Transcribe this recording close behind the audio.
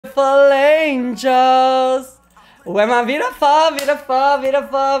beautiful angels. Where my beautiful, beautiful,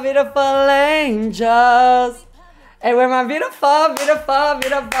 beautiful, beautiful angels. Hey, where my beautiful, beautiful,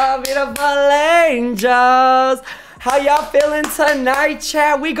 beautiful, beautiful angels. How y'all feeling tonight,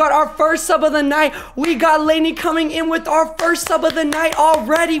 chat? We got our first sub of the night. We got Lainey coming in with our first sub of the night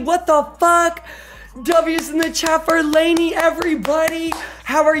already. What the fuck? W's in the chat for Lainey, everybody.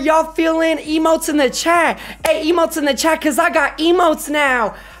 How are y'all feeling? Emotes in the chat. Hey, emotes in the chat, because I got emotes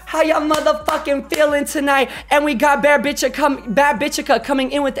now. How y'all motherfucking feeling tonight? And we got Bad Bitchica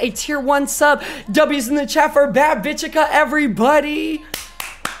coming in with a tier 1 sub. W's in the chat for Bad Bitchica, everybody.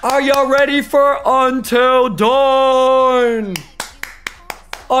 Are y'all ready for Until Dawn?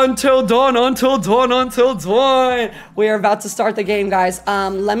 Until dawn, until dawn, until dawn. We are about to start the game, guys.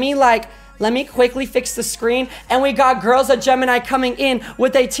 Let me quickly fix the screen. And we got Girls of Gemini coming in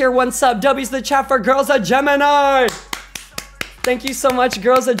with a tier 1 sub. W's in the chat for Girls of Gemini. Thank you so much,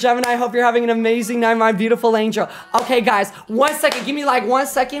 Girls of Gemini. I hope you're having an amazing night, my beautiful angel. Okay, guys, 1 second. Give me like 1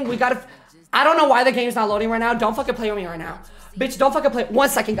 second. We gotta... I don't know why the game's not loading right now. Don't fucking play with me right now. Bitch, don't fucking play. 1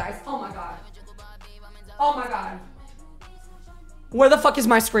 second, guys. Oh, my God. Oh, my God. Where the fuck is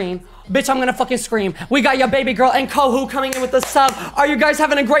my screen? Bitch, I'm gonna fucking scream. We got your baby girl and Kohu coming in with the sub. Are you guys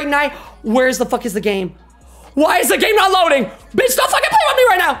having a great night? Where's the fuck is the game? Why is the game not loading? Bitch, don't fucking play with me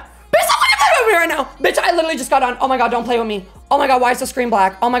right now. Bitch, don't fucking play with me right now. Bitch, I literally just got on. Oh my God, don't play with me. Oh my God, why is the screen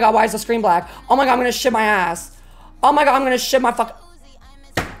black? Oh my God, why is the screen black? Oh my God, I'm gonna shit my ass. Oh my God, I'm gonna shit my fuck.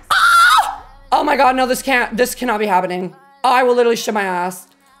 Oh my God, no, this cannot be happening. Oh, I will literally shit my ass.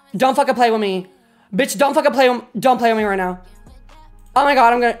 Don't fucking play with me. Bitch, don't fucking don't play with me right now. Oh my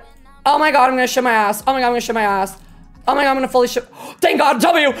God, I'm gonna shit my ass. Oh my God, I'm gonna shit my ass. Oh my God, I'm gonna fully shit. Thank God,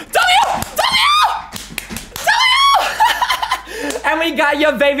 W! And we got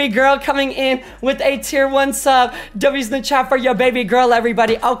your baby girl coming in with a tier 1 sub. W's in the chat for your baby girl,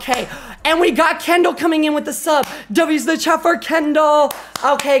 everybody. Okay. And we got Kendall coming in with the sub. W's in the chat for Kendall.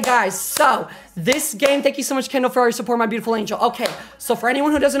 Okay, guys. So, this game, thank you so much, Kendall, for your support, my beautiful angel. Okay, so for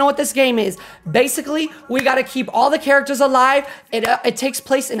anyone who doesn't know what this game is, basically, we got to keep all the characters alive. It takes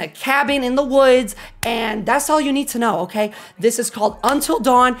place in a cabin in the woods, and that's all you need to know, okay? This is called Until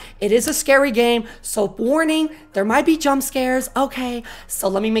Dawn. It is a scary game, so warning, there might be jump scares, okay? So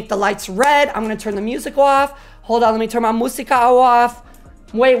let me make the lights red. I'm going to turn the music off. Hold on, let me turn my musica off.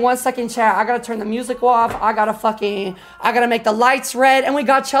 Wait 1 second, chat. I gotta turn the music off. I gotta make the lights red. And we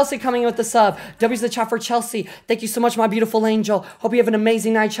got Chelsea coming in with the sub. W's the chat for Chelsea. Thank you so much, my beautiful angel. Hope you have an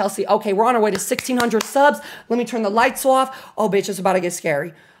amazing night, Chelsea. Okay, we're on our way to 1,600 subs. Let me turn the lights off. Oh, bitch, it's about to get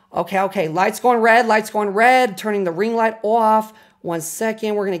scary. Okay. Lights going red. Turning the ring light off. 1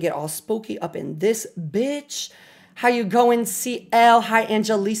 second. We're gonna get all spooky up in this bitch. How you going, CL? Hi,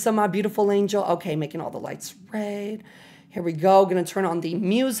 Angelisa, my beautiful angel. Okay, making all the lights red. Here we go. Gonna turn on the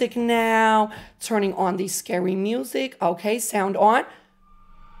music now. Turning on the scary music. Okay, sound on.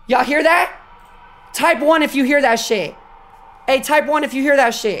 Y'all hear that? Type 1 if you hear that shit. Hey, type 1 if you hear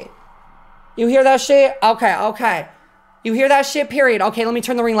that shit. You hear that shit? Okay. You hear that shit, period. Okay, let me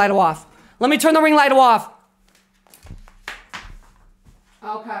turn the ring light off. Okay. Ring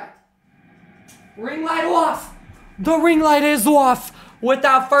light off. The ring light is off.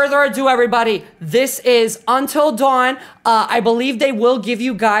 Without further ado, everybody, this is Until Dawn. I believe they will give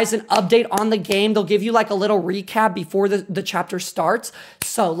you guys an update on the game. They'll give you like a little recap before the chapter starts.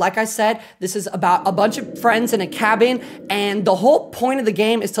 So, like I said, this is about a bunch of friends in a cabin, and the whole point of the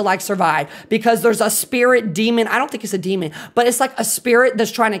game is to like survive because there's a spirit demon. I don't think it's a demon, but it's like a spirit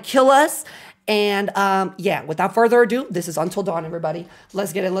that's trying to kill us. And yeah, without further ado, this is Until Dawn, everybody.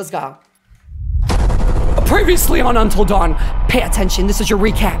 Let's get it. Let's go. Previously on Until Dawn, pay attention, this is your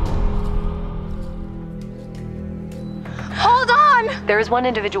recap. Hold on! There is one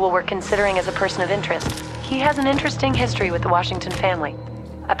individual we're considering as a person of interest. He has an interesting history with the Washington family.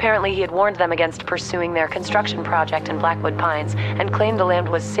 Apparently he had warned them against pursuing their construction project in Blackwood Pines and claimed the land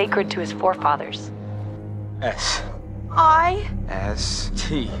was sacred to his forefathers. S. I. S.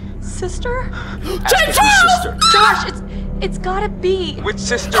 T. Sister? Which sister? Josh, it's gotta be. Which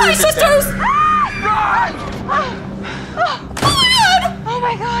sister Hi, is it sisters! then? Run! Oh my God! Oh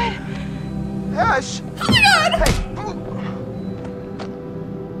my God! Ash! Oh my God! Hey.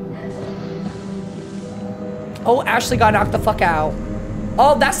 Oh, Ashley got knocked the fuck out.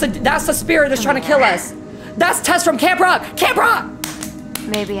 Oh, that's the spirit that's trying to kill us. That's Tess from Camp Rock! Camp Rock!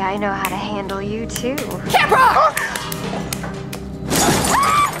 Maybe I know how to handle you too. Camp Rock!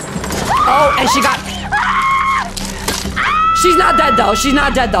 Oh, and she got... She's not dead though.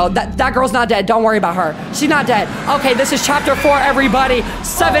 That girl's not dead. Don't worry about her. She's not dead. Okay, this is chapter 4, everybody.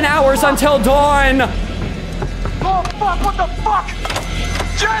 7 hours until dawn. Oh fuck, what the fuck?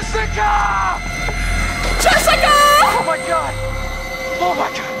 Jess! Jessica! Jessica! Oh my god! Oh my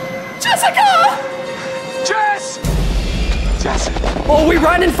god! Jessica! Jess! Jess! Oh, we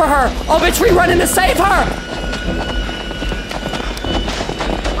running for her. Oh, bitch, we running to save her.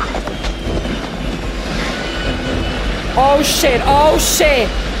 Oh shit, oh shit.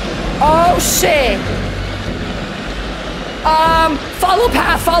 Oh shit. Follow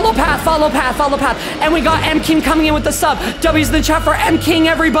path, follow path, follow path, follow path. And we got M King coming in with the sub. W's in the chat for M King,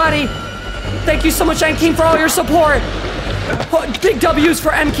 everybody. Thank you so much, M King, for all your support. Big W's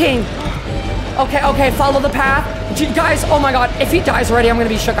for M King. Okay, okay, follow the path. Guys, oh my god, if he dies already, I'm gonna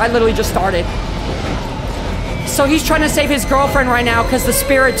be shook. I literally just started. So he's trying to save his girlfriend right now because the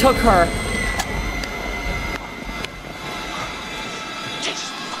spirit took her.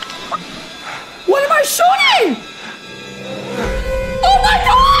 What am I shooting? Oh my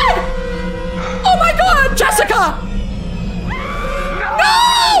god! Oh my god, Jessica!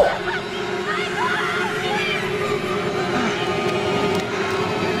 No!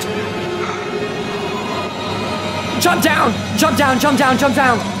 Jump down! Jump down, jump down, jump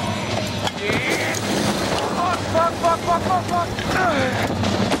down!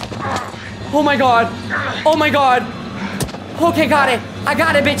 Oh my god! Oh my god! Okay, got it! I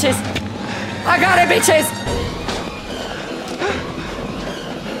got it, bitches! I got it, bitches!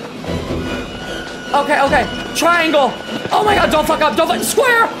 Okay, okay. Triangle! Oh my god, don't fuck up! Don't fuck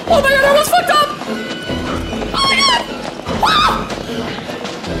square! Oh my god, I almost fucked up! Oh my god! Ah!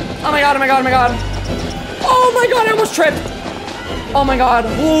 Oh my god, oh my god, oh my god! Oh my god, I almost tripped! Oh my god.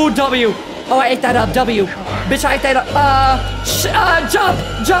 Ooh, W. Oh, I ate that up. W. Bitch, I ate that up.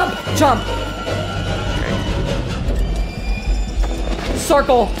 Jump! Jump! Jump!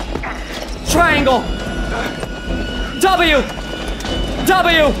 Circle. Triangle. W.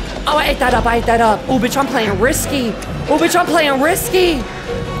 W. Oh, I ate that up. I ate that up. Ooh, bitch, I'm playing risky. Ooh, bitch, I'm playing risky.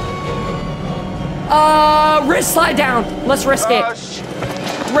 Wrist slide down. Let's risk it.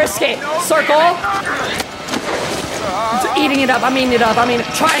 Risk it. Circle. Eating it up. I'm eating it up. I mean,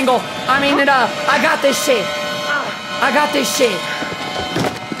 triangle. I'm eating it up. I got this shit. I got this shit.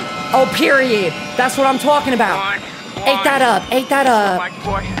 Oh, period. That's what I'm talking about. Ate that up. Ate that up.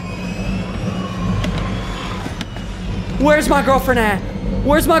 Where's my girlfriend at?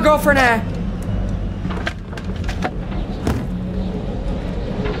 Where's my girlfriend at?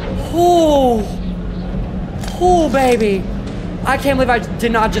 Oh. Oh, baby. I can't believe I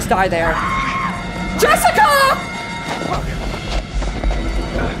did not just die there. Jessica!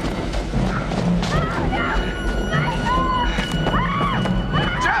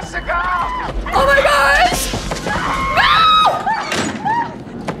 Jessica! Oh my gosh! No!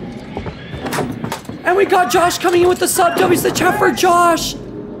 And we got Josh coming in with the sub. W's in the chat for Josh.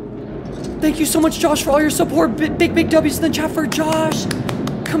 Thank you so much, Josh, for all your support. Big W's in the chat for Josh.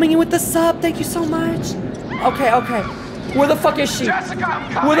 Coming in with the sub. Thank you so much. Okay, okay. Where the fuck is she? Jessica, I'm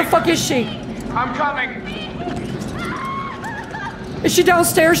coming. Where the fuck is she? I'm coming. Is she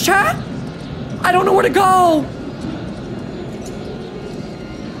downstairs, chat? I don't know where to go.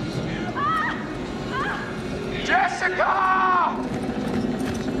 Jessica!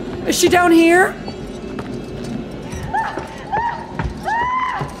 Is she down here?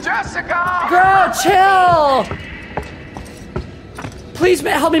 Jessica! Girl, chill. Please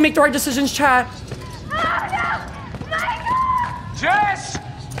help me make the right decisions, chat. Jess!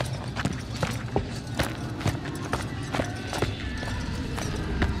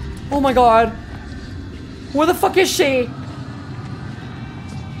 Oh my god. Where the fuck is she?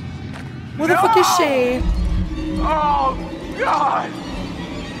 Where the fuck is she? Oh, God!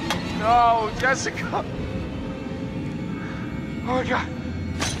 No, Jessica! Oh my God!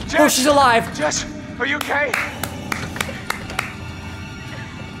 Jess! Oh, she's alive. Jess, are you okay?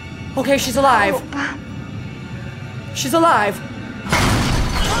 Okay, she's alive. She's alive.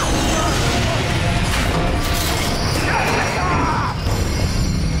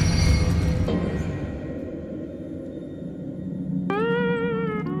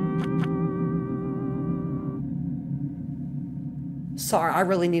 Sorry, I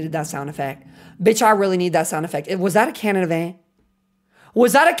really needed that sound effect. Bitch, I really need that sound effect. Was that a cannon event?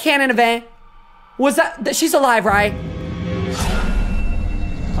 Was that a cannon event? Was that... She's alive, right?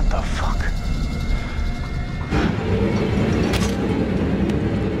 What the fuck?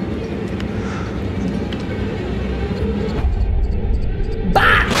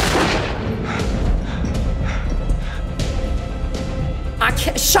 Bah! I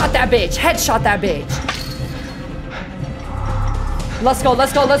can't... Shot that bitch. Headshot that bitch. Let's go,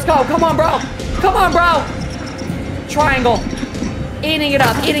 let's go, let's go. Come on, bro. Come on, bro. Triangle. Eating it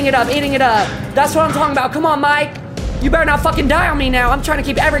up, eating it up, eating it up. That's what I'm talking about. Come on, Mike. You better not fucking die on me now. I'm trying to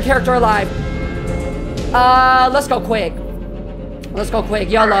keep every character alive. Let's go quick. Let's go quick.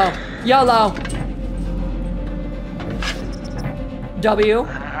 YOLO. YOLO. W.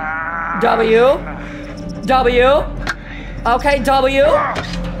 W. W. Okay, W.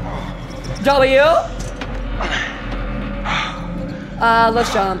 W.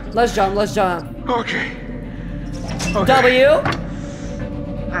 Let's jump. Let's jump. Let's jump. Okay. W.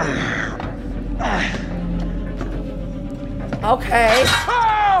 Okay.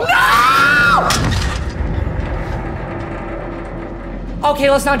 No! Okay,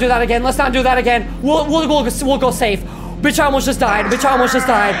 let's not do that again. Let's not do that again. We'll go safe. Bitch, I almost just died. Bitch, I almost just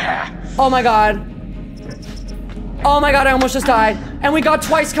died. Oh my god. Oh my god, I almost just died. And we got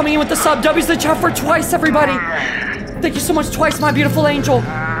Twice coming in with the sub. W's the chat for Twice, everybody. Thank you so much, Twice, my beautiful angel.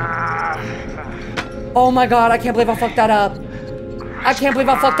 Oh my god, I can't believe I fucked that up. I can't believe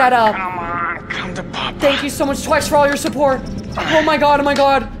I fucked that up. Come on, come to Papa. Thank you so much, Twice, for all your support. Oh my god, oh my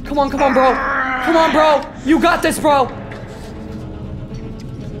god. Come on, bro. Come on, bro. You got this, bro.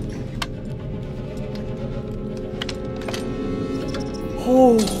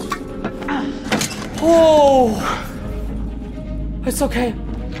 Oh. Oh. It's okay.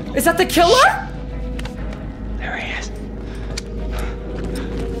 Is that the killer? There he is.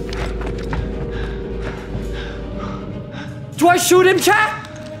 Do I shoot him, chat?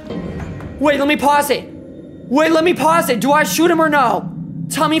 Wait, let me pause it. Wait, let me pause it. Do I shoot him or no?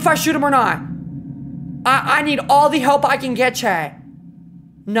 Tell me if I shoot him or not. I need all the help I can get, chat.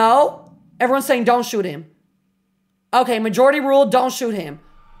 No? Everyone's saying don't shoot him. Okay, majority rule, don't shoot him.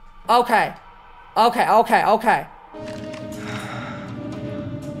 Okay. Okay.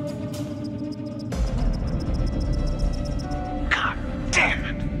 God damn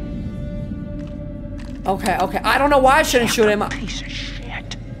it. Okay. I don't know why I shouldn't shoot him. Piece of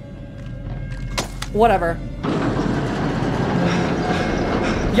shit. Whatever.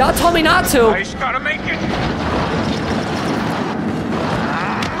 Y'all told me not to. I just gotta make it.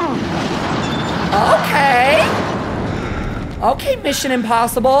 Okay. Okay, Mission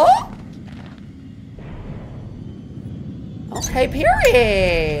Impossible. Okay,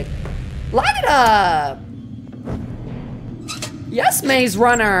 period. Light it up. Yes, Maze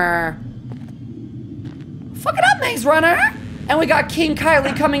Runner. Fuck it up, Maze Runner. And we got King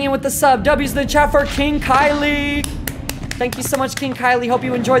Kylie coming in with the sub. W's in the chat for King Kylie. Thank you so much, King Kylie. Hope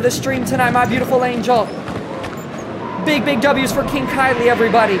you enjoyed the stream tonight, my beautiful angel. Big W's for King Kylie,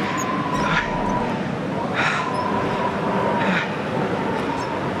 everybody.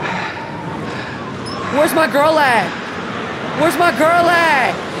 Where's my girl at? Where's my girl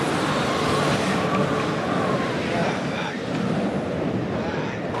at?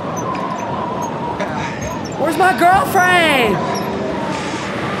 Where's my girlfriend?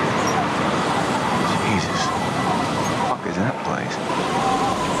 Jesus. What the fuck is that place?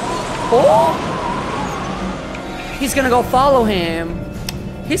 Oh! He's gonna go follow him.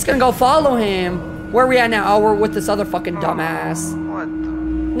 He's gonna go follow him. Where are we at now? Oh, we're with this other fucking dumbass. What the?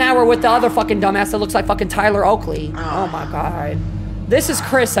 Now we're with the other fucking dumbass that looks like fucking Tyler Oakley. Oh my god. This is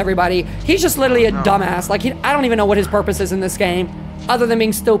Chris, everybody. He's just literally a dumbass. Like, I don't even know what his purpose is in this game. Other than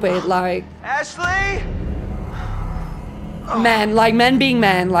being stupid, like... Ashley? Men, like men being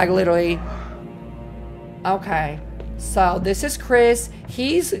men, like literally. Okay. So, this is Chris.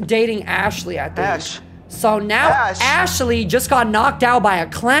 He's dating Ashley, I think. Ash. So now Ashley just got knocked out by a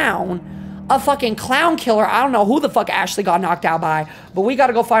clown. A fucking clown killer. I don't know who the fuck Ashley got knocked out by, but we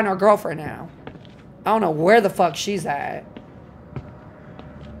gotta go find our girlfriend now. I don't know where the fuck she's at.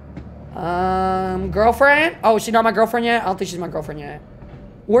 Girlfriend? Oh, is she not my girlfriend yet? I don't think she's my girlfriend yet.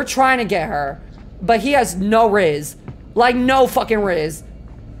 We're trying to get her, but he has no riz. Like, no fucking riz.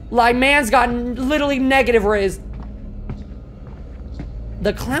 Like, man's got literally negative riz.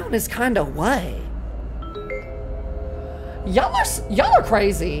 The clown is kind of what? Y'all are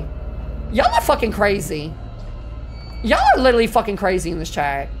crazy. Y'all are fucking crazy. Y'all are literally fucking crazy in this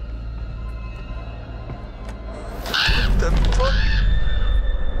chat. The fuck?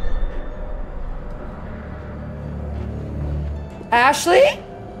 Ashley?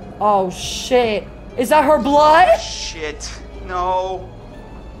 Oh shit. Is that her blood? Shit. No.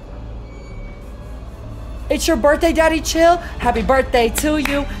 It's your birthday, Daddy Chill. Happy birthday to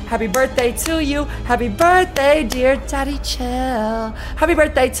you. Happy birthday to you. Happy birthday, dear Daddy Chill. Happy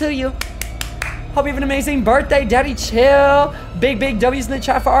birthday to you. Hope you have an amazing birthday, Daddy Chill. Big W's in the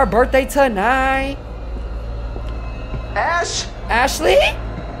chat for our birthday tonight. Ash? Ashley?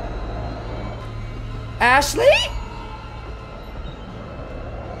 Ashley?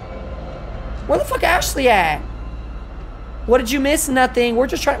 Where the fuck Ashley at? What did you miss? Nothing. We're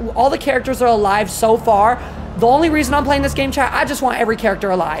just trying. All the characters are alive so far. The only reason I'm playing this game, chat, I just want every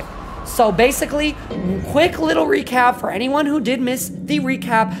character alive. So basically, quick little recap for anyone who did miss the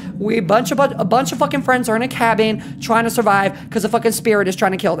recap. A bunch of fucking friends are in a cabin trying to survive because a fucking spirit is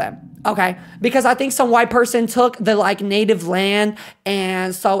trying to kill them. Okay, because I think some white person took the like native land,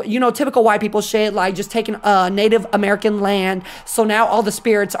 and so you know, typical white people shit, like just taking Native American land. So now all the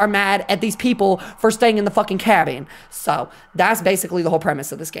spirits are mad at these people for staying in the fucking cabin. So that's basically the whole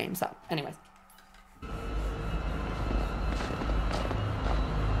premise of this game. So anyways.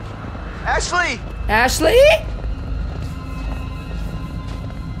 Ashley! Ashley?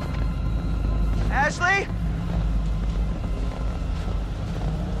 Ashley?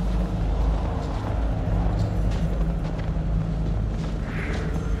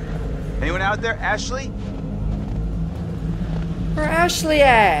 Anyone out there? Ashley? Where Ashley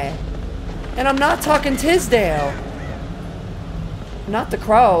at? And I'm not talking Tisdale. Not the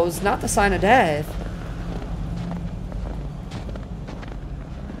crows, not the sign of death.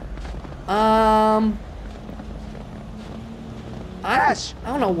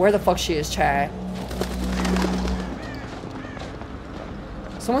 I don't know where the fuck she is, Chad.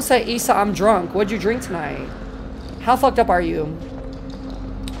 Someone say, Issa, I'm drunk. What'd you drink tonight? How fucked up are you?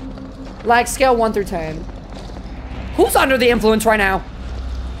 Like, scale 1 through 10. Who's under the influence right now?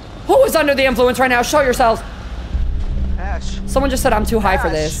 Who is under the influence right now? Show yourselves. Ash. Someone just said I'm too high for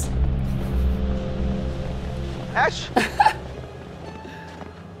this. Ash.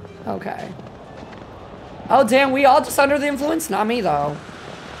 Okay. Oh, damn, we all just under the influence? Not me, though.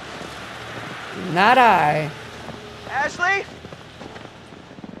 Not I. Ashley?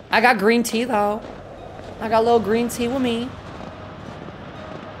 I got green tea, though. I got a little green tea with me.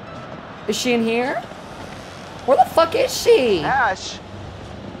 Is she in here? Where the fuck is she? Ash.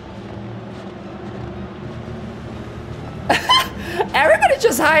 Everybody's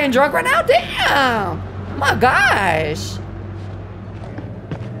just high and drunk right now? Damn. Oh my gosh.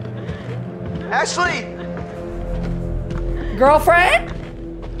 Ashley! Girlfriend?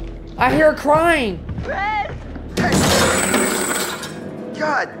 I hear her crying.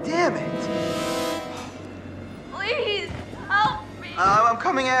 God damn it. Please, help me. I'm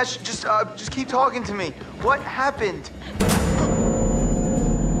coming, Ash. Just keep talking to me. What happened?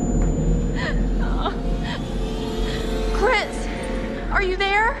 Chris, are you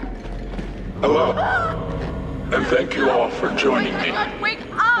there? Hello, and thank you all for joining me. Wake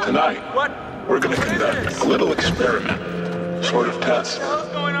up! Tonight, we're going to conduct a little experiment, sort of test.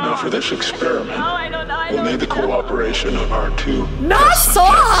 Now, for this experiment, we'll need the cooperation of our two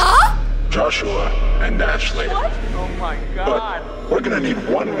NASA! Joshua and Ashley. Oh my God. But we're going to need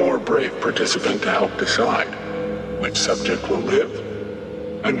one more brave participant to help decide which subject will live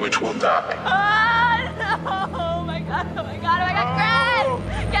and which will die. No! Oh my God, oh my God, oh my God,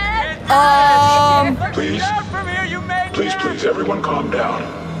 Chris! Get us! Please, everyone calm down.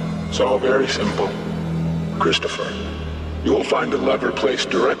 It's all very simple. Christopher, you will find a lever placed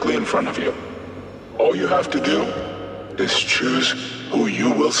directly in front of you. All you have to do is choose who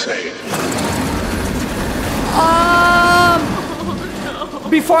you will save.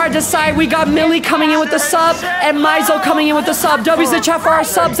 Before I decide, we got Millie coming in with the sub and Mizo coming in with the sub. W's in the chat for our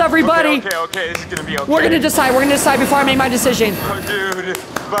subs, everybody. Okay, this is gonna be okay. We're gonna decide before I make my decision. Oh, dude,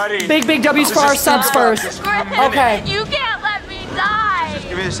 buddy. Big W's for our subs first. Okay. You can't let me die!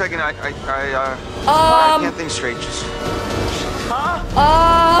 Give me a second, I can't think straight, just...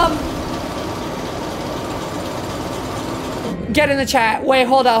 Get in the chat. Wait,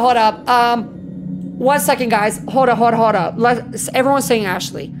 hold up. 1 second, guys. Hold up. Everyone's saying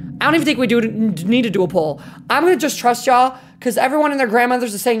Ashley. I don't even think we need to do a poll. I'm gonna just trust y'all because everyone and their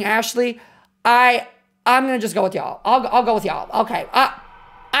grandmothers is saying Ashley. I'm gonna just go with y'all. I'll go with y'all. Okay.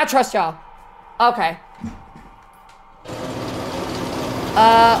 I trust y'all. Okay.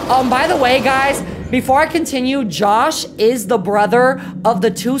 By the way, guys, before I continue, Josh is the brother of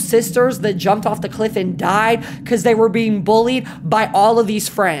the 2 sisters that jumped off the cliff and died because they were being bullied by all of these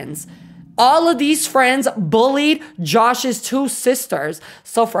friends. All of these friends bullied Josh's 2 sisters.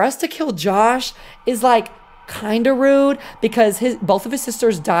 So for us to kill Josh is like kind of rude because both of his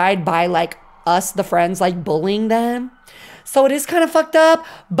sisters died by like us, the friends, like bullying them. So it is kind of fucked up,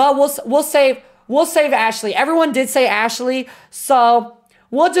 but we'll save Ashley. Everyone did say Ashley, so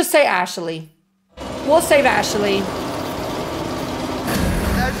we'll just say Ashley. We'll save Ashley.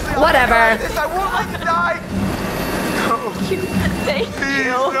 Whatever. I won't let you die. Thank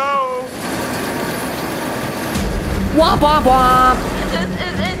you. No. Womp womp womp. This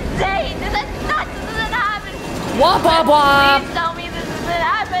is insane. This is nuts. This isn't happening. Womp womp womp. Please tell me this isn't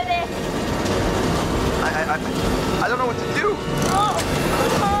happening. I don't know what to do.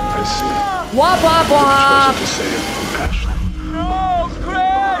 I see. Wop, wop, wop. To say it, Ashley. No, Chris! No,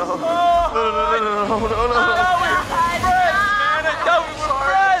 we're friends, man. I thought we were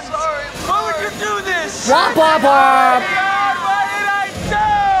friends. Sorry. Why would you do this? Wop, wop, wop. God, what did I do?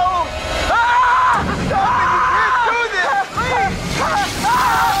 Ah! Stop it! You can't do this!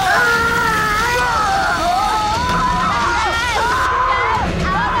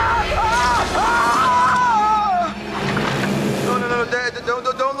 No, Dad, don't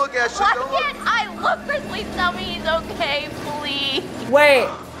look, Ashley. Why Don't look. can't I look? Chris, please tell me he's okay, please. Wait.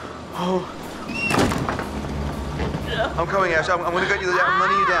 I'm coming, Ashley. I'm gonna get you. I'm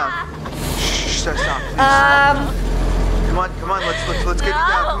letting you down. Shh, stop, please. Come on. Let's get you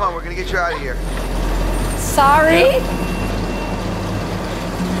down. Come on, we're gonna get you out of here. Sorry.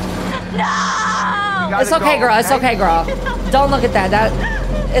 No! It's okay, girl. It's okay, girl. Don't look at that.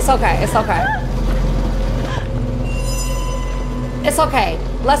 It's okay. It's okay. It's okay.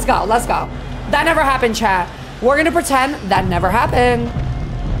 Let's go. Let's go. That never happened, chat. We're gonna pretend that never happened.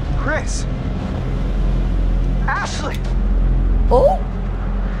 Chris. Ashley. Oh.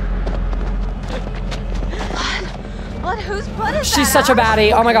 What? Whose blood is that? She's such a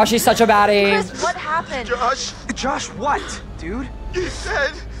baddie. Oh my gosh, she's such a baddie. Chris, what happened? Josh, what, dude? You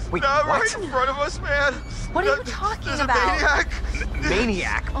said. Wait, not what? right in front of us, man. What are you talking There's about? a maniac.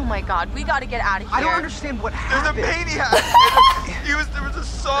 Maniac? Oh my god, we gotta get out of here. I don't understand what There's a happened. maniac. There was a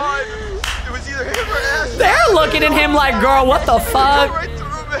sign. It was either him or Ashley. They're looking at him like, girl, what the fuck? Right through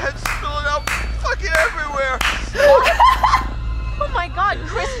my head, spilling out fucking everywhere. Oh my god,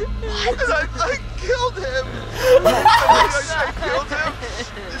 Chris, what? And I killed him. I killed him.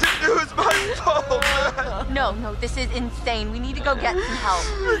 It was my fault, man. No, this is insane. We need to go get some help.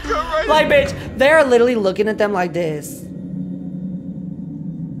 Come right Like, bitch, they're literally looking at them like this.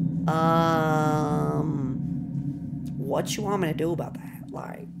 What you want me to do about that?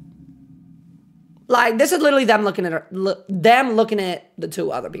 Like this is literally them looking at them looking at the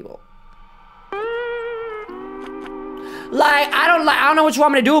two other people. Like, I don't know what you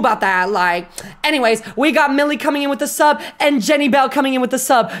want me to do about that. Like, anyways, we got Millie coming in with the sub and Jenny Bell coming in with the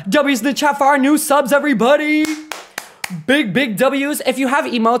sub. W's in the chat for our new subs, everybody. Big W's. If you have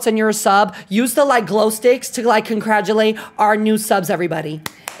emotes and you're a sub, use the like glow sticks to like congratulate our new subs, everybody.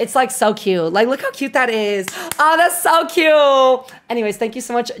 It's like so cute. Like, look how cute that is. Oh, that's so cute. Anyways, thank you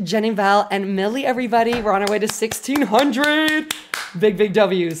so much, Jenny Bell and Millie, everybody. We're on our way to 1,600. Big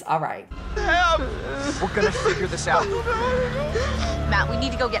W's. All right. We're gonna figure this out. Matt, we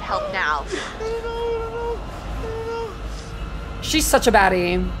need to go get help now. She's such a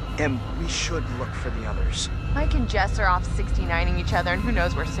baddie. And we should look for the others. Mike and Jess are off 69ing each other, and who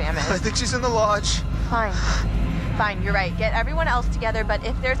knows where Sam I is. think she's in the lodge. Fine, you're right. Get everyone else together, but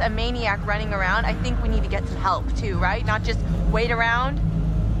if there's a maniac running around, I think we need to get some help too, right? Not just wait around.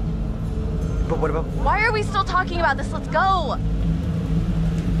 But what about... Why are we still talking about this? Let's go!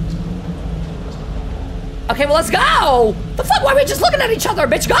 Okay, well, let's go. The fuck? Why are we just looking at each other,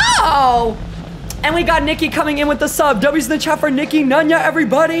 bitch? Go! And we got Nikki coming in with the sub. W's in the chat for Nikki, Nunya,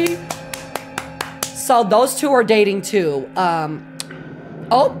 everybody. So those two are dating too.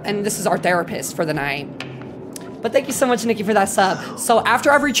 Oh, and this is our therapist for the night. But thank you so much, Nikki, for that sub. So after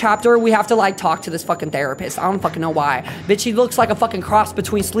every chapter, we have to like talk to this fucking therapist. I don't fucking know why. Bitch, he looks like a fucking cross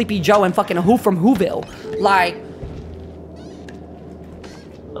between Sleepy Joe and fucking Who from Whoville. Like.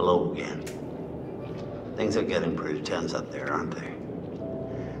 Hello again. Things are getting pretty tense up there, aren't they?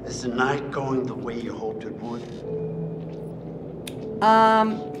 Is the night going the way you hoped it would?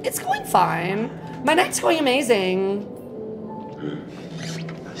 It's going fine. My night's going amazing.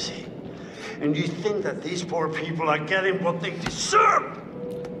 I see. And you think that these poor people are getting what they deserve?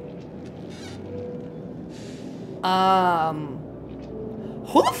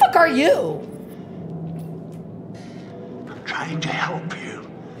 Who the fuck are you? I'm trying to help you.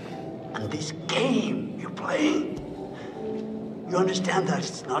 And this game you're playing, you understand that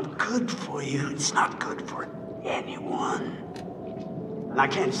it's not good for you. It's not good for anyone. And I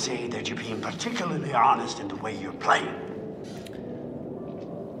can't say that you're being particularly honest in the way you're playing.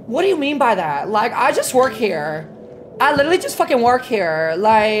 What do you mean by that? Like, I just work here. I literally just fucking work here.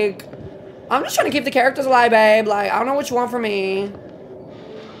 Like, I'm just trying to keep the characters alive, babe. Like, I don't know what you want from me.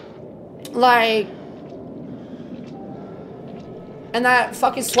 Like, and that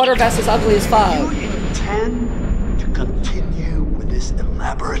fucking sweater vest is ugly as fuck. You intend to continue with this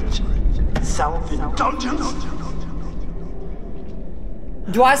elaborate self-indulgence?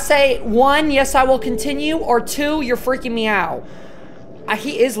 Do I say, 1, yes, I will continue, or 2, you're freaking me out?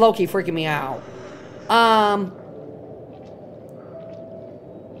 He is low-key freaking me out.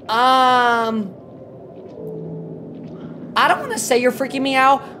 I don't want to say you're freaking me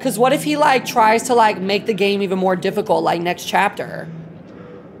out, because what if he, like, tries to, like, make the game even more difficult, like, next chapter?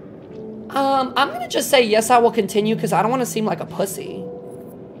 I'm going to just say, yes, I will continue, because I don't want to seem like a pussy.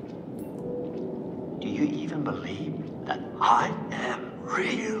 Do you even believe that I am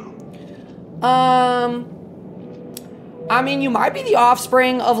real? I mean, you might be the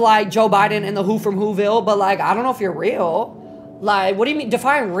offspring of, like, Joe Biden and the Who from Whoville, but, like, I don't know if you're real. Like, what do you mean?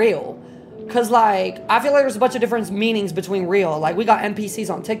 Define real. Because, like, I feel like there's a bunch of different meanings between real. Like, we got NPCs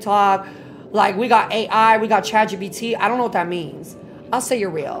on TikTok. Like, we got AI. We got ChatGPT. I don't know what that means. I'll say you're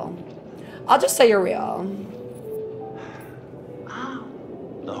real. I'll just say you're real.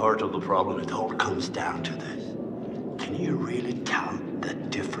 The heart of the problem, it all comes down to this. Can you really tell the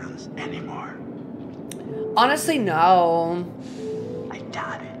difference anymore? Honestly, no. I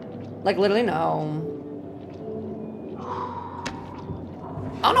doubt it. Like, literally, no.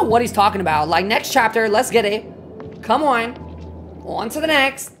 I don't know what he's talking about. Like, next chapter, let's get it. Come on. On to the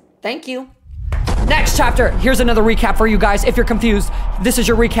next. Thank you. Next chapter. Here's another recap for you guys. If you're confused, this is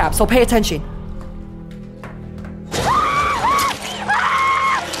your recap, so pay attention.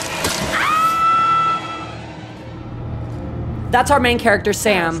 That's our main character,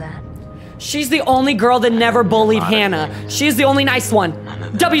 Sam. She's the only girl that never bullied Hannah. She's the only nice one.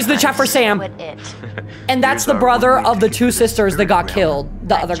 W's in the chat for Sam. And that's the brother of the two sisters that got killed.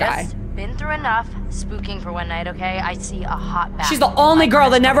 The other guy. Been through enough spooking for one night, okay? I see a hot bath. She's the only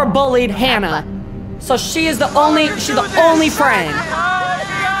girl that never bullied Hannah. So she is the only, she's the only friend.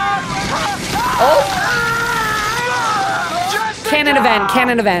 Oh. Canon event,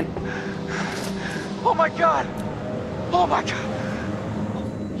 canon event. Oh my god. Oh my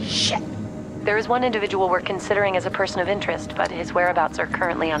god. Shit. There is one individual we're considering as a person of interest, but his whereabouts are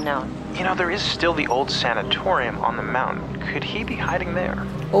currently unknown. You know, there is still the old sanatorium on the mountain. Could he be hiding there?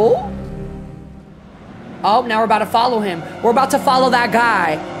 Oh? Oh, now we're about to follow him. We're about to follow that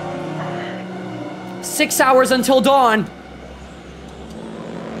guy. 6 hours until dawn.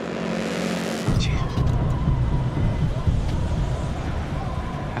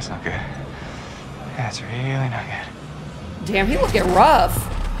 That's not good. That's really not good. Damn, he looking rough.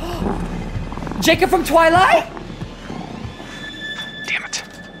 Jacob from Twilight? Damn it.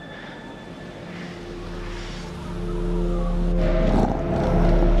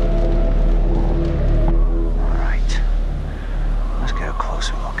 All right. Let's get a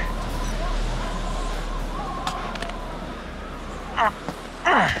closer look.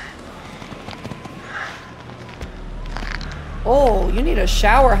 Oh, you need a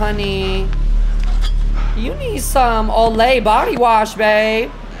shower, honey. You need some Olay body wash, babe.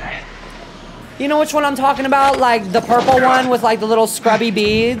 You know which one I'm talking about? Like the purple one with like the little scrubby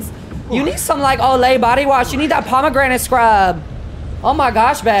beads. You need some like Olay body wash. You need that pomegranate scrub. Oh my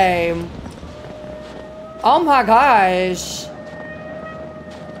gosh, babe. Oh my gosh.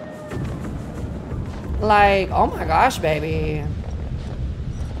 Like, oh my gosh, baby.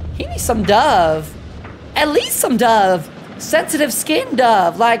 He needs some Dove. At least some Dove. Sensitive skin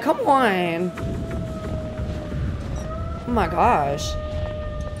Dove. Like, come on. Oh my gosh.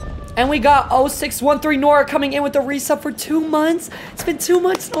 And we got 0613 Nora coming in with the resub for 2 months. It's been 2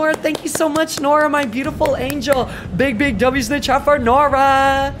 months, Nora. Thank you so much, Nora, my beautiful angel. Big, big W's in the chat for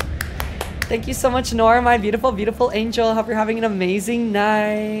Nora. Thank you so much, Nora, my beautiful, beautiful angel. Hope you're having an amazing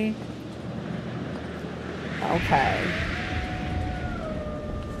night. Okay.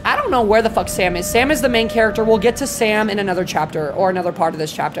 I don't know where the fuck Sam is. Sam is the main character. We'll get to Sam in another chapter or another part of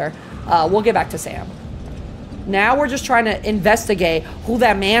this chapter. We'll get back to Sam. Now we're just trying to investigate who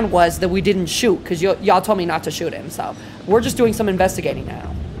that man was that we didn't shoot, because y'all told me not to shoot him. So we're just doing some investigating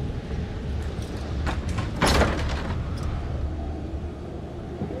now.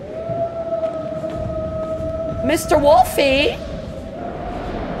 Mr. Wolfie.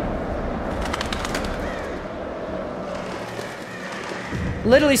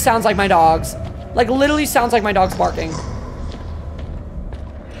 Literally sounds like my dogs. Like literally sounds like my dogs barking.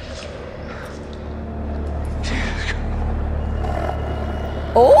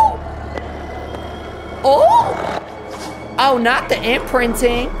 Oh! Oh! Oh, not the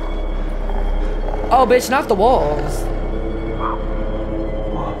imprinting. Oh, bitch, not the walls.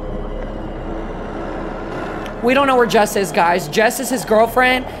 We don't know where Jess is, guys. Jess is his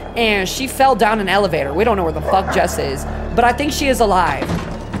girlfriend, and she fell down an elevator. We don't know where the fuck Jess is, but I think she is alive.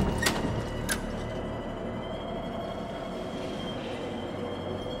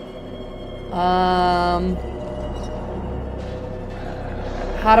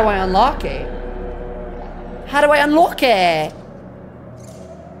 How do I unlock it? How do I unlock it?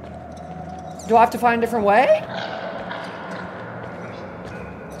 Do I have to find a different way?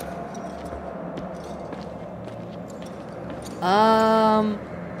 I'm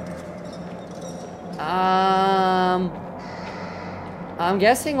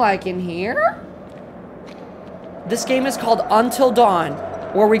guessing like in here? This game is called Until Dawn,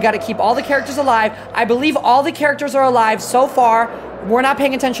 where we gotta keep all the characters alive. I believe all the characters are alive so far. We're not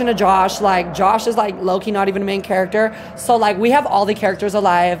paying attention to Josh. Like, Josh is like low-key not even a main character. So like, we have all the characters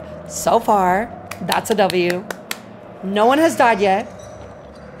alive so far. That's a W. No one has died yet.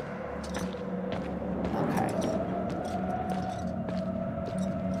 Okay.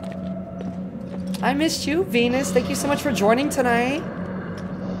 I missed you, Venus. Thank you so much for joining tonight.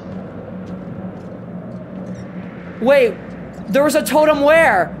 Wait, there was a totem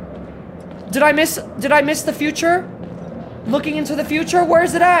where? Did I miss the future? Looking into the future? Where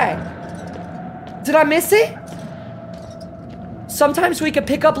is it at? Did I miss it? Sometimes we could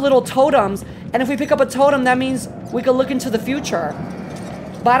pick up little totems, and if we pick up a totem, that means we could look into the future.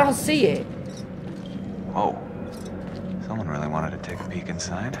 But I don't see it. Whoa. Someone really wanted to take a peek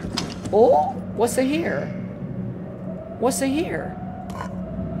inside. Oh, what's in here? What's in here?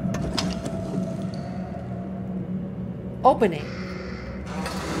 Open it.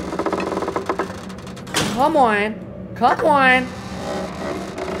 Come on. Come on.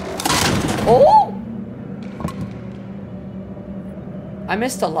 Oh! I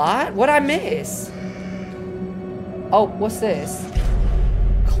missed a lot? What'd I miss? Oh, what's this?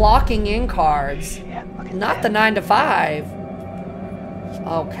 Clocking in cards. Not the 9 to 5.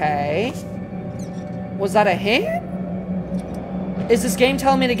 Okay. Was that a hint? Is this game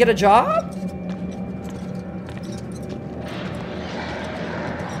telling me to get a job?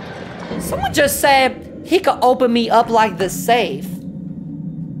 Someone just said he could open me up like the safe.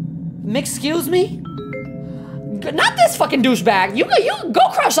 Excuse me? Not this fucking douchebag. You go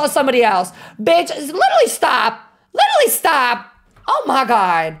crush on somebody else. Bitch, literally stop. Literally stop. Oh my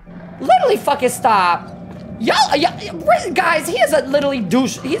God. Literally fucking stop. Y'all, guys, he is a literally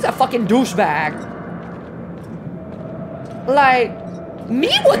douche. He's a fucking douchebag. Like,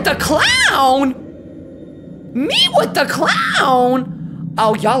 me with the clown? Me with the clown?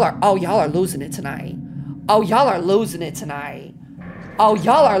 Oh, y'all are losing it tonight. Oh, y'all are losing it tonight. Oh,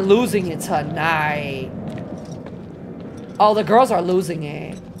 y'all are losing it tonight. Oh, the girls are losing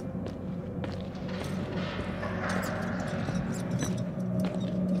it.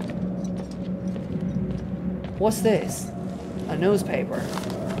 What's this? A newspaper.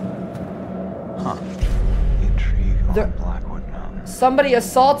 Huh. Intrigue on Blackwood Mountain. Somebody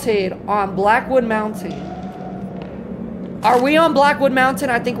assaulted on Blackwood Mountain. Are we on Blackwood Mountain?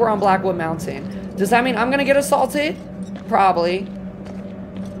 I think we're on Blackwood Mountain. Does that mean I'm gonna get assaulted? Probably.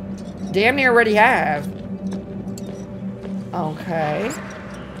 Damn near already have. Okay.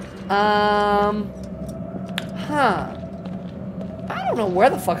 Huh. I don't know where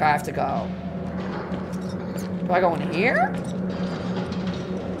the fuck I have to go. Do I go in here?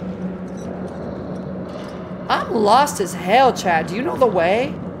 I'm lost as hell, Chad. Do you know the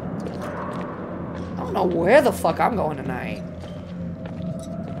way? I don't know where the fuck I'm going tonight.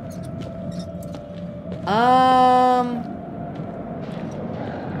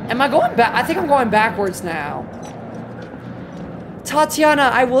 Am I going back? I think I'm going backwards now. Tatiana,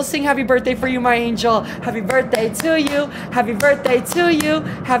 I will sing happy birthday for you, my angel. Happy birthday to you. Happy birthday to you.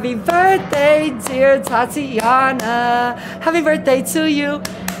 Happy birthday, dear Tatiana. Happy birthday to you.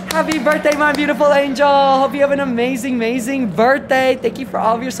 Happy birthday, my beautiful angel. Hope you have an amazing, amazing birthday. Thank you for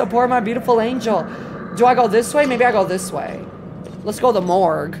all of your support, my beautiful angel. Do I go this way? Maybe I go this way. Let's go to the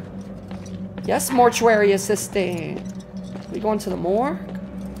morgue. Yes, mortuary assistant. We going to the morgue?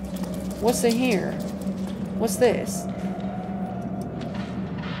 What's in here? What's this?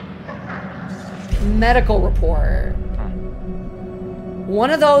 Medical report. One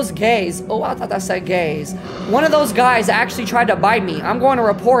of those gays. Oh, I thought that said gays. One of those guys actually tried to bite me. I'm going to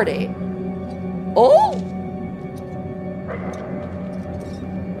report it. Oh!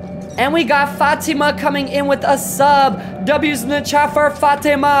 And we got Fatima coming in with a sub. W's in the chat for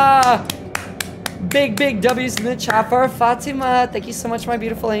Fatima. Big, big W's in the chat for Fatima. Thank you so much, my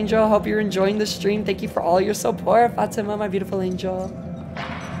beautiful angel. Hope you're enjoying the stream. Thank you for all your support, Fatima, my beautiful angel.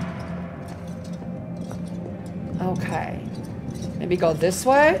 Okay. Maybe go this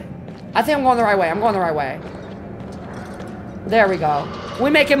way? I think I'm going the right way. I'm going the right way. There we go. We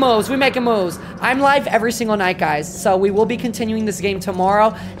making moves. We making moves. I'm live every single night, guys. So we will be continuing this game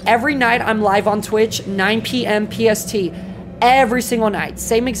tomorrow. Every night I'm live on Twitch, 9 p.m. PST. Every single night.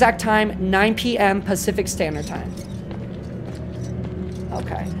 Same exact time, 9 p.m. Pacific Standard Time.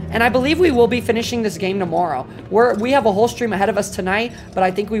 Okay. And I believe we will be finishing this game tomorrow. We have a whole stream ahead of us tonight, but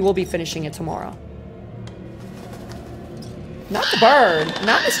I think we will be finishing it tomorrow. Not the bird.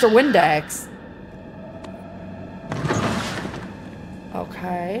 Not Mr. Windex.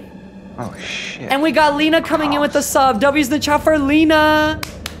 Okay. Oh, shit. And we got Lena coming in with the sub. W's in the chat for Lena.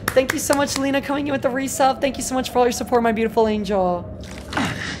 Thank you so much, Lena, coming in with the resub. Thank you so much for all your support, my beautiful angel.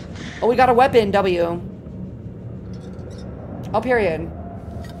 Oh, we got a weapon, W. Oh, period.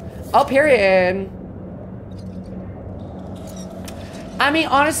 Oh, period. I mean,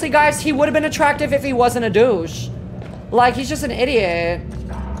 honestly, guys, he would have been attractive if he wasn't a douche. Like, he's just an idiot.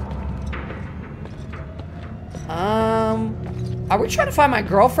 Are we trying to find my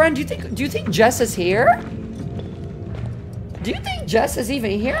girlfriend? Do you think Jess is here? Do you think Jess is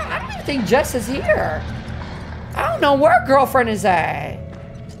even here? I don't even think Jess is here. I don't know where her girlfriend is at.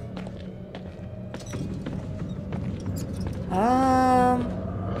 Huh.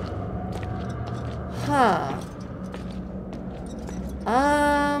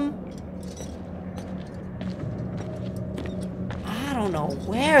 I don't know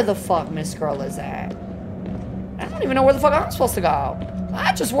where the fuck Miss Girl is at. I don't even know where the fuck I'm supposed to go.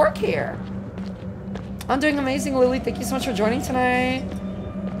 I just work here. I'm doing amazing, Lily. Thank you so much for joining tonight.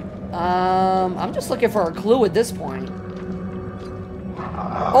 I'm just looking for a clue at this point.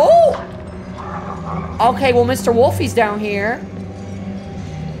 Oh! Okay, well, Mr. Wolfie's down here.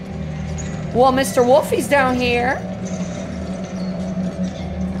 Well, Mr. Wolfie's down here.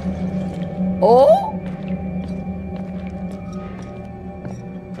 Oh!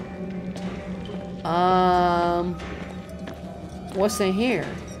 What's in here?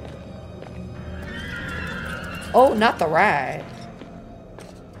 Oh, not the rat.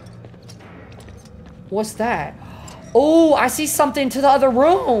 What's that? Oh, I see something to the other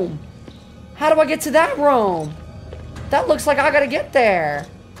room. How do I get to that room? That looks like I gotta get there.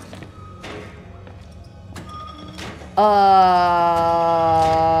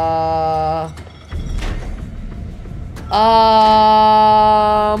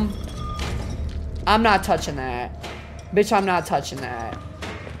 I'm not touching that. Bitch, I'm not touching that.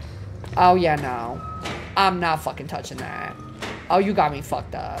 Oh, yeah, no. I'm not fucking touching that. Oh, you got me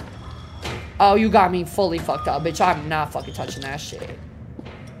fucked up. Oh, you got me fully fucked up. Bitch, I'm not fucking touching that shit.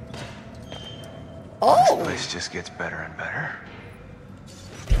 Oh! This place just gets better and better.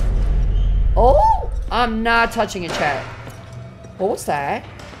 Oh! I'm not touching it, chat. What was that?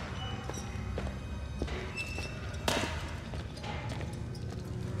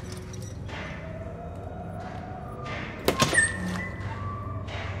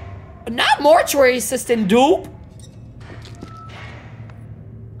 Not mortuary assistant, dupe.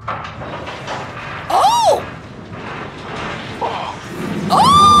 Oh!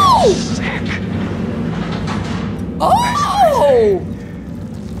 Oh! Sick. Oh!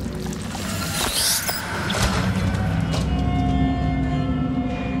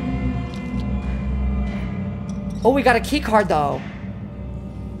 Oh, we got a key card though.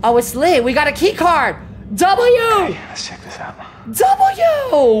 Oh, it's lit. We got a key card. W! Okay, let's check this out.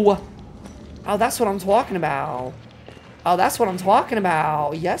 W! Oh, that's what I'm talking about. Oh, that's what I'm talking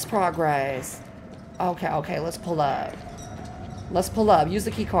about. Yes, progress. Okay, okay, let's pull up. Let's pull up. Use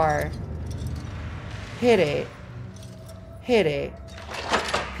the key card. Hit it. Hit it.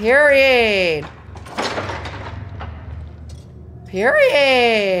 Period.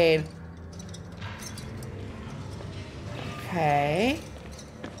 Period. Okay.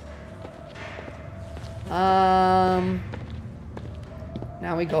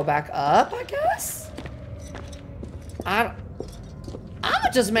 Now we go back up, I guess? I'ma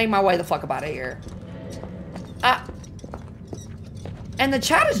just make my way the fuck up out of here. And the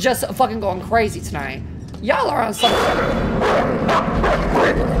chat is just fucking going crazy tonight. Y'all are on something.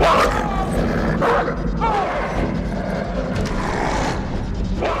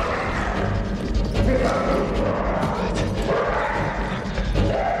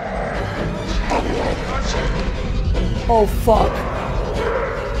 Oh, fuck.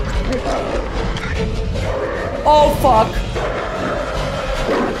 Oh, fuck.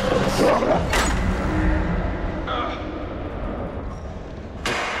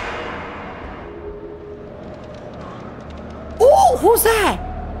 Oh, who's that?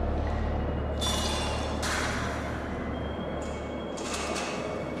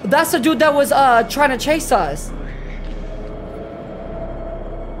 That's the dude that was trying to chase us.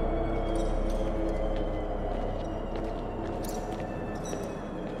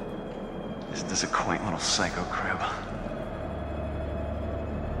 Isn't this a quaint little psycho crib?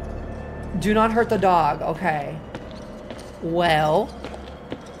 Do not hurt the dog. Okay. Well,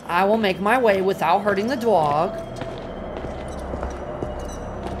 I will make my way without hurting the dog.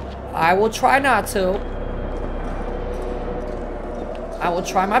 I will try not to. I will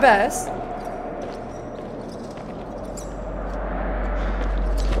try my best.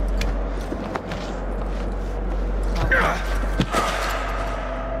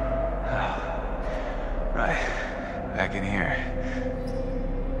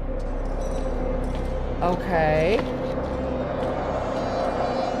 Okay.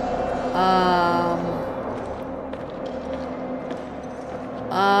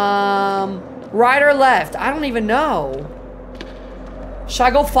 Right or left? I don't even know. Should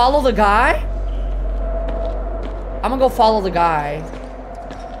I go follow the guy? I'm gonna go follow the guy.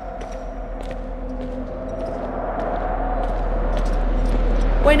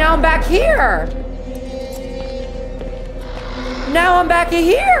 Wait, now I'm back here. Now I'm back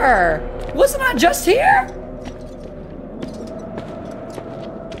here. Wasn't I just here?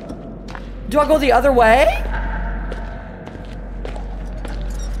 Do I go the other way?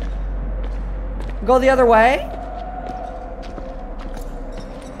 Go the other way?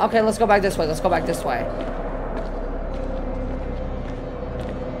 Okay, let's go back this way. Let's go back this way.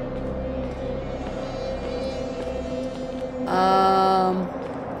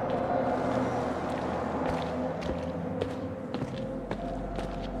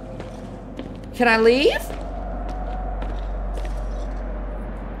 Can I leave?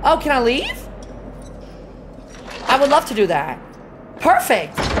 Oh, can I leave? I would love to do that.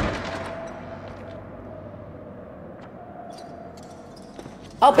 Perfect.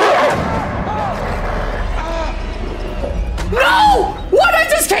 Oh. No! Why did I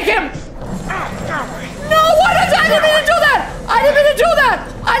just kick him? No, why did I didn't mean to do that! I didn't mean to do that!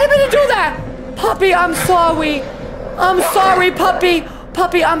 I didn't mean to do that! Puppy, I'm sorry. I'm sorry, puppy.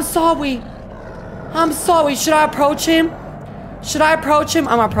 Puppy, I'm sorry. I'm sorry. Should I approach him? Should I approach him?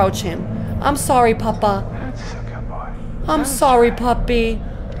 I'm gonna approach him. I'm sorry, Papa. That's a good boy. I'm sorry, puppy.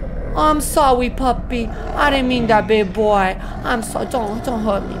 I'm sorry, puppy. I didn't mean that, big boy. I'm sorry. Don't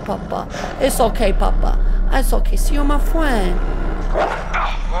hurt me, Papa. It's okay, Papa. It's okay. See, you're my friend.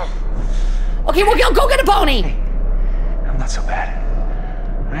 Okay, we'll go get a bony. Hey, I'm not so bad.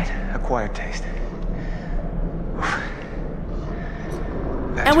 Right? Acquired taste.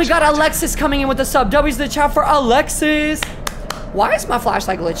 And we got Alexis coming in with the sub. W's the chat for Alexis. Why is my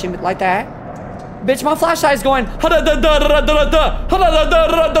flashlight glitching like that? Bitch, my flashlight is going.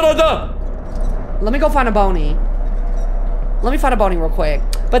 Let me go find a bony. Let me find a bony real quick.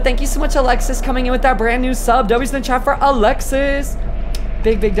 But thank you so much, Alexis, coming in with that brand new sub. W's in the chat for Alexis.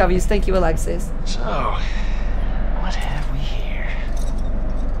 Big W's. Thank you, Alexis. So, what have we here?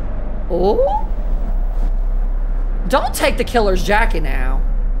 Oh? Don't take the killer's jacket now.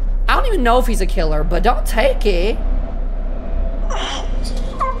 I don't even know if he's a killer, but don't take it.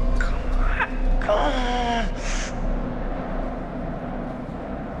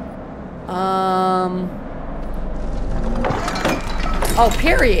 Oh,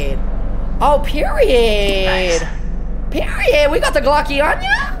 period. Oh, period. Nice. Period. We got the Glocky on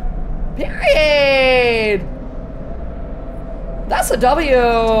ya? Period. That's a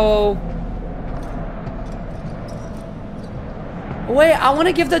W. Wait, I want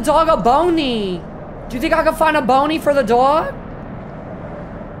to give the dog a bony. Do you think I can find a bony for the dog?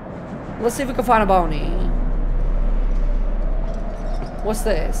 Let's see if we can find a bony. What's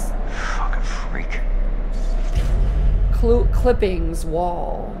this? Fucking freak. Clippings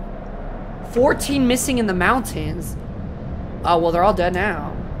wall. 14 missing in the mountains. Oh, well, they're all dead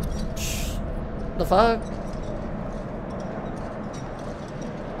now. The fuck?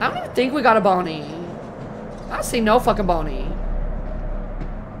 I don't even think we got a bony. I see no fucking bony.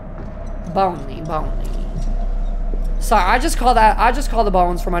 Bony. Sorry, I just call the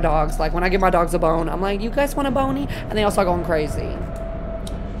bones for my dogs. Like, when I give my dogs a bone, I'm like, you guys want a bony? And they all start going crazy.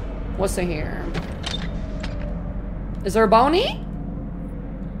 What's in here? Is there a bony?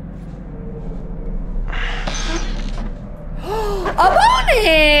 A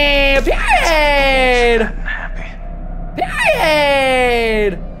bony! Period!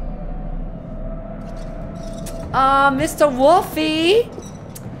 Period! Mr. Wolfie.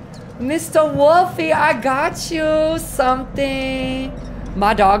 Mr. Wolfie, I got you something.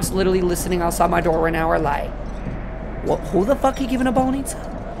 My dog's literally listening outside my door right now are like, what, who the fuck you giving a bony to?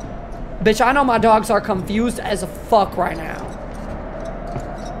 Bitch, I know my dogs are confused as a fuck right now.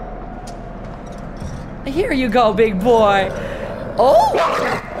 Here you go, big boy. Oh!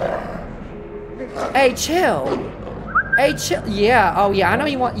 Hey, chill. Hey, chill. Yeah, oh yeah, I know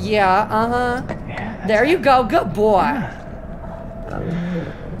you want, yeah, uh-huh. Yeah, there you go, good boy.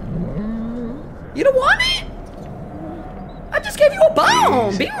 You don't want it? I just gave you a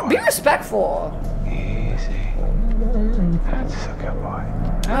bone. Be respectful. Easy. That's a good boy.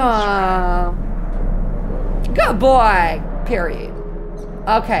 Good boy. Period.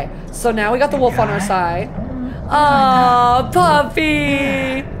 Okay, so now we got the wolf on our side. Oh,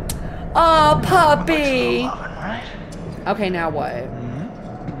 puppy. Oh, puppy. Okay, now what?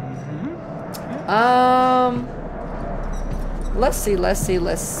 Let's see.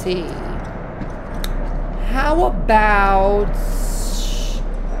 How about...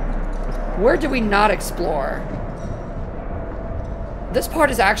 Where do we not explore? This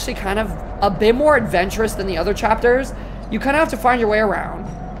part is actually kind of a bit more adventurous than the other chapters. You kind of have to find your way around.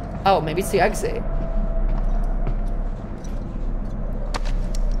 Oh, maybe it's the exit.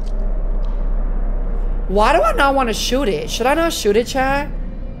 Why do I not want to shoot it? Should I not shoot it, chat?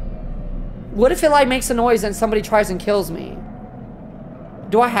 What if it like makes a noise and somebody tries and kills me?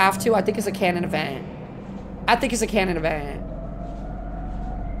 Do I have to? I think it's a canon event. I think it's a canon event.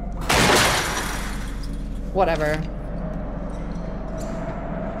 Whatever.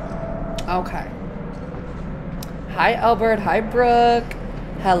 Okay. Hi, Albert. Hi, Brooke.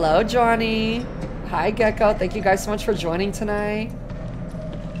 Hello, Johnny. Hi, Gecko. Thank you guys so much for joining tonight.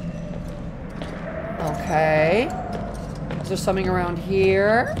 Okay. Is there something around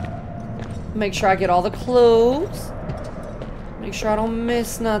here? Make sure I get all the clues. Make sure I don't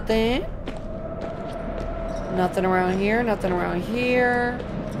miss nothing. Nothing around here. Nothing around here.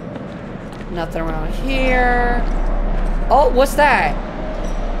 Nothing around here. Oh, what's that?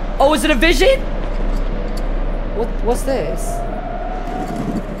 Oh, is it a vision? What's this?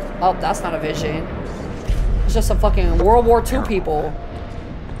 Oh, that's not a vision. It's just some fucking World War II people.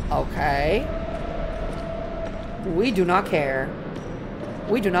 Okay. We do not care.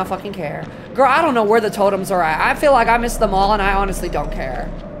 We do not fucking care. Girl, I don't know where the totems are at. I feel like I missed them all and I honestly don't care.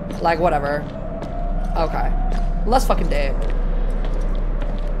 Like, whatever. Okay. Let's fucking dip.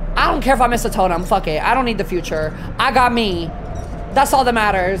 I don't care if I miss a totem. Fuck it. I don't need the future. I got me. That's all that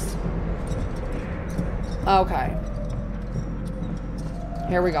matters. Okay.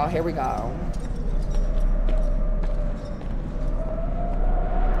 Here we go. Here we go.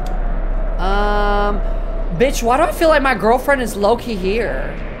 Bitch, why do I feel like my girlfriend is low-key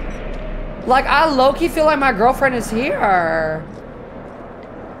here? Like, I low-key feel like my girlfriend is here.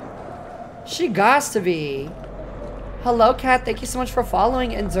 She gots to be. Hello, Kat. Thank you so much for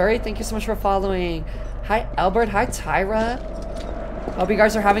following. And Zuri, thank you so much for following. Hi, Albert. Hi, Tyra. Hope you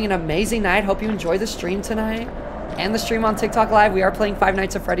guys are having an amazing night. Hope you enjoy the stream tonight. And the stream on TikTok Live. We are playing Five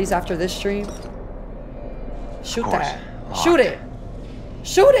Nights at Freddy's after this stream. Shoot that. Shoot it.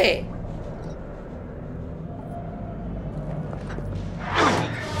 Shoot it.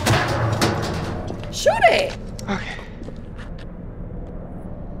 Shoot it! Okay.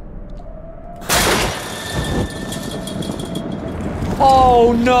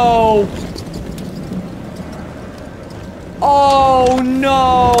 Oh no! Oh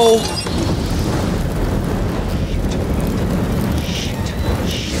no!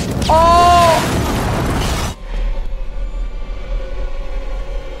 Oh!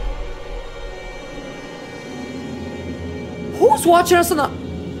 Who's watching us on the...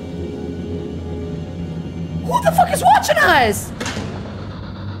 Who the fuck is watching us?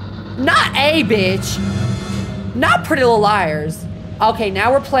 Not a bitch. Not Pretty Little Liars. Okay,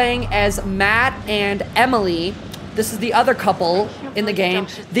 now we're playing as Matt and Emily. This is the other couple in the game.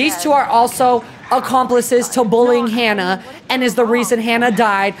 These two are also accomplices to bullying Hannah and is the reason Hannah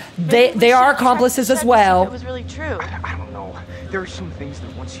died. They are accomplices as well. It was really true. I don't know. There are some things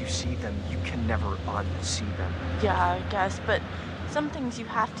that once you see them, you can never unsee them. Yeah, I guess, but some things you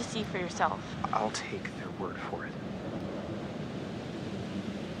have to see for yourself. I'll take their word for it.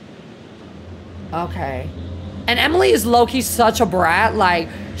 Okay. And Emily is low-key such a brat. Like,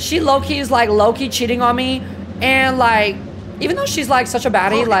 she low-key is like low-key cheating on me. And like, even though she's like such a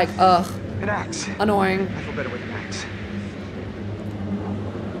baddie, like, ugh. An axe. Annoying. I feel better with an axe.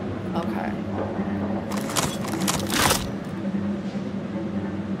 Okay.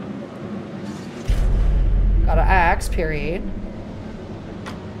 Got an axe, period.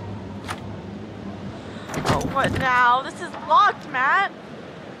 Oh, what now? This is locked, Matt.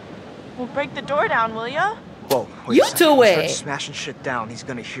 We'll break the door down, will ya? Whoa, you do it. Start smashing shit down. He's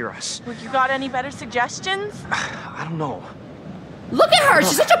gonna hear us. Well, you got any better suggestions? I don't know. Look at her.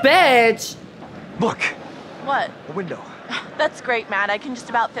 She's such a bitch. Look. What? A window. That's great, Matt. I can just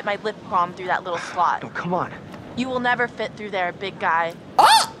about fit my lip balm through that little slot. No, come on. You will never fit through there, big guy.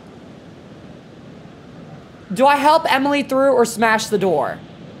 Oh! Do I help Emily through or smash the door?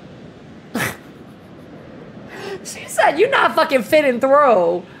 She said you're not fucking fitting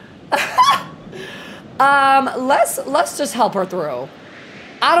through. Let's just help her through.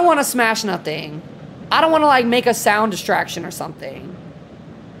 I don't want to smash nothing. I don't want to like make a sound distraction or something.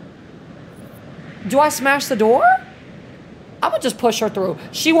 Do I smash the door? I would just push her through.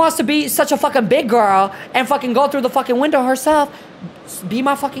 She wants to be such a fucking big girl and fucking go through the fucking window herself. Be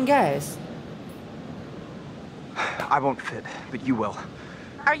my fucking guest. I won't fit, but you will.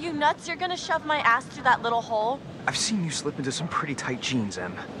 Are you nuts? You're gonna shove my ass through that little hole? I've seen you slip into some pretty tight jeans,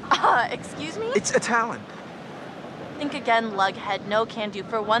 Em. Excuse me? It's a talent. Think again, lughead. No can do.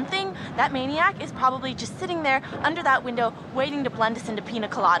 For one thing, that maniac is probably just sitting there under that window waiting to blend us into pina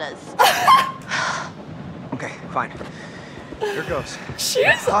coladas. Okay, fine. Here goes.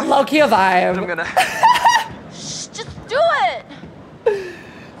 She's low-key a vibe. I'm gonna... Shh, just do it!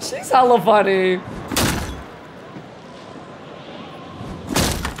 She's hella funny.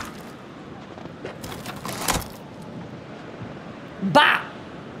 Bah!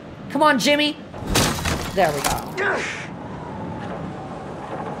 Come on, Jimmy. There we go.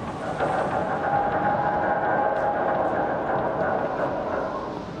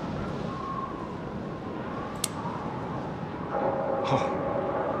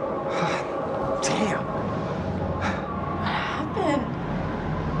 Damn. What happened?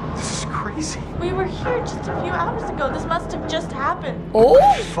 This is crazy. We were here just a few hours ago. This must have just happened. Oh!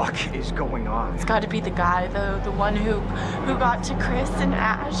 What the fuck is going on? It's got to be the guy, though. The one who got to Chris and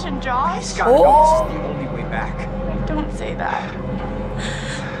Ash and Josh. He's got to know this is the only way back. Don't say that.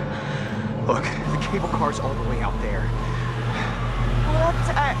 Look, the cable car's all the way out there. Well,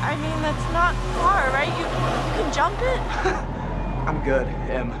 I mean, that's not far, right? You can jump it? I'm good,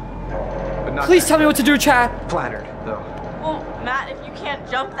 Em. But not Please tell me what to do, chat. Flattered, though. Well, Matt, if you can't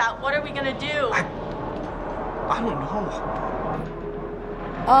jump that, what are we gonna do? I don't know.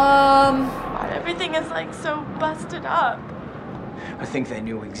 Everything is like so busted up. I think they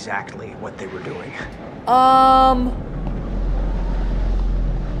knew exactly what they were doing.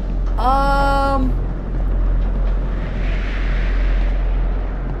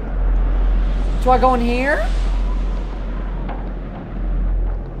 Do I go in here?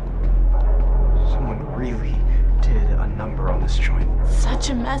 Someone really did a number on this joint. Such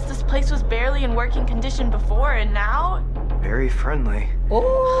a mess. This place was barely in working condition before, and now? Very friendly.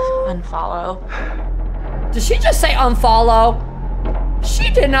 Oh. Unfollow. Did she just say unfollow? She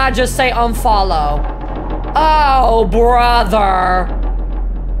did not just say unfollow. Oh, brother.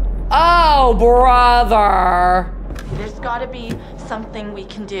 Oh, brother. There's gotta be something we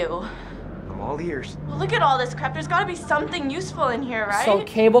can do. I'm all ears. Well, look at all this crap. There's gotta be something useful in here, right? So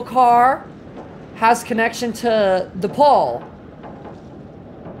cable car has connection to the pole.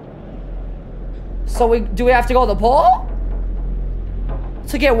 So do we have to go to the pole?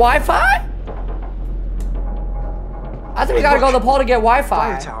 To get Wi-Fi? I think we gotta go to the pole to get Wi-Fi.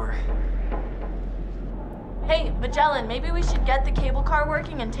 Fire tower. Hey, Magellan, maybe we should get the cable car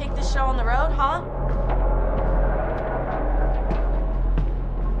working and take this show on the road, huh?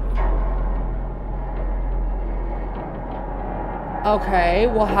 Okay,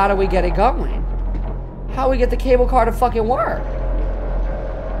 well, how do we get it going? How do we get the cable car to fucking work?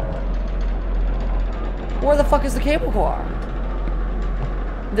 Where the fuck is the cable car?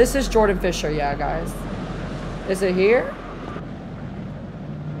 This is Jordan Fisher, yeah, guys. Is it here?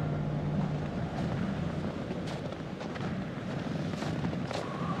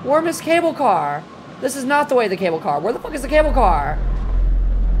 Where is cable car? This is not the way of the cable car. Where the fuck is the cable car?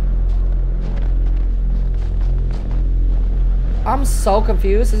 I'm so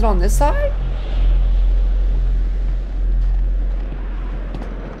confused. Is it on this side?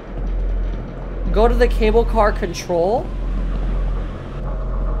 Go to the cable car control.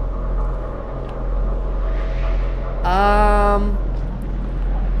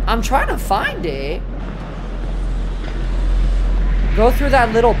 I'm trying to find it. Go through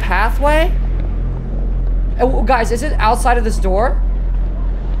that little pathway. Oh, guys, is it outside of this door?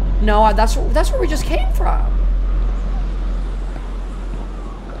 No, that's where we just came from.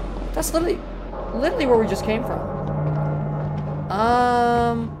 That's literally where we just came from.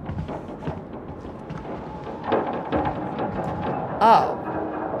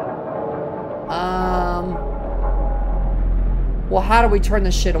 Well, how do we turn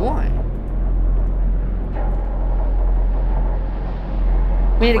this shit on?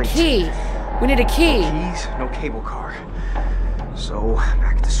 We need a key. We need a key. No keys, no cable car. So,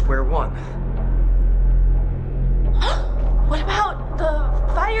 back to square one. What about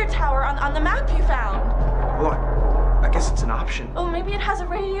the fire tower on the map you found? Well, I guess it's an option. Oh, maybe it has a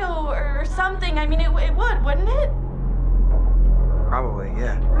radio or something. I mean, it would, wouldn't it? Probably,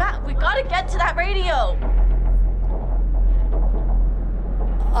 yeah. Matt, we gotta get to that radio.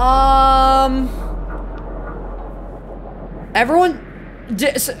 Everyone,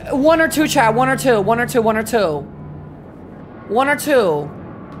 one or two, chat. One or two. One or two. One or two. One or two.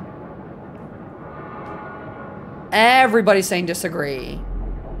 Everybody's saying disagree.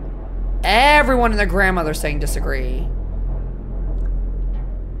 Everyone and their grandmother's saying disagree.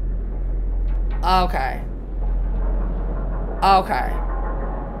 Okay. Okay.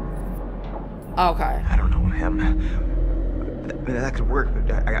 Okay. I don't know him. That could work,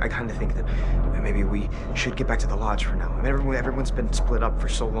 but I kind of think that maybe we should get back to the lodge for now. I mean, everyone's been split up for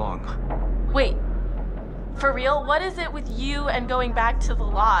so long. Wait, for real? What is it with you and going back to the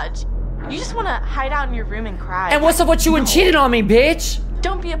lodge? You just want to hide out in your room and cry. And what's up with you and cheating on me, bitch?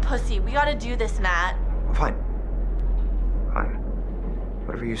 Don't be a pussy. We gotta do this, Matt. Fine. Fine.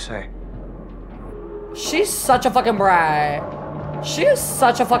 Whatever you say. She's such a fucking brat. She is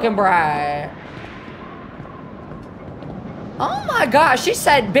such a fucking brat. Oh my gosh, she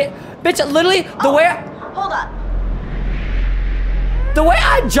said, bitch, literally, the way Hold up. The way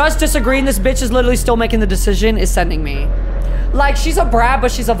I just disagreed, this bitch is literally still making the decision, is sending me. Like, she's a brat,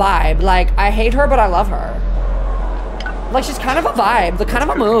 but she's a vibe. Like, I hate her, but I love her. Like, she's kind of a vibe, the kind of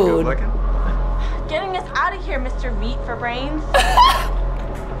a mood. Getting us out of here, Mr. Meat for Brains.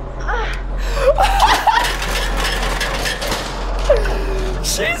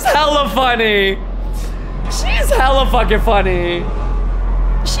 She's hella funny. She's hella fucking funny.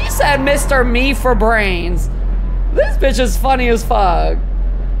 She said Mr. Me for Brains. This bitch is funny as fuck.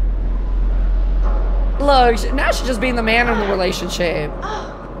 Look, now she's just being the man in the relationship.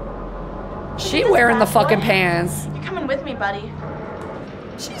 She wearing the fucking pants. You're coming with me, buddy.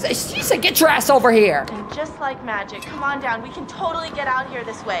 She said, get your ass over here. And just like magic, come on down. We can totally get out here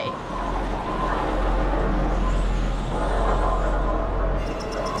this way.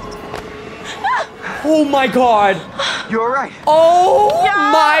 Oh my god. You alright? Oh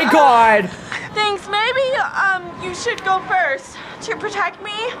yeah. My god. Thanks. Maybe you should go first to protect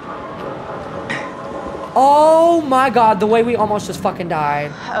me. Oh my god, the way we almost just fucking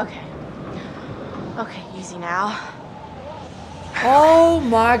died. Okay. Okay, easy now. Oh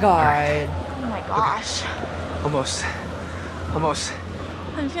my god. Oh my gosh. Okay. Almost.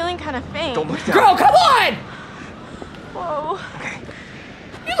 I'm feeling kind of faint. Don't look down. Girl, come on! Whoa. Okay.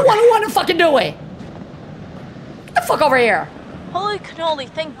 You're the one who wanted to fucking do it. Get the fuck over here. Holy cannoli,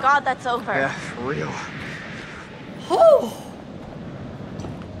 thank God that's over. Yeah, for real. Oh.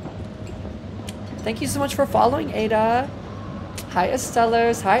 Thank you so much for following, Ada. Hi,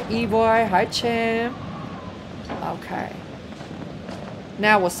 Estellers. Hi, E-Boy. Hi, Chim. Okay.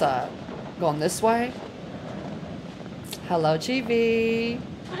 Now what's up? Going this way? Hello, GV.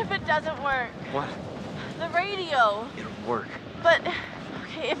 What if it doesn't work? What? The radio. It'll work. But,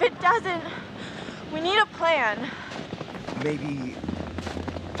 okay, if it doesn't, we need a plan. Maybe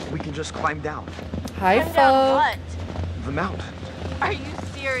we can just climb down. Hi, Climb down what? The mountain. Are you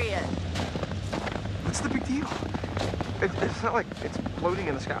serious? What's the big deal? It's not like it's floating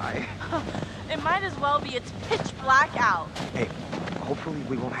in the sky. It might as well be. It's pitch black out. Hey, hopefully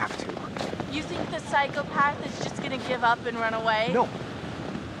we won't have to. You think the psychopath is just gonna give up and run away? No.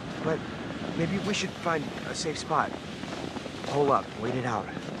 But maybe we should find a safe spot. Hole up, wait it out.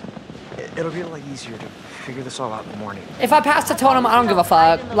 It'll be a lot easier to figure this all out in the morning. If I pass the totem, I don't give a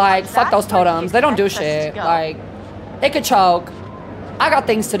fuck. Like, fuck those totems. They don't do shit. Like, it could choke. I got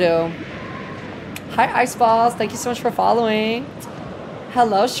things to do. Hi, Ice Balls. Thank you so much for following.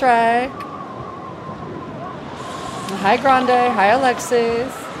 Hello, Shrek. Hi, Grande. Hi,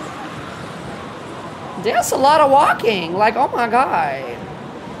 Alexis. That's a lot of walking. Like, oh my god.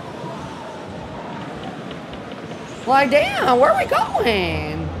 Like, damn, where are we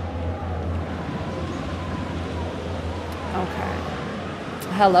going? Okay.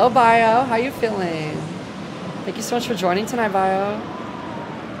 Hello, Bio. How you feeling? Thank you so much for joining tonight, Bio.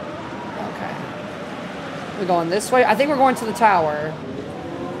 Okay. We're going this way. I think we're going to the tower.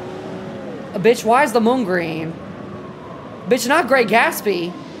 Bitch, why is the moon green? Bitch, not Great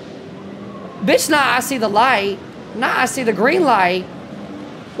Gatsby. Bitch, not I see the light. Not I see the green light.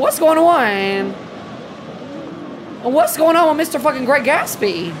 What's going on? And what's going on with Mr. fucking Great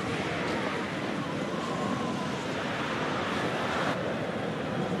Gatsby?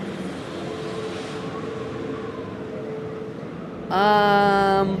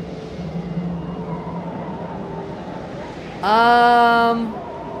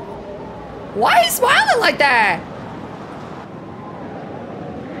 Why are you smiling like that?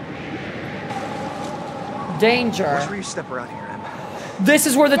 Danger. Watch where you step around here, Em. This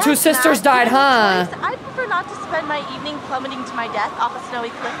is where the two sisters died, huh? I'd prefer not to spend my evening plummeting to my death off a snowy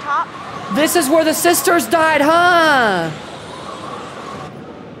cliff top. This is where the sisters died, huh?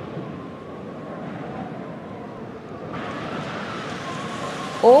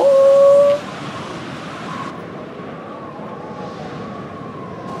 Oh.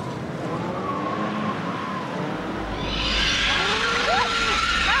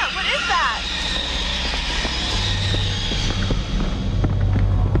 Matt, what is that?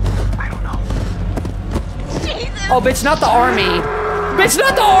 I don't know. Jesus. Oh, bitch, not the army. Bitch,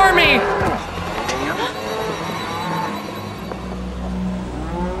 not the army.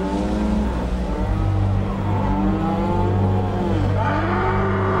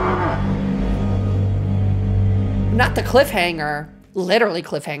 Not the cliffhanger. Literally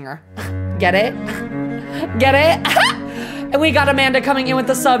cliffhanger. Get it? Get it? And we got Amanda coming in with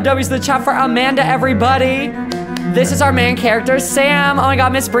the sub W's to the chat for Amanda, everybody. This is our main character, Sam. Oh my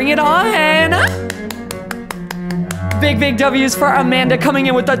god, Miss, bring it on. Big W's for Amanda coming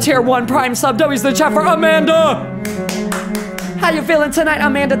in with the tier 1 prime sub W's to the chat for Amanda. How you feeling tonight,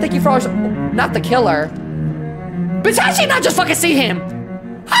 Amanda? Thank you for all not the killer. Bitch, how'd she not just fucking see him?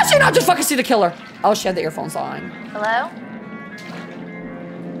 How'd she not just fucking see the killer? Oh, she had the earphones on. Hello?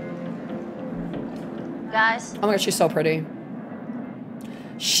 Guys? Oh my god, she's so pretty.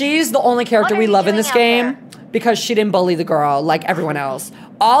 She's the only character we love in this game because she didn't bully the girl like everyone else.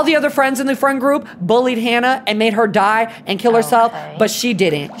 All the other friends in the friend group bullied Hannah and made her die and kill herself, but she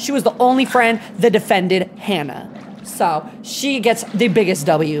didn't. She was the only friend that defended Hannah. So she gets the biggest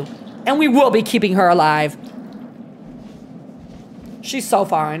W, and we will be keeping her alive. She's so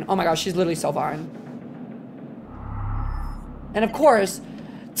fine. Oh my gosh, she's literally so fine. And of course,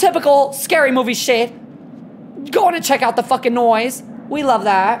 typical scary movie shit. Going to check out the fucking noise. We love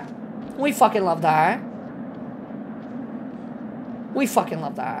that. We fucking love that. We fucking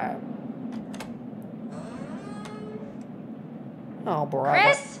love that. Oh, brother.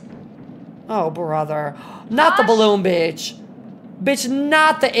 Chris? Oh, brother. Not the balloon, bitch. Bitch,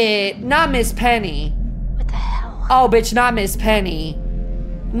 not the it. Not Miss Penny. What the hell? Oh, bitch, not Miss Penny.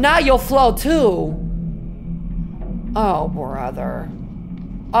 Not your flow, too. Oh, brother.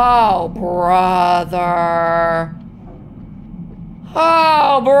 Oh, brother.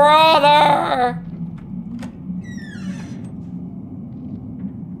 Oh, brother.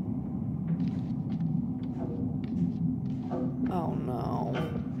 Oh, no.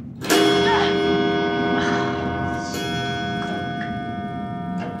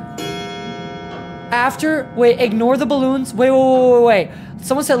 Wait, ignore the balloons. Wait.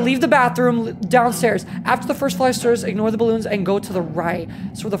 Someone said leave the bathroom downstairs. After the first flight of stairs, ignore the balloons and go to the right.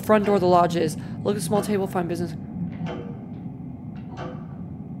 It's where the front door of the lodge is. Look at the small table, find business.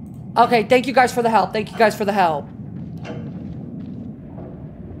 Okay, thank you guys for the help. Thank you guys for the help.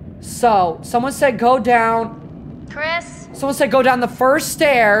 So, someone said go down. Chris? Someone said go down the first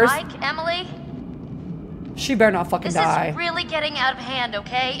stairs. Mike? Emily? She better not fucking die. This is really getting out of hand,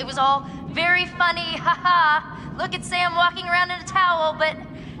 okay? It was all very funny, haha. Look at Sam walking around in a towel, but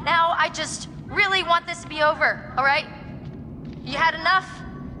now I just really want this to be over, all right? You had enough?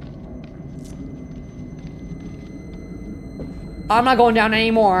 I'm not going down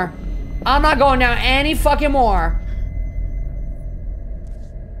anymore. I'm not going down any fucking more.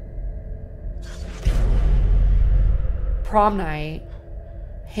 Prom night.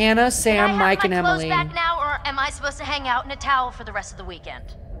 Hannah, Sam, Mike, and Emily. Can I have my clothes back now, or am I supposed to hang out in a towel for the rest of the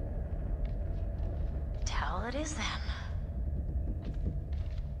weekend? Towel it is then.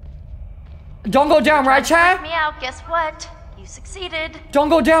 Don't go down, right, Chad? Me out. Guess what? You succeeded. Don't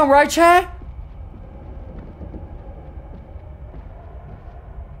go down, right, Chad?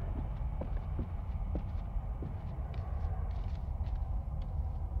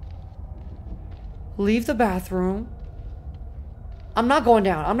 Leave the bathroom. I'm not going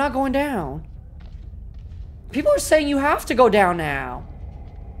down. I'm not going down. People are saying you have to go down now.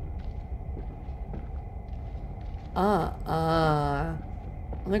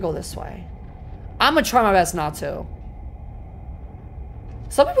 Let me go this way. I'm gonna try my best not to.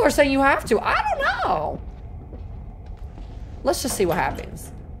 Some people are saying you have to. I don't know. Let's just see what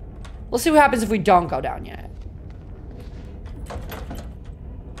happens. We'll see what happens if we don't go down yet.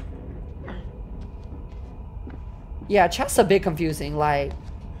 Yeah, chat's a bit confusing, like...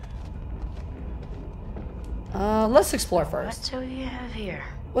 let's explore first. What do we have here?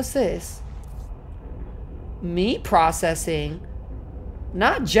 What's this? Meat processing?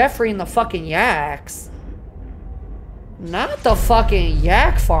 Not Jeffrey and the fucking yaks. Not the fucking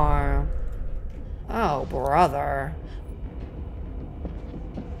yak farm. Oh, brother.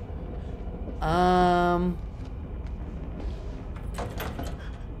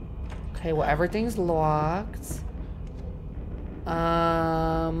 Okay, well, everything's locked.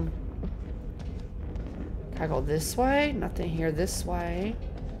 Can I go this way? Nothing here this way.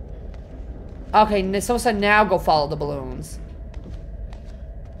 Okay, someone said now go follow the balloons.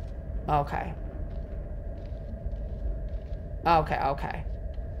 Okay. Okay.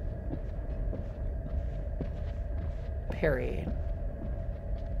 Period.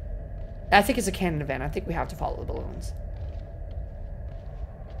 I think it's a canon event. I think we have to follow the balloons.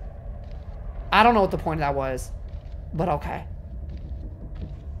 I don't know what the point of that was, but okay.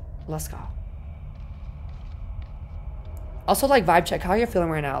 Let's go. Also, like, vibe check. How are you feeling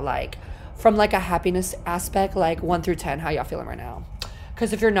right now? Like, from, like, a happiness aspect, like, 1 through 10, how y'all feeling right now?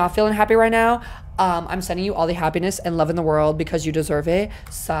 Because if you're not feeling happy right now, I'm sending you all the happiness and love in the world because you deserve it.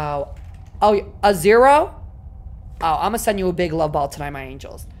 So, oh, a 0? Oh, I'm going to send you a big love ball tonight, my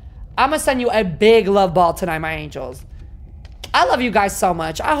angels. I'm going to send you a big love ball tonight, my angels. I love you guys so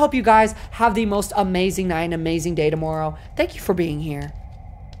much. I hope you guys have the most amazing night and amazing day tomorrow. Thank you for being here.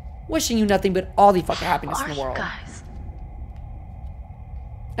 Wishing you nothing but all the fucking happiness in the world. Guys?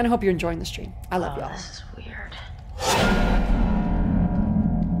 And I hope you're enjoying the stream. I love y'all. This is weird.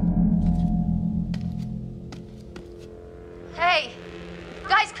 Hey,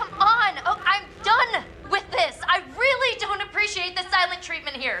 guys, come on. Oh, I'm done with this. I really don't appreciate the silent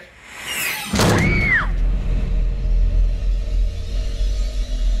treatment here.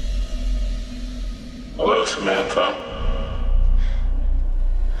 Hello, Samantha.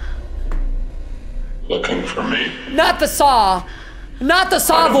 Looking for me? Not the Saw. Not the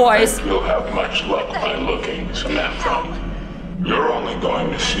Saw voice. You'll have much luck by looking, Samantha. You're only going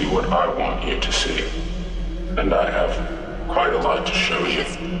to see what I want you to see. And I have quite a lot to show you.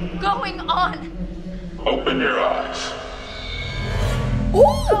 What's going on? Open your eyes. Ooh.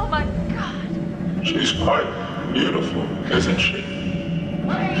 Oh my god. She's quite beautiful, isn't she?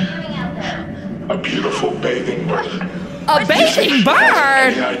 What are you doing out there? A beautiful bathing bird. A bathing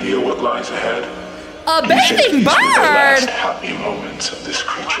bird? Any idea what lies ahead? A bathing bird? The last happy moments of this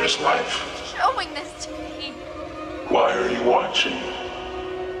creature's life. Showing this to me. Why are you watching?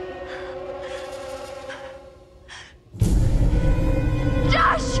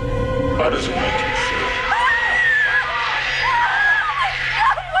 Josh! How does it make you feel?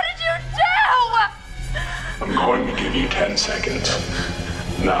 What did you do? I'm going to give you 10 seconds.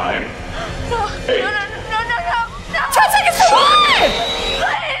 9. No, 8. no. 10 seconds for what?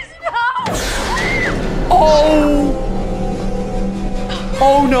 Please, no! Oh.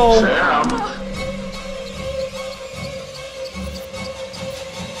 Oh no. Sam.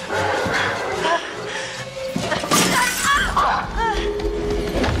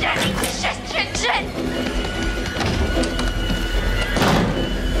 Shit.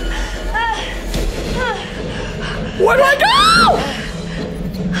 Where do I go?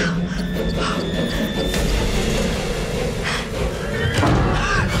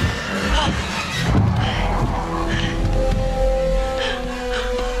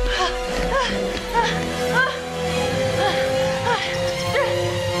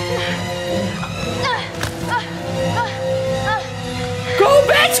 Go,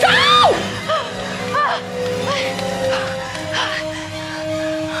 bitch, go!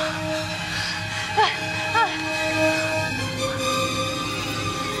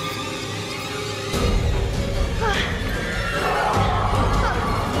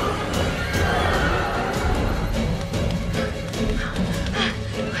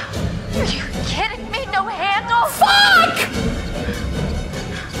 Are you kidding me? No handle? Fuck!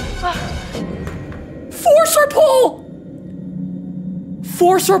 Force or pull?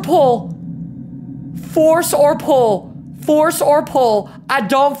 Force or pull? Force or pull? Force or pull? I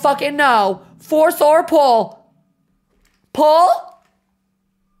don't fucking know. Force or pull? Pull?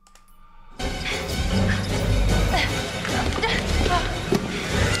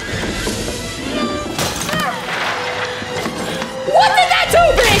 What did that do,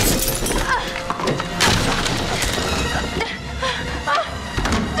 bitch?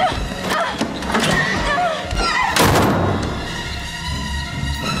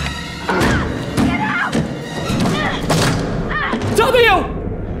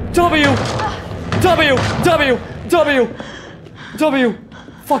 W.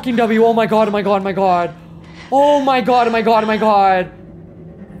 Fucking W. Oh my god, oh my god, oh my god. Oh my god, oh my god, oh my god.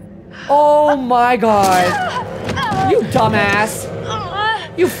 Oh my god. You dumbass.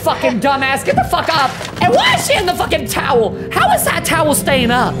 You fucking dumbass. Get the fuck up. And why is she in the fucking towel? How is that towel staying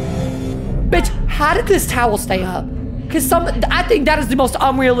up? Bitch, how did this towel stay up? Cause I think that is the most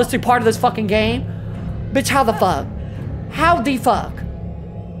unrealistic part of this fucking game. Bitch, how the fuck? How the fuck?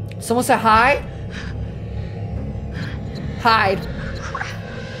 Someone said hi? Hide.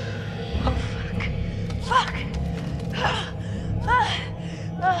 Oh, fuck.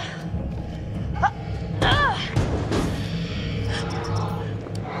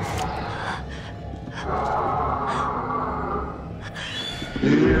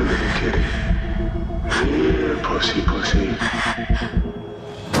 Here, little kitty. Here, pussy, pussy.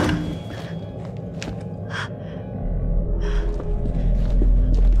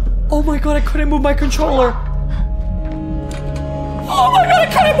 Oh my god, I couldn't move my controller. Oh my god,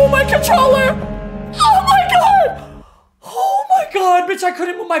 I couldn't move my controller. Oh my god. Oh my god, bitch, I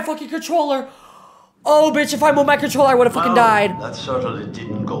couldn't move my fucking controller. Oh, bitch, if I moved my controller, I would have fucking died. That certainly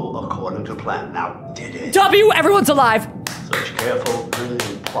didn't go according to plan, now did it? W, everyone's alive. Such careful,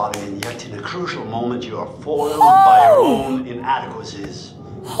 brilliant plotting, and yet in a crucial moment you are foiled by your own inadequacies.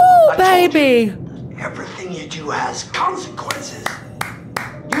 Oh, baby! Everything you do has consequences.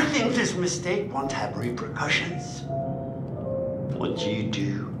 You think this mistake won't have repercussions? What you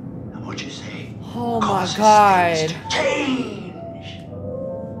do and what you say causes things to change.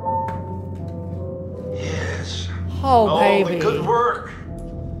 Yes. Oh, baby. The good work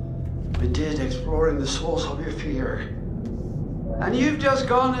we did exploring the source of your fear. And you've just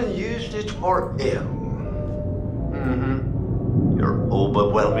gone and used it for ill. Your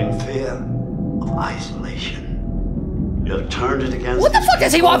overwhelming fear of isolation. You have turned it against. What the fuck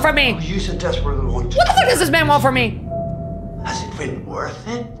does he want from me? Use it desperately want to. What the fuck does this man want from me? Has it been worth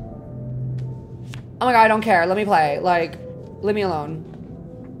it? Oh my god, I don't care. Let me play. Like, leave me alone.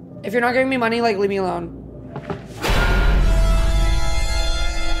 If you're not giving me money, like, leave me alone.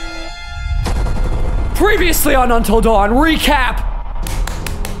 Previously on Until Dawn, recap!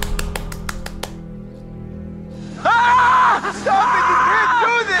 Stop it! You can't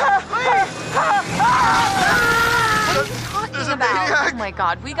do this! Please! There's a maniac! Oh my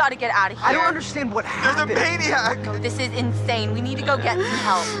god, we gotta get out of here. I don't understand what happened. There's a maniac! No, this is insane. We need to go get some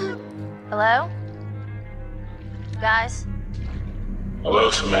help. Hello? Guys? Hello,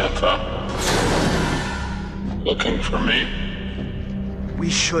 Samantha. Looking for me? We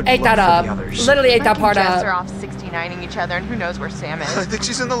should ate look that for up. the others. Literally ate that part Jess up. are off 69ing each other, and who knows where Sam is. I think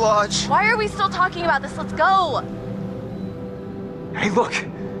she's in the lodge. Why are we still talking about this? Let's go! Hey, look!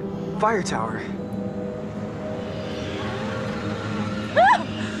 Fire tower.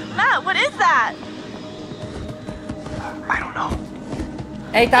 Matt, what is that? I don't know.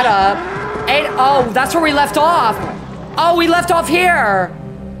 Ate that up. Oh, that's where we left off. Oh, we left off here.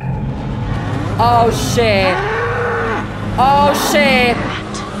 Oh, shit. Oh, shit.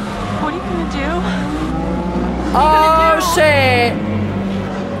 What are you gonna do? Oh, shit.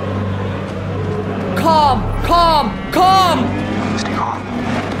 Calm. Stay calm.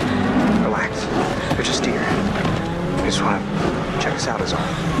 Relax. They're just deer. They just want to check us out is all.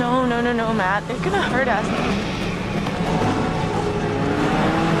 No, Matt. They're gonna hurt us.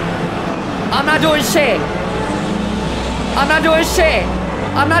 I'm not doing shit.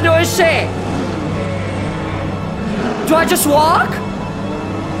 Do I just walk?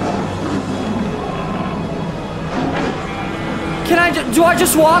 Do I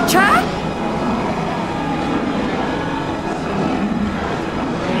just walk, chat?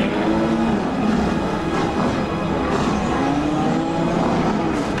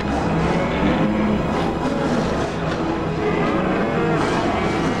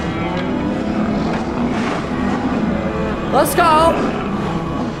 Let's go.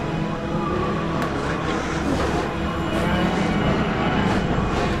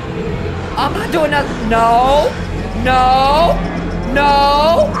 I'm not doing nothing. No.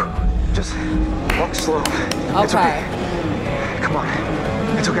 Just walk slow. It's okay. Come on.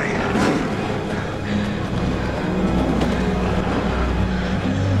 It's okay.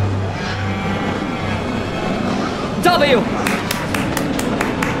 W.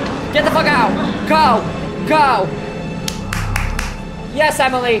 Get the fuck out. Go. Yes,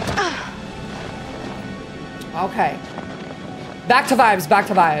 Emily. Okay. Back to vibes.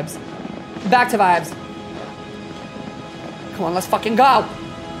 Come on, let's fucking go.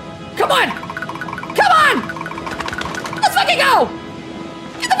 Come on. Let's fucking go.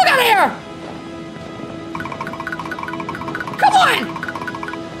 Get the fuck out of here. Come on.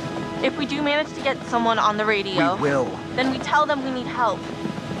 If we do manage to get someone on the radio, We will. then we tell them we need help.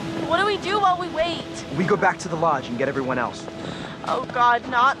 What do we do while we wait? We go back to the lodge and get everyone else. Oh god,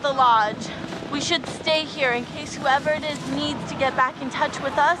 not the lodge. We should stay here in case whoever it is needs to get back in touch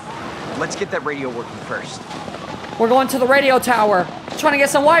with us. Let's get that radio working first. We're going to the radio tower. Trying to get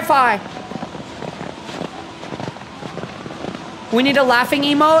some Wi-Fi. We need a laughing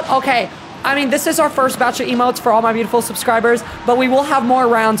emote? Okay. I mean, this is our first batch of emotes for all my beautiful subscribers, but we will have more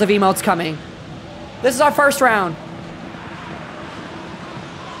rounds of emotes coming. This is our first round.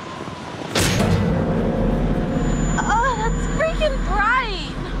 Oh, that's freaking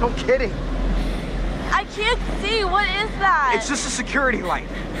bright! No kidding. I can't see. What is that? It's just a security light.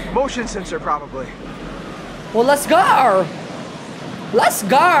 Motion sensor, probably. Well, let's go.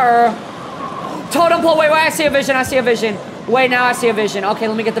 Totem pole. Wait, I see a vision. Wait, now I see a vision. Okay,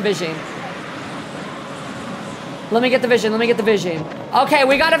 let me get the vision. Okay,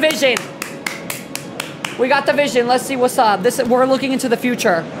 we got a vision. Let's see what's up. We're looking into the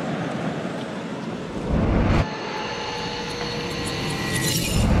future.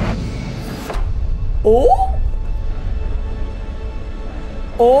 Oh.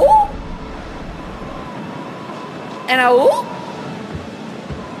 and a ooh.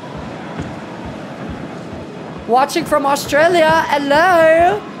 Watching from Australia.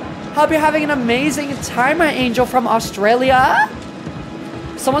 Hello. Hope you're having an amazing time, my angel from Australia.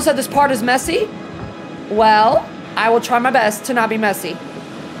 Someone said this part is messy. Well, I will try my best to not be messy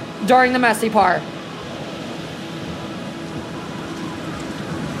during the messy part.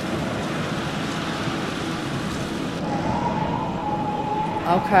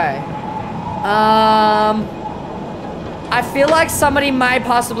 Okay. I feel like somebody might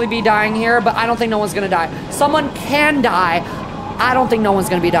possibly be dying here, but I don't think no one's gonna die. Someone can die. I don't think no one's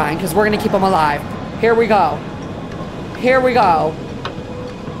gonna be dying because we're gonna keep them alive. Here we go. Here we go.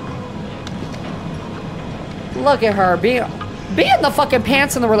 Look at her be in the fucking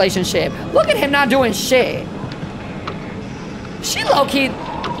pants in the relationship. Look at him not doing shit. She low-key,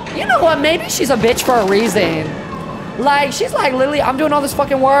 you know what? Maybe she's a bitch for a reason. Like, she's like, Lily, I'm doing all this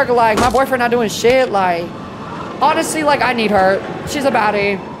fucking work. Like, my boyfriend not doing shit. Like, honestly, like, I need her. She's a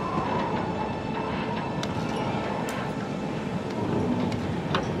baddie.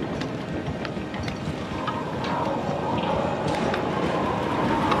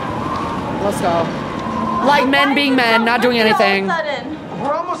 Let's go. Like men being men, not doing anything.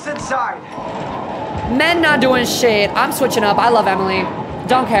 We're almost inside. Men not doing shit. I'm switching up. I love Emily.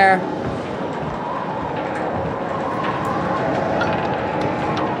 Don't care.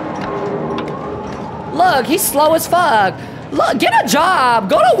 Look, he's slow as fuck. Look, get a job.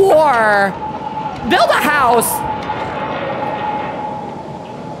 Go to war. Build a house.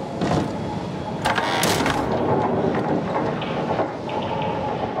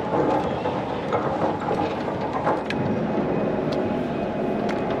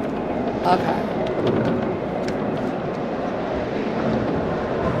 Okay.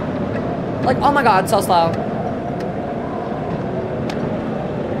 Like, oh my god, so slow.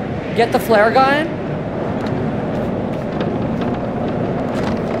 Get the flare gun.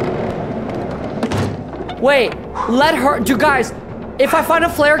 Wait, let her, do guys, if I find a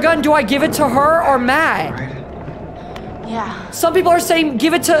flare gun, do I give it to her or Matt? Yeah. Some people are saying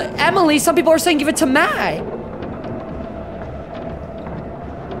give it to Emily, some people are saying give it to Matt.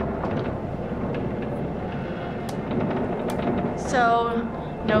 So,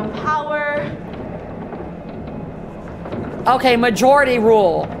 no power. Okay, majority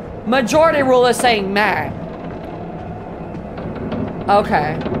rule. Majority rule is saying Matt.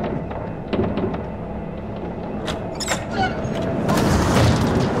 Okay.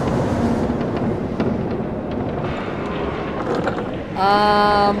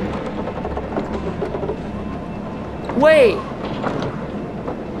 Wait.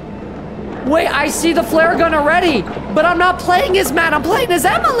 Wait, I see the flare gun already, but I'm not playing as Matt, I'm playing as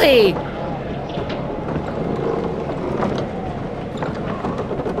Emily.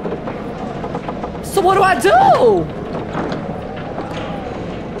 So what do I do?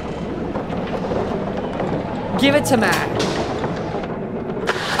 Give it to Matt.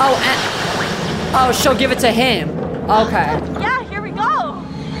 Oh, and, oh, she'll give it to him. Okay. Yeah, here we go.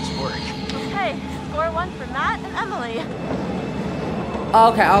 Nice work. Okay, score 1 for Matt and Emily.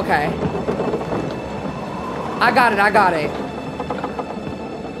 Okay, okay. I got it, I got it.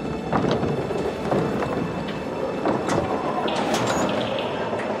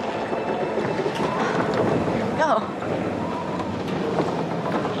 Go.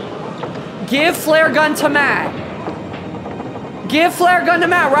 Give flare gun to Matt. Give flare gun to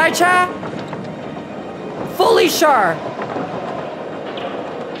Matt, right, chat? Fully sure.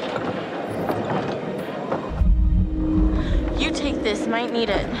 You take this, might need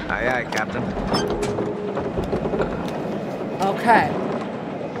it. Aye, aye, Captain. Okay.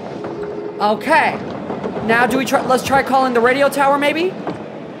 Okay. Now do we try, let's try calling the radio tower maybe?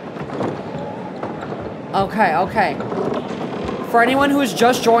 Okay, okay. For anyone who's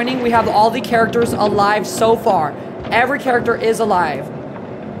just joining, we have all the characters alive so far. Every character is alive.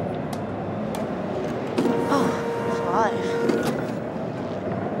 Oh, it's alive.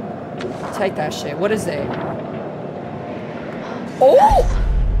 Take that shit. What is it? Oh!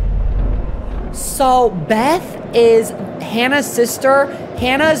 So Beth is Hannah's sister.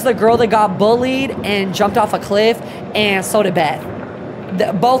 Hannah is the girl that got bullied and jumped off a cliff, and so did Beth.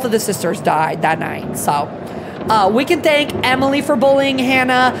 Both of the sisters died that night. So we can thank Emily for bullying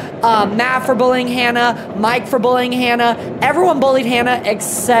Hannah, Matt for bullying Hannah, Mike for bullying Hannah. Everyone bullied Hannah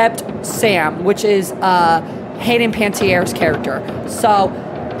except Sam, which is Hayden Pantiere's character. So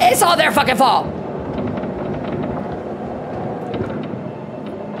it's all their fucking fault.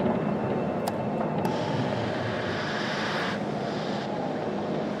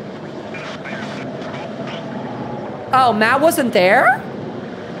 Oh, Matt wasn't there?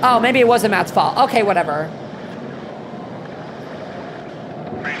 Oh, maybe it wasn't Matt's fault. Okay, whatever.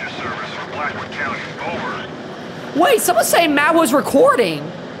 Wait, someone's saying Matt was recording.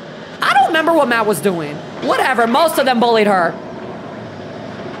 I don't remember what Matt was doing. Whatever, most of them bullied her.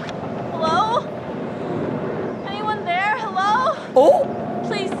 Hello? Anyone there? Hello? Oh?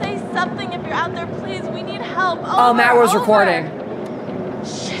 Please say something if you're out there, please. We need help. Oh, Matt was recording.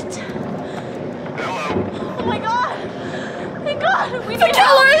 Shit. Oh my god. Thank God. We The need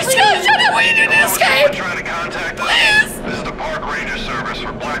killer help. is shit. We need to escape. Trying to contact us. Please. This is the Park Ranger Service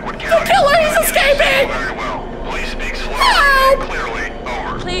for Blackwood County. The killer is escaping. Very well. Please speak slowly Help. and clearly.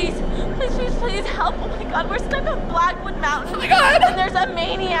 Over. Please help. Oh my god, we're stuck on Blackwood Mountain. Oh my god. And there's a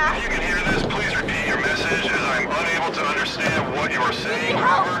maniac. If you can hear this, please repeat your message as I'm unable to understand what you are saying.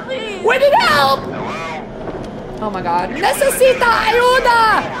 Help, please. We need help. Hello? Oh my god. Necesita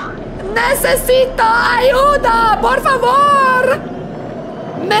ayuda. Necesito ayuda. Por favor.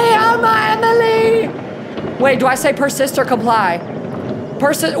 Me llama Emily. Wait, do I say persist or comply?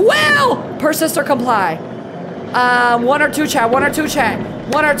 Persist or comply. 1 or 2 chat. 1 or 2 chat.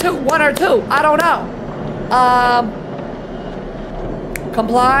 1 or 2. 1 or 2. I don't know.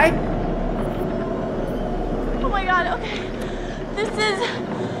 Comply. Oh my god, okay.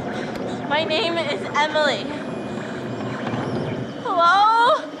 My name is Emily.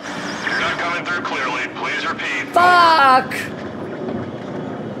 Hello? You're not coming through clearly. Please repeat. Fuck.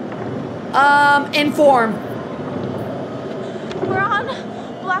 Inform. We're on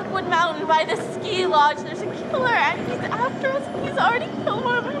Blackwood Mountain by the ski lodge. There's a killer and he's after us. He's already killed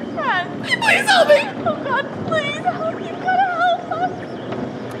one of my friends. Please help me. Oh god, please help me. You gotta help us.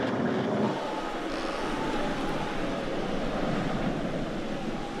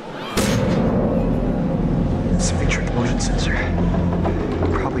 It's a picture motion sensor.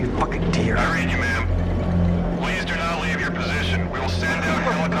 Probably a fucking deer. I read you, ma'am. Please do not leave your position. We will send out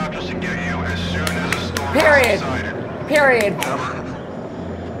helicopters to get you as soon as the storm is subsided. Period.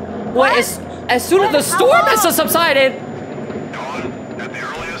 What? As soon as the storm has subsided. Dawn, at the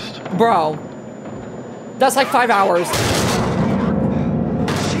earliest. Bro. That's like 5 hours.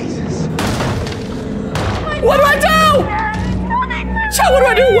 Jesus. What do I do? Chat, what do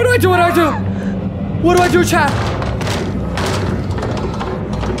I do? What do I do? What do I do? What do I do, chat?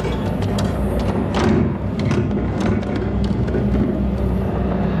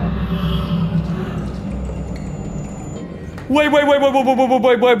 Wait.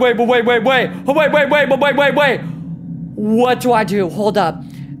 What do I do? Hold up.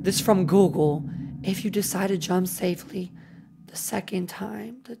 This is from Google. If you decide to jump safely, the second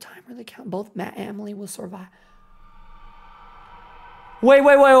time, the timer, the count, both Matt and Emily will survive.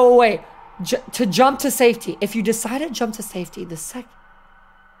 Wait. To jump to safety. If you decide to jump to safety,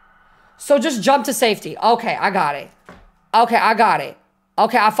 so just jump to safety. Okay, I got it. Okay,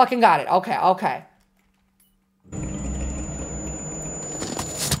 I fucking got it. Okay.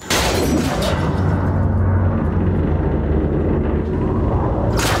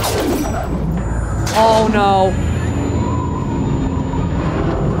 Oh no.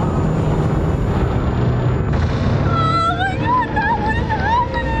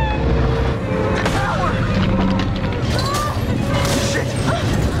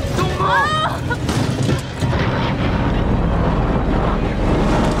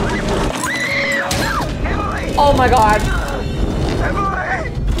 Oh my god.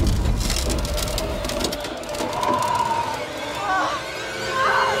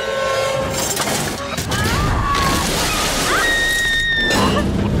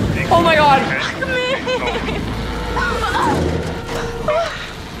 Oh my god.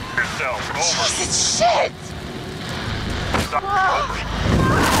 Jesus, shit.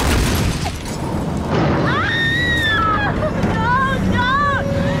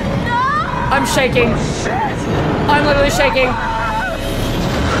 I'm shaking. I'm literally shaking.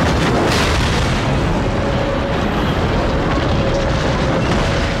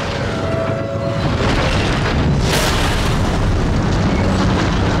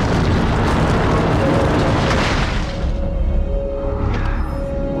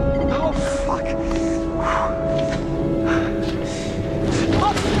 Oh, fuck.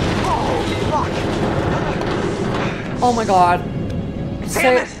 Oh my god.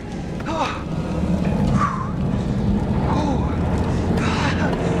 Damn it.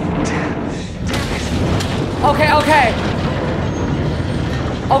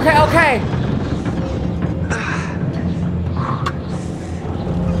 Okay.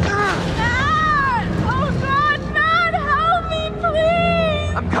 Matt! Oh god, Matt, help me,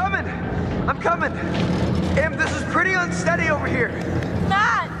 please! I'm coming. Em, this is pretty unsteady over here.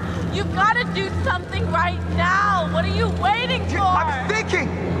 Matt, you've got to do something right now. What are you waiting for? I'm thinking.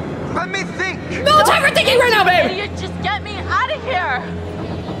 Let me think. No time for thinking right now, babe. Idiot, just get me out of here.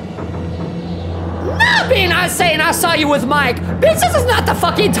 Not being saying I saw you with Mike. Bitch, this is not the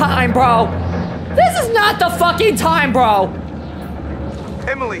fucking time, bro. This is not the fucking time, bro.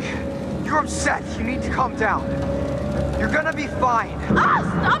 Emily, you're upset. You need to calm down. You're gonna be fine.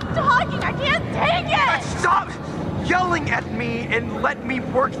 Stop talking. I can't take it. Stop yelling at me and let me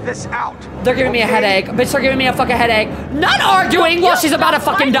work this out. They're giving me a headache. Bitch, they're giving me a fucking headache. Not arguing while she's about to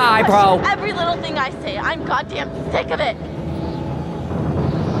fucking die, bro. Every little thing I say, I'm goddamn sick of it.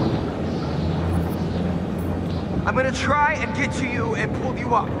 I'm gonna try and get to you and pull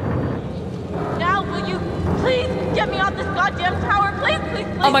you up. Now, will you please get me off this goddamn tower? Please, please,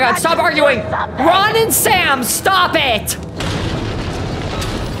 please. Oh my god, stop arguing. Ron and Sam, stop it.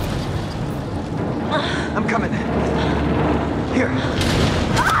 I'm coming. Here.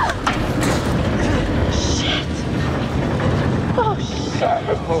 Shit. Oh, shit.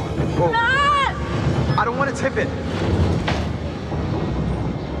 Whoa. I don't want to tip it.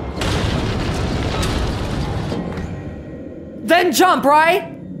 Then jump,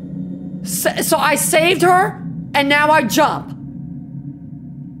 right? So I saved her, and now I jump.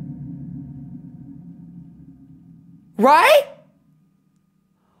 Right?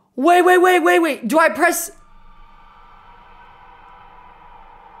 Wait. Do I press...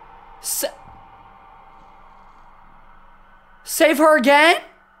 Save her again?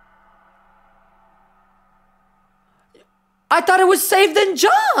 I thought it was save then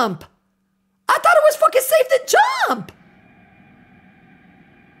jump. I thought it was fucking save then jump.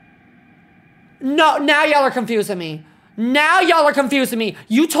 No, now y'all are confusing me.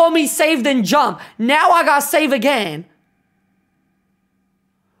 You told me save then jump. Now I got save again.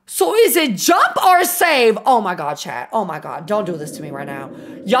 So is it jump or save? Oh my god, chat. Oh my god. Don't do this to me right now.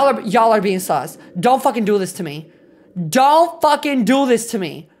 Y'all are being sus. Don't fucking do this to me. Don't fucking do this to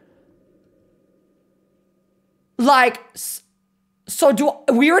me. Like, so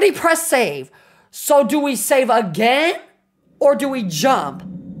we already pressed save. So do we save again or do we jump?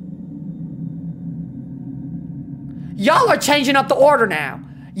 Y'all are changing up the order now.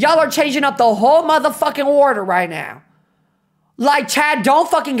 Y'all are changing up the whole motherfucking order right now. Like, Chad, don't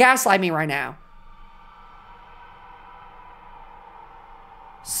fucking gaslight me right now.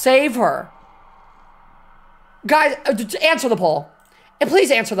 Save her. Guys, answer the poll. And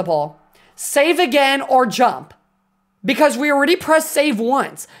please answer the poll. Save again or jump. Because we already pressed save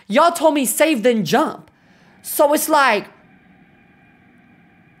once. Y'all told me save then jump. So it's like...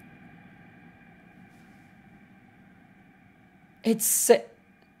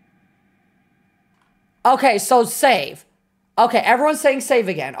 Okay, so save. Okay, everyone's saying save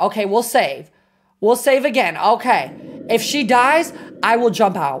again. Okay, we'll save. We'll save again. Okay. If she dies, I will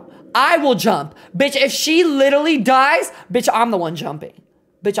jump out. I will jump. Bitch, if she literally dies, bitch, I'm the one jumping.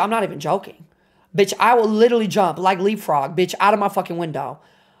 Bitch, I'm not even joking. Bitch, I will literally jump like leapfrog, bitch, out of my fucking window.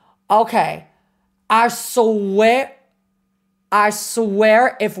 Okay. I swear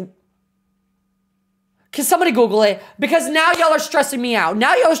if... Can somebody Google it? Because now y'all are stressing me out.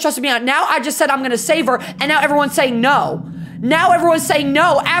 Now I just said I'm going to save her, and now everyone's saying no. Now everyone's saying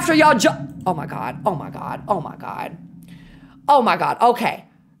no after y'all jump. Oh my god. Okay.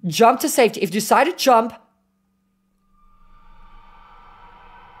 Jump to safety. If you decide to jump...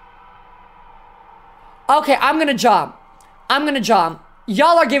 Okay, I'm gonna jump.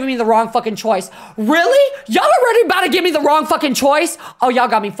 Y'all are giving me the wrong fucking choice. Really? Y'all already about to give me the wrong fucking choice? Oh, y'all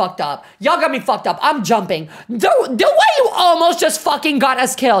got me fucked up. I'm jumping. The way you almost just fucking got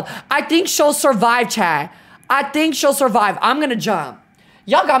us killed. I think she'll survive, Chad. I'm gonna jump.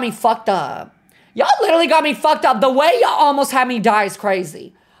 Y'all got me fucked up. Y'all literally got me fucked up. The way y'all almost had me die is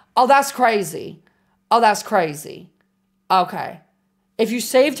crazy. Oh, that's crazy. Okay. If you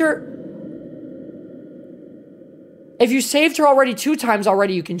saved her already 2 times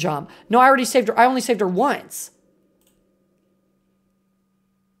already, you can jump. No, I already saved her. I only saved her once.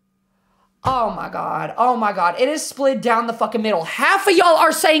 Oh my god. It is split down the fucking middle. Half of y'all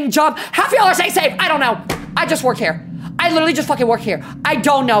are saying jump. Half of y'all are saying save. I don't know. I just work here. I literally just fucking work here. I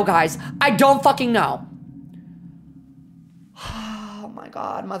don't know, guys. I don't fucking know. Oh my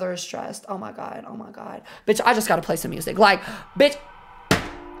god. Mother is stressed. Oh my god. Bitch, I just gotta play some music. Like, bitch...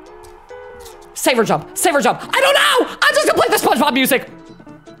 Save or jump. I don't know. I just gonna play the SpongeBob music.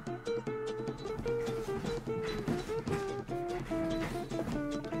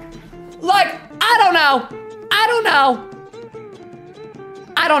 Like, I don't know.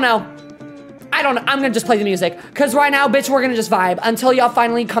 I'm gonna just play the music. Cause right now, bitch, we're gonna just vibe until y'all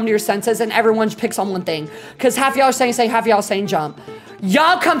finally come to your senses and everyone picks on one thing. Cause half y'all are saying save, half y'all saying jump.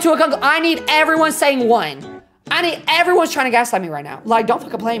 Y'all come to a conclusion. I need everyone saying one. Everyone's trying to gaslight me right now. Like, don't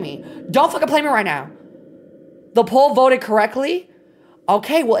fucking play me. Right now. The poll voted correctly?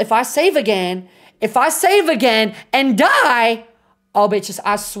 Okay, well, if I save again, If I save again and die, oh, bitches,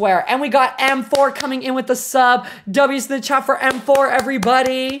 I swear. And we got M4 coming in with the sub. W's in the chat for M4,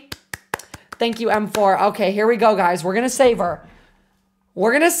 everybody. Thank you, M4. Okay, here we go, guys. We're going to save her.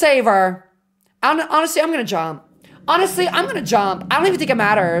 We're going to save her. Honestly, I'm going to jump. Honestly, I'm going to jump. I don't even think it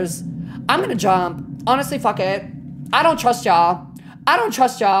matters. I'm going to jump. Honestly, fuck it. I don't trust y'all. I don't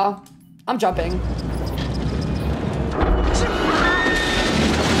trust y'all. I'm jumping.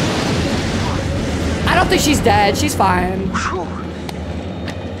 I don't think she's dead. She's fine.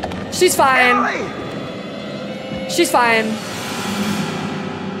 She's fine. She's fine.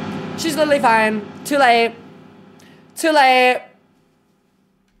 She's literally fine. Too late. Too late.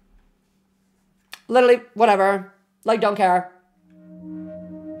 Literally, whatever. Like, don't care.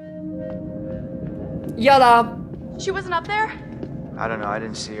 YOLO. She wasn't up there? I don't know. I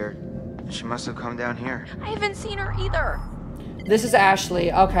didn't see her. She must have come down here. I haven't seen her either. This is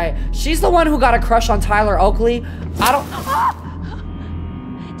Ashley. Okay. She's the one who got a crush on Tyler Oakley. I don't...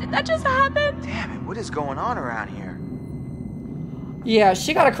 Did that just happen? Damn it. What is going on around here? Yeah,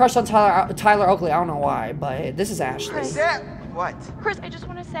 she got a crush on Tyler Oakley. I don't know why, but this is Ashley. Chris. What? Chris, I just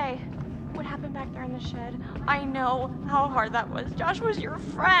want to say, what happened back there in the shed? I know how hard that was. Josh was your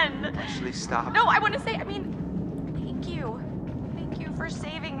friend. Ashley, stop. No, I want to say, thank you. Thank you for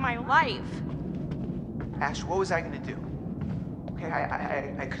saving my life. Ash, what was I gonna do? Okay,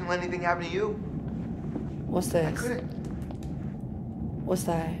 I couldn't let anything happen to you. What's this? I couldn't. What's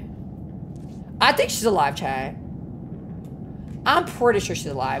that? I think she's alive, Chad. I'm pretty sure she's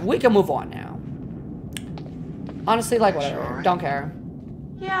alive. We can move on now. Honestly, like, whatever. Right. Don't care.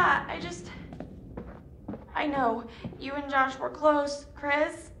 Yeah, I know. You and Josh were close,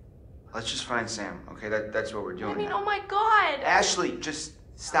 Chris. Let's just find Sam, okay? That's what we're doing. I mean, now. oh my God. Ashley, just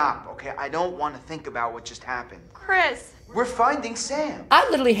stop, okay? I don't want to think about what just happened. Chris. We're finding Sam.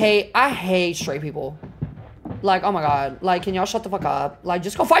 I hate straight people. Like, oh my God. Like, can y'all shut the fuck up? Like,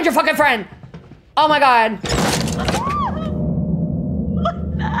 just go find your fucking friend. Oh my God. What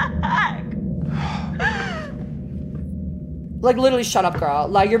the heck? Like, literally shut up, girl.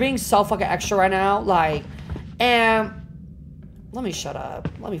 Like, you're being so fucking extra right now. Like, and let me shut up.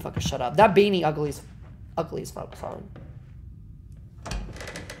 Let me fucking shut up. That beanie ugly as fuck. Sorry.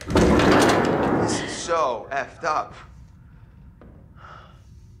 This is so effed up.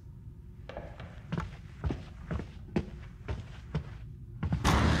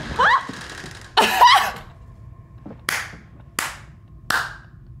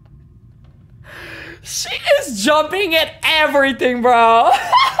 She is jumping at everything, bro.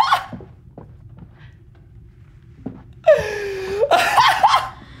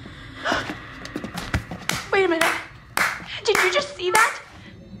 Wait a minute. Did you just see that?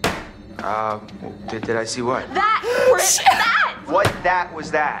 Did I see what? That! That! What that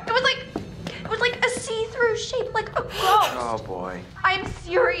was that? It was like a see-through shape, like a ghost. Oh boy. I'm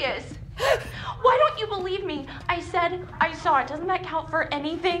serious. Why don't you believe me? I said I saw it. Doesn't that count for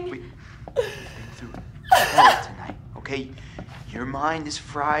anything? We've been through hell tonight, okay? Your mind is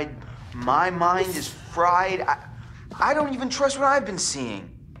fried. My mind is fried. I don't even trust what I've been seeing.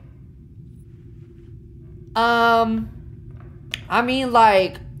 I mean,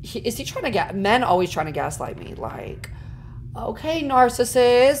 like, is he trying to men always trying to gaslight me? Like, okay,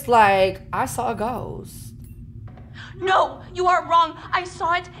 narcissist, like, I saw a ghost. No, you are wrong. I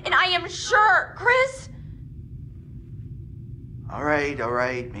saw it, and I am sure, Chris. All right.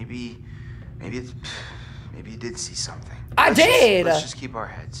 Maybe you did see something. Let's just keep our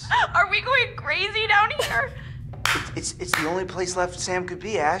heads. Are we going crazy down here? It's the only place left Sam could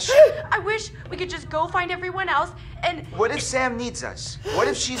be, Ash. I wish we could just go find everyone else and... What if Sam needs us? What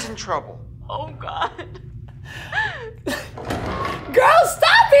if she's in trouble? Oh, God. Girl,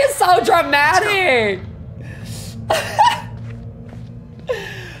 stop being so dramatic.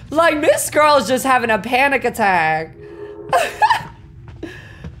 Like, this girl's just having a panic attack.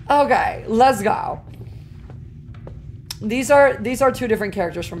 Okay, let's go. These are two different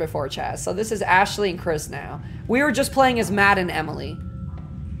characters from before, chat. So this is Ashley and Chris now. We were just playing as Matt and Emily.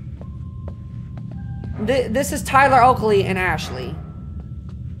 This is Tyler Oakley and Ashley.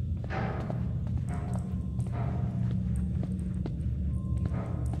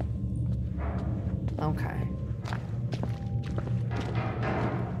 Okay.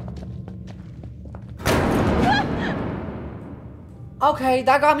 Okay,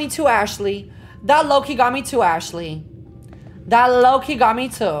 that got me to Ashley. That low-key got me to Ashley. That low-key got me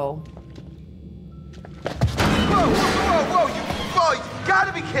too. Whoa, you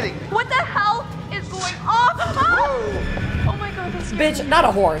gotta be kidding me. What the hell is going on? Oh my God, that's scary. Bitch, not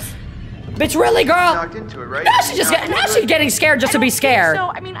a horse. Bitch, really, girl? Knocked into it, right? Now she's getting scared just to be scared. So,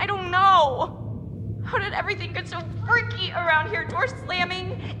 I mean, I don't know. How did everything get so freaky around here? Doors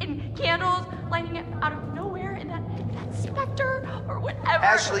slamming and candles lighting out of nowhere and that specter or whatever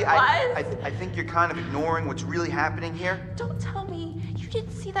Ashley, it was. I think you're kind of ignoring what's really happening here. Don't tell me you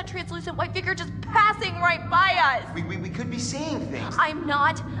didn't see that translucent white figure just passing right by us. We could be seeing things. I'm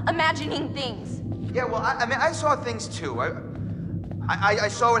not imagining things. Yeah, well, I mean, I saw things too. I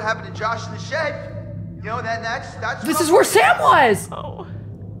saw what happened to Josh in the shed. You know, that's This is where Sam was! Oh.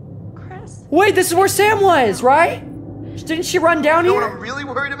 Chris? Wait, this is where Sam was, right? Didn't she run down You know here? what I'm really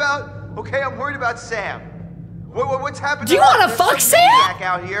worried about? Okay, I'm worried about Sam. What's happening? Do you want to fuck There's some Sam? maniac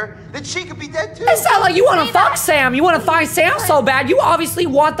out here, then she could be dead too. It's not like you want to fuck Sam. You want to find Sam so bad. You obviously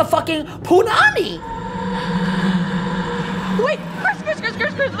want the fucking punani. Wait, Chris,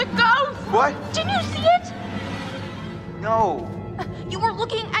 the ghost! What? Didn't you see it? No. You were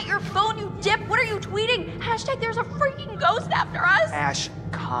looking at your phone, you dip. What are you tweeting? Hashtag there's a freaking ghost after us. Ash,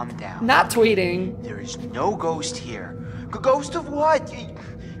 calm down. Not tweeting. There is no ghost here. Ghost of what?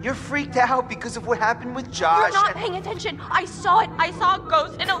 You're freaked out because of what happened with Josh. You're not paying attention. I saw it. I saw a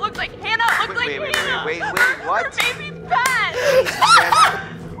ghost, and it looked like Hannah. It looked like Hannah. Wait, what? Her baby's bad.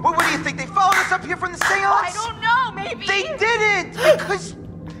 What do you think? They followed us up here from the seance? I don't know. Maybe they didn't because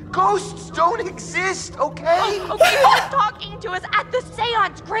ghosts don't exist. Okay. Okay, who was talking to us at the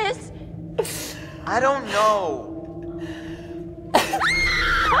seance, Chris? I don't know.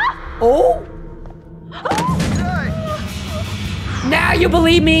 Oh. Now you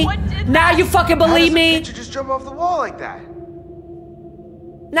believe me? Now you fucking believe me? How does a picture just jump off the wall like that?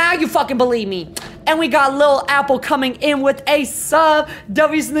 Now you fucking believe me. And we got Lil Apple coming in with a sub.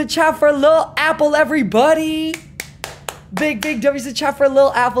 W's in the chat for Lil Apple, everybody. Big W's in the chat for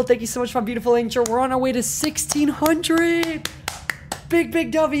Lil Apple. Thank you so much, my beautiful angel. We're on our way to 1,600.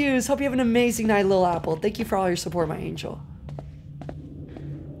 Big W's. Hope you have an amazing night, Lil Apple. Thank you for all your support, my angel.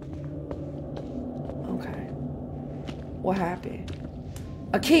 Okay. What happened?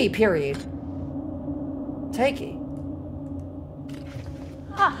 A key, period. Take it.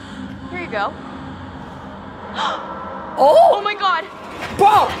 Huh. Here you go. Oh! Oh my god!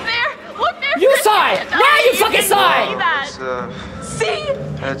 Bro! There! Look there! You saw it! Now you fucking saw it! That's, See?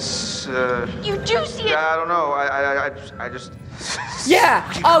 That's, You do see it! Yeah, I don't know. I just... Yeah!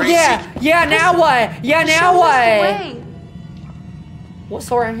 Oh, yeah! Yeah, now what? Yeah, now what? What's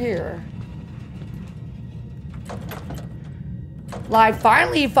around here? Like,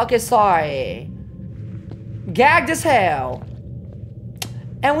 finally you fucking saw it. Gagged as hell.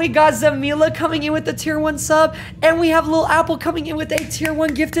 And we got Zamila coming in with the tier 1 sub. And we have Lil Apple coming in with a tier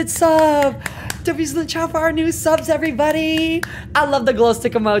 1 gifted sub. W's in the chat for our new subs, everybody. I love the glow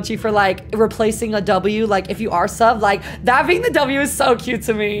stick emoji for like replacing a W. Like if you are sub, like that being the W is so cute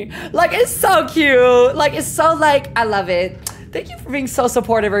to me. Like it's so cute. Like it's so like, I love it. Thank you for being so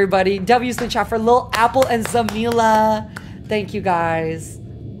supportive, everybody. W's in the chat for Lil Apple and Zamila. Thank you guys.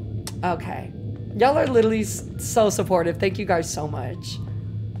 Okay. Y'all are literally so supportive. Thank you guys so much.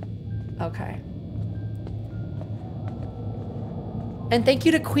 Okay. And thank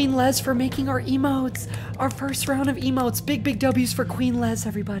you to Queen Les for making our emotes. Our first round of emotes. Big W's for Queen Les,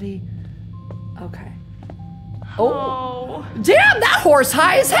 everybody. Okay. Oh. Damn, that horse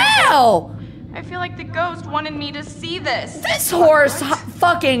high as hell! I feel like the ghost wanted me to see this. This horse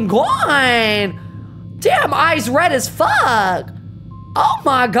fucking gone! Damn, eyes red as fuck! Oh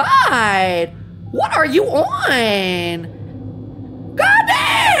my god! What are you on?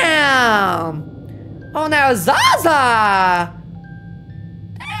 Goddamn! Oh, now Zaza!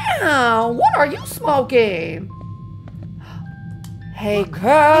 Damn, what are you smoking? Hey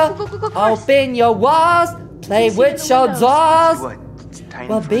girl, open your walls, play with your dolls.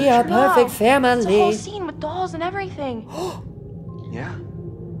 We'll be a perfect family. It's a whole scene with dolls and everything. Yeah.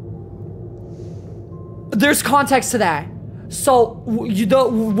 There's context to that. So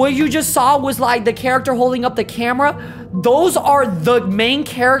what you just saw was like the character holding up the camera. Those are the main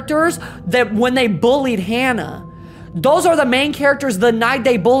characters that when they bullied Hannah. Those are the main characters the night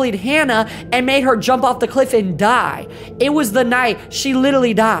they bullied Hannah and made her jump off the cliff and die. It was the night she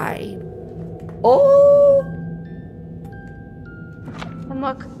literally died. Oh. And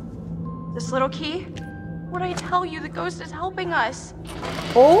look, this little key. What'd I tell you? The ghost is helping us.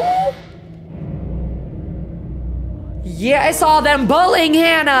 Oh. Yeah, it's all them bullying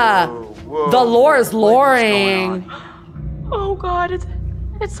Hannah. Whoa. The lore is loring. Oh god, it's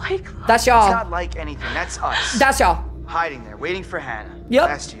like... That's y'all. It's not like anything. That's us. That's y'all. Hiding there, waiting for Hannah. Yep.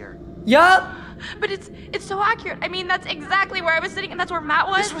 Last year. Yup. But it's so accurate. I mean, that's exactly where I was sitting, and that's where Matt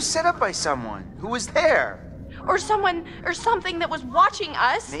was. This was set up by someone who was there. Or someone or something that was watching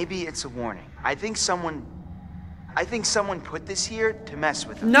us. Maybe it's a warning. I think someone I think someone put this here to mess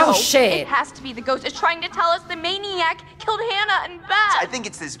with them. No shit. It has to be the ghost. It's trying to tell us the maniac killed Hannah and Beth. I think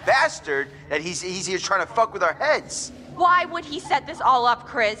it's this bastard that he's here trying to fuck with our heads. Why would he set this all up,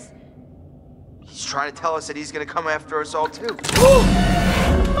 Chris? He's trying to tell us that he's gonna come after us all too.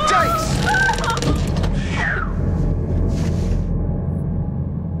 Dice!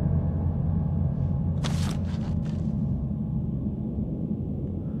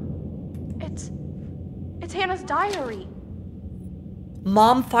 It's Hannah's diary.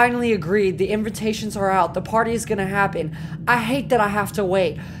 Mom finally agreed. The invitations are out. The party is gonna happen. I hate that I have to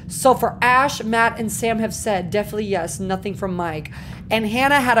wait. So for Ash, Matt, and Sam have said, definitely yes, nothing from Mike. And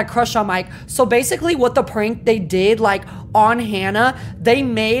Hannah had a crush on Mike. So basically what the prank they did, like, on Hannah, they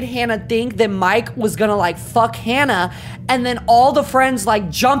made Hannah think that Mike was gonna, like, fuck Hannah. And then all the friends, like,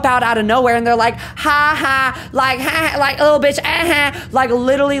 jump out of nowhere and they're like, ha, like, little bitch, like,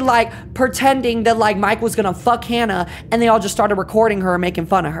 literally, like, pretending that, like, Mike was gonna fuck Hannah. And they all just started recording her and making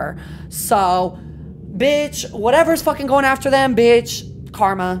fun of her. So, bitch, whatever's fucking going after them, bitch,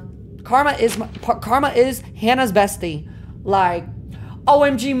 karma. Karma is Hannah's bestie. Like,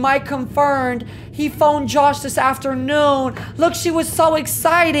 OMG, Mike confirmed. He phoned Josh this afternoon. Look, she was so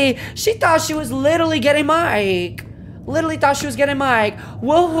excited. She thought she was literally getting Mike. Literally thought she was getting Mike.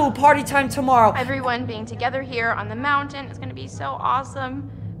 Woohoo, party time tomorrow. Everyone being together here on the mountain is gonna be so awesome.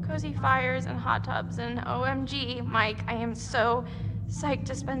 Cozy fires and hot tubs and OMG, Mike, I am so psyched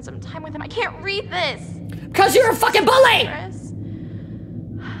to spend some time with him. I can't read this. Because you're a fucking bully. Chris.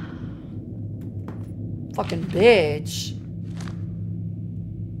 Fucking bitch.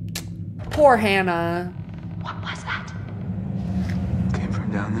 Poor Hannah. What was that? Came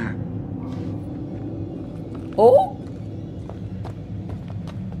from down there. Oh?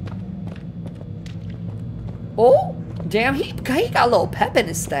 Oh? Damn, he got a little pep in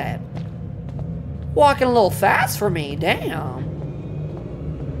his step. Walking a little fast for me, damn.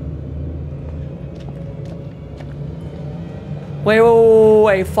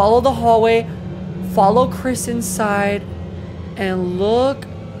 Wait. Follow the hallway. Follow Chris inside. And look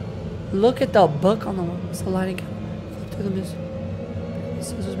at the book on the wall. It's the lighting. Flip through the mist.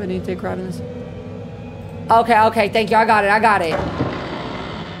 Scissors beneath it, grabbing this. Okay, thank you. I got it.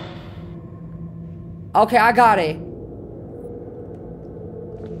 Okay, I got it.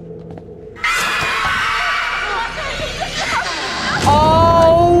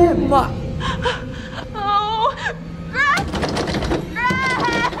 Oh my. Oh, Greg!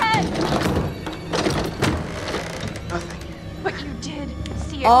 Nothing. But you did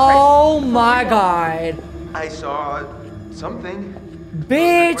see it, Oh Chris. my god. I saw something.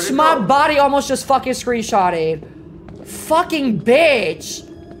 Bitch, my body almost just fucking screenshotted. Fucking bitch.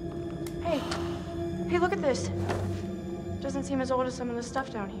 Hey, look at this. Doesn't seem as old as some of the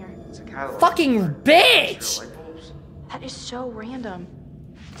stuff down here. It's a catalog. Fucking bitch. That is so random.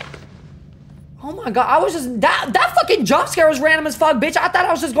 Oh my god, I was just, that fucking jump scare was random as fuck, bitch. I thought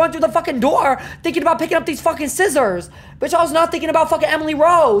I was just going through the fucking door thinking about picking up these fucking scissors. Bitch, I was not thinking about fucking Emily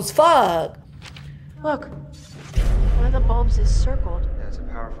Rose, fuck. Look, one of the bulbs is circled. That's a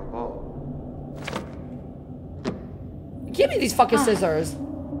powerful bulb. Give me these fucking scissors.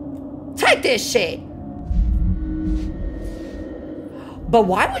 Take this shit. But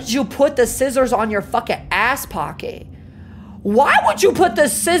why would you put the scissors on your fucking ass pocket? Why would you put the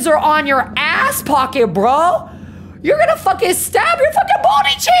scissor on your ass pocket, bro? You're gonna fucking stab your fucking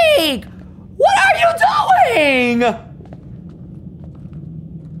booty cheek! What are you doing?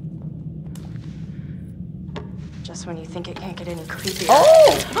 Just when you think it can't get any creepier.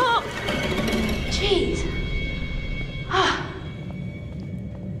 Oh! Jeez.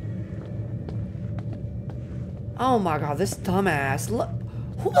 Oh my god, this dumbass. Look,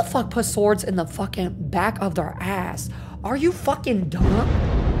 who the fuck put swords in the fucking back of their ass? Are you fucking dumb?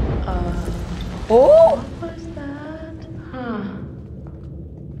 Oh! What was that? Huh.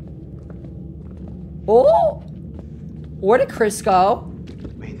 Oh! Where did Chris go?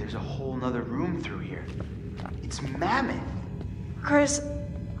 Wait, there's a whole nother room through here. It's mammoth. Chris,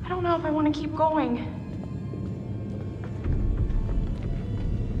 I don't know if I want to keep going.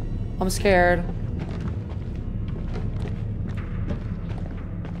 I'm scared.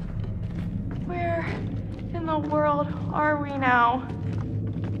 Where in the world are we now?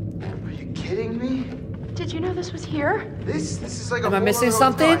 Are you kidding me? Did you know this was here? This is like a Am I whole missing other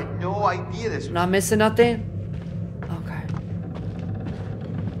something? hotel. I had no idea this was. Not missing nothing? Okay.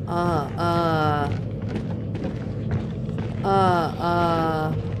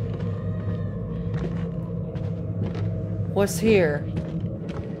 What's here?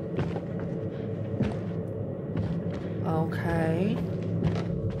 Okay.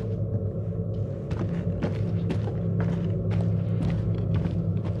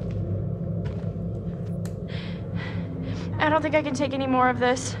 I don't think I can take any more of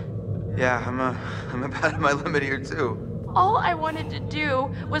this. Yeah, I'm about at my limit here too. All I wanted to do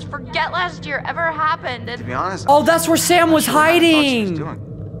was forget last year ever happened. And To be honest. Oh, that's where Sam was hiding.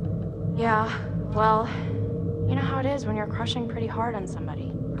 yeah, well, you know how it is when you're crushing pretty hard on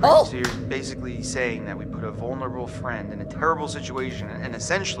somebody. Oh. So you're basically saying that we put a vulnerable friend in a terrible situation and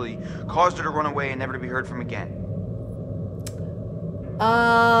essentially caused her to run away and never to be heard from again.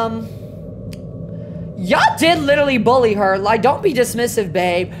 Y'all did literally bully her. Like, don't be dismissive,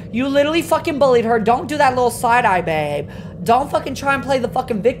 babe. You literally fucking bullied her. Don't do that little side-eye, babe. Don't fucking try and play the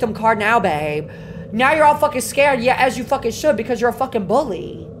fucking victim card now, babe. Now you're all fucking scared. Yeah, as you fucking should, because you're a fucking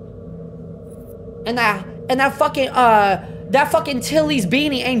bully. And that fucking Tilly's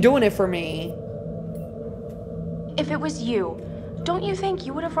beanie ain't doing it for me. If it was you, don't you think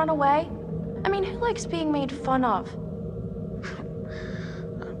you would have run away? I mean, who likes being made fun of?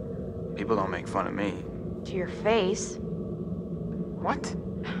 People don't make fun of me. To your face. What?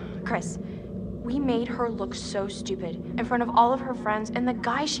 Chris, we made her look so stupid in front of all of her friends and the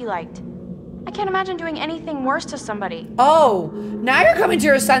guy she liked. I can't imagine doing anything worse to somebody. Oh, now you're coming to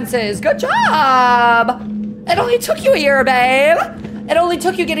your senses. Good job. It only took you a year, babe. It only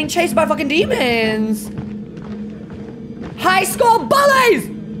took you getting chased by fucking demons. High school bullies!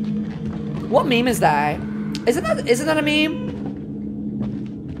 What meme is that? Isn't that a meme?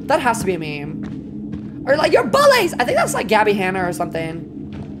 That has to be a meme. Or like, you're bullies! I think that's like Gabby Hanna or something.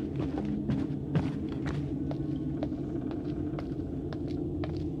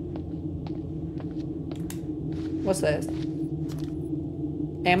 What's this?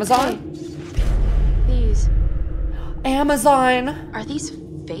 Amazon? These. Amazon. Are these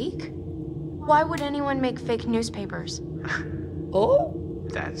fake? Why would anyone make fake newspapers? Oh?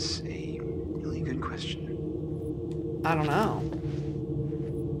 That's a really good question. I don't know.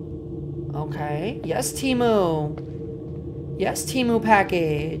 Okay. Yes, Temu. Yes, Temu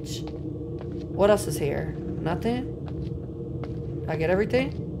package. What else is here? Nothing? Did I get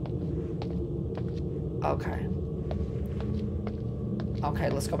everything? Okay. Okay,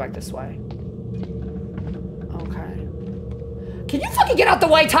 let's go back this way. Okay. Can you fucking get out the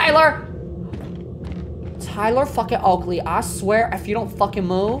way, Tyler? Tyler fucking ugly. I swear, if you don't fucking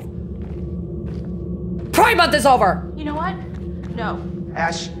move. Pride Month is over! You know what? No.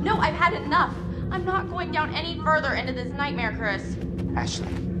 Ash. No, I've had enough. I'm not going down any further into this nightmare, Chris.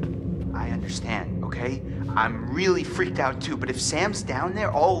 Ashley, I understand, okay? I'm really freaked out too, but if Sam's down there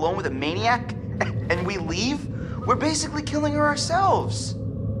all alone with a maniac and we leave, we're basically killing her ourselves.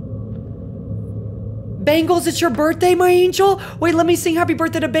 Bangles, it's your birthday, my angel? Wait, let me sing happy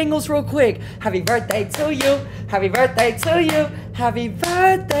birthday to Bangles real quick. Happy birthday to you. Happy birthday to you. Happy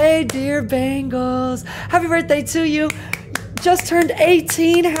birthday, dear Bangles. Happy birthday to you. Just turned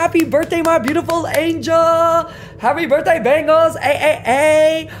 18. Happy birthday, my beautiful angel. Happy birthday, Bangles.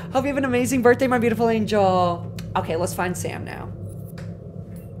 Ay. Hope you have an amazing birthday, my beautiful angel. Okay, let's find Sam now.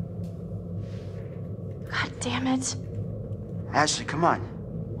 God damn it. Ashley, come on.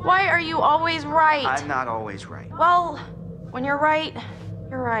 Why are you always right? I'm not always right. Well, when you're right,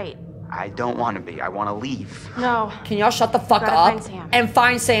 you're right. I don't want to be. I want to leave. No. Can y'all shut the fuck Gotta up find Sam. and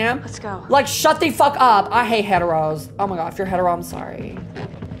find Sam? Let's go. Like, shut the fuck up. I hate heteros. Oh my god, if you're hetero, I'm sorry.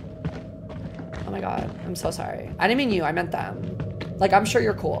 Oh my god, I'm so sorry. I didn't mean you, I meant them. Like, I'm sure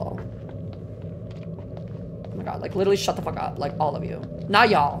you're cool. Oh my god, like, literally shut the fuck up. Like, all of you. Not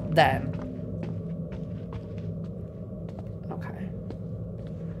y'all, them. Okay.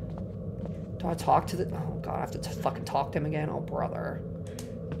 Do I talk to the... Oh god, I have to fucking talk to him again? Oh, brother.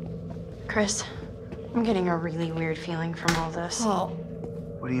 Chris, I'm getting a really weird feeling from all this. Oh.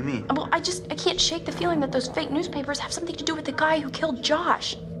 What do you mean? Well, I can't shake the feeling that those fake newspapers have something to do with the guy who killed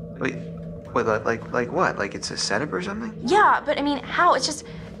Josh. Wait, like what? Like it's a setup or something? Yeah, but I mean, how? It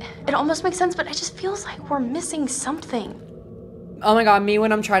almost makes sense, but it just feels like we're missing something. Oh my god, me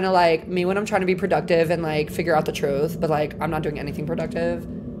when I'm trying to be productive and like figure out the truth, but like I'm not doing anything productive.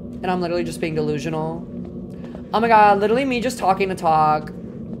 And I'm literally just being delusional. Oh my god, literally me just talking to talk.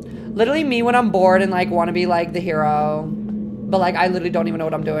 Literally me when I'm bored and like want to be like the hero. But like I literally don't even know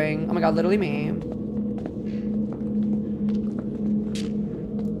what I'm doing. Oh my god, literally me.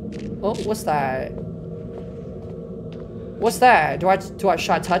 Oh, what's that? What's that? Should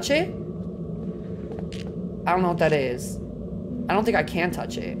I touch it? I don't know what that is. I don't think I can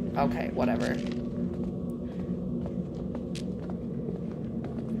touch it. Okay, whatever.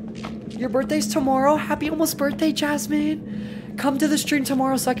 Your birthday's tomorrow? Happy almost birthday, Jasmine. Come to the stream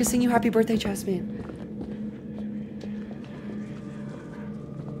tomorrow so I can sing you happy birthday, Jasmine.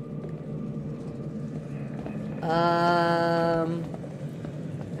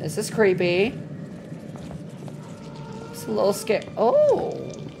 This is creepy. It's a a little scared. Oh.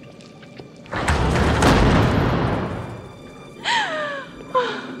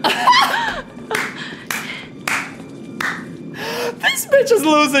 This bitch is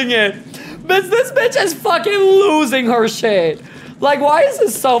losing it. This bitch is fucking losing her shit. Like, why is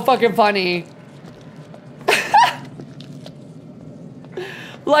this so fucking funny?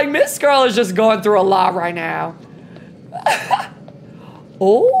 Like, Miss Girl is just going through a lot right now.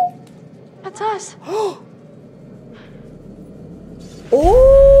 Oh? That's us. Oh!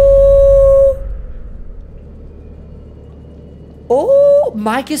 Oh!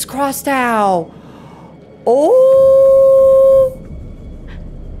 Mike is crossed out. Oh!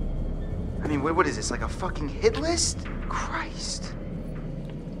 I mean, what is this? Like a fucking hit list? Christ.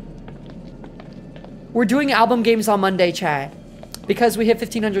 We're doing album games on Monday, chat. Because we hit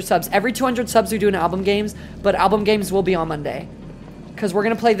 1,500 subs. Every 200 subs, we do an album games, but album games will be on Monday. Because we're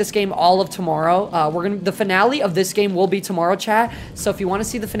gonna play this game all of tomorrow. The finale of this game will be tomorrow, chat. So if you want to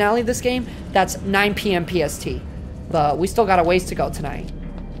see the finale of this game, that's 9 p.m. PST. But we still got a ways to go tonight.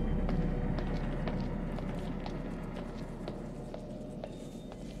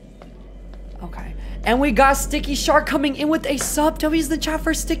 Okay. And we got Sticky Shark coming in with a sub. W's in the chat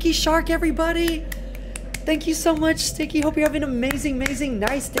for Sticky Shark, everybody. Thank you so much, Sticky. Hope you're having an amazing, amazing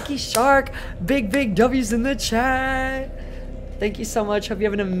night, Sticky Shark. Big, big W's in the chat. Thank you so much. Hope you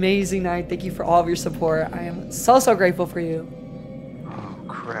have an amazing night. Thank you for all of your support. I am so, so grateful for you. Oh,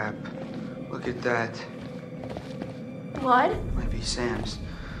 crap. Look at that. Blood? Might be Sam's.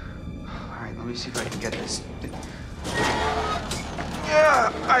 Alright, let me see if I can get this.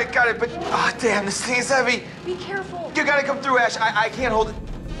 Yeah, I got it, but... Oh, damn, this thing is heavy. Be careful. You gotta come through, Ash. I can't hold it.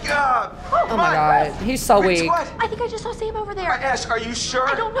 Oh my god, he's so weak. What? I think I just saw Sam over there. Ash, are you sure?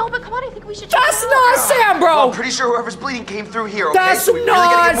 I don't know, but come on, I think we should. That's not Sam, bro. Well, I'm pretty sure whoever's bleeding came through here. Okay? That's so we really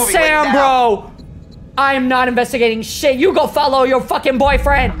not gotta get moving, Sam, like, now. bro. I am not investigating shit. You go follow your fucking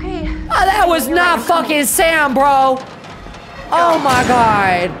boyfriend. Okay. Oh, that was not fucking Sam, bro. Oh my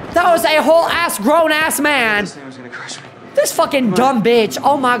god, that was a whole ass grown ass man. This thing was gonna crush me. This fucking dumb bitch.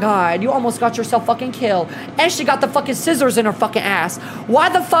 Oh my god, you almost got yourself fucking killed. And she got the fucking scissors in her fucking ass. Why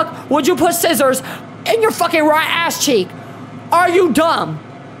the fuck would you put scissors in your fucking right ass cheek? Are you dumb?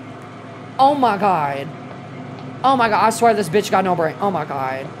 Oh my god. Oh my god, I swear this bitch got no brain. Oh my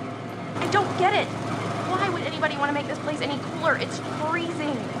god. I don't get it. Why would anybody want to make this place any cooler? It's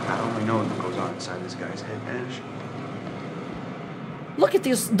freezing. I only know what goes on inside this guy's head, Ash. Look at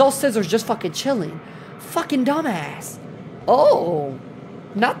those scissors just fucking chilling. Fucking dumbass. Oh,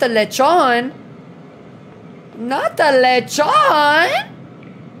 not the lechon. Not the lechon.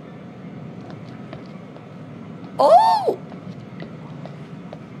 Oh.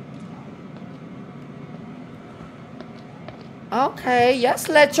 Okay, yes,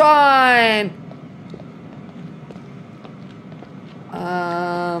 lechon.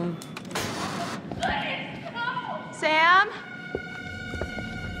 Sam?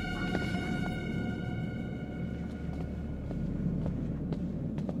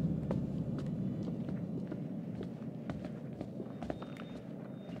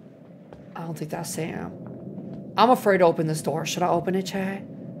 I don't think that's Sam. I'm afraid to open this door. Should I open it, chat?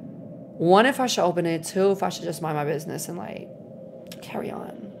 One, if I should open it. Two, if I should just mind my business and, like, carry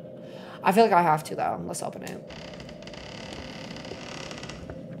on. I feel like I have to, though. Let's open it.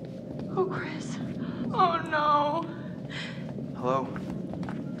 Oh, Chris. Oh, no. Hello?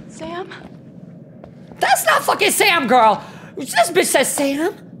 Sam? That's not fucking Sam, girl. This bitch says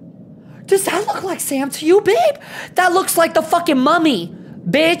Sam. Does that look like Sam to you, babe? That looks like the fucking mummy,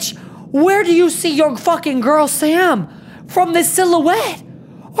 bitch. Where do you see your fucking girl Sam? From this silhouette?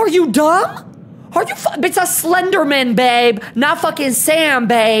 Are you dumb? Are you it's a Slenderman, babe. Not fucking Sam,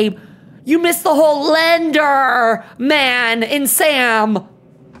 babe. You missed the whole Lender man in Sam.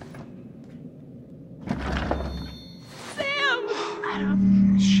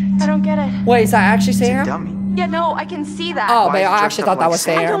 I don't get it. Wait, is that actually Sam? It's a dummy. Yeah, no, I can see that. Oh, Why babe, is he I dressed actually up thought that like was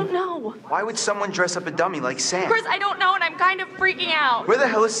Sam? I Sam. don't know. Why would someone dress up a dummy like Sam? Chris, I don't know, and I'm kind of freaking out. Where the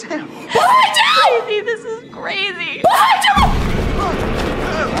hell is Sam? Behind you! Crazy, this is crazy. Behind you!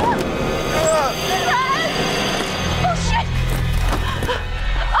 Oh, shit!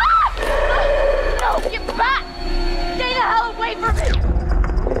 Ah! No, get back! Stay the hell away from me!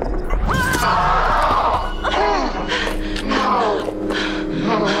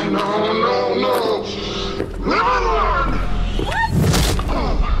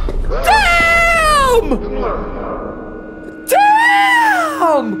 Damn!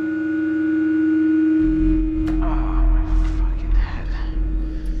 Damn!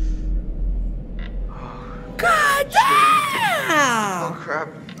 God damn! Oh, crap.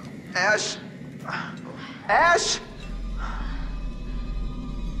 Ash! Ash!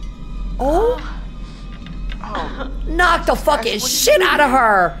 Oh. Knock the fucking shit out of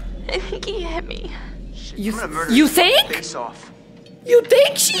her. I think he hit me. You think? Face off. You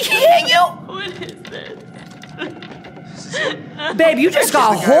think she hit you? What is this? Babe, you just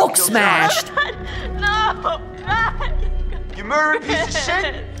got Hulk smashed. No! You murdered piece of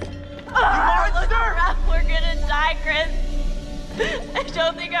shit! You monster! We're gonna die, Chris. I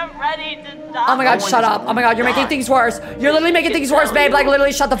don't think I'm ready to die. Oh my god, shut up. Oh my god, you're making things worse. You're literally making things worse, babe. Like,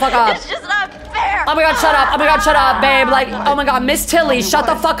 literally, shut the fuck up. It's just not fair. Oh my god, shut up. Oh my god, shut up, babe. Like, oh my god, Miss Tilly, shut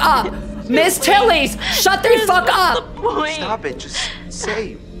the fuck up. Miss Tilly's, shut the fuck up. Stop it, just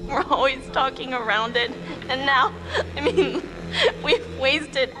say. We're always talking around it. And now, I mean, we've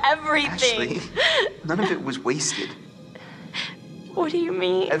wasted everything. Actually, none of it was wasted. What do you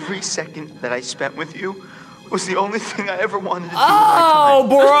mean? Every second that I spent with you was the only thing I ever wanted to do Oh,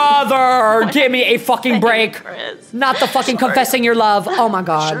 with my time. brother. Give me a fucking break. Not the fucking confessing your love. Oh my I should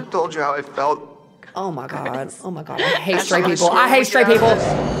god. have told you how I felt. Oh my god. Oh my god. I hate straight people. I hate straight people.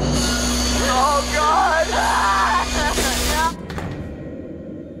 Oh god.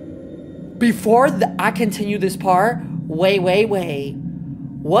 Before I continue this part, wait.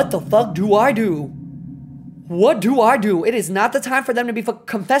 What the fuck do I do? What do I do? It is not the time for them to be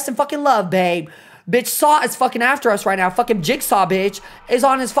confessing fucking love, babe. Bitch Saw is fucking after us right now. Fucking Jigsaw, bitch, is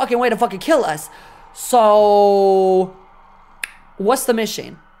on his fucking way to fucking kill us. So, what's the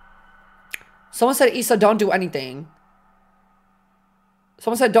mission? Someone said, Issa, don't do anything.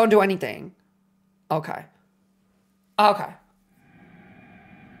 Someone said, don't do anything. Okay.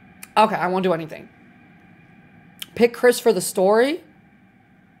 Okay, I won't do anything. Pick Chris for the story?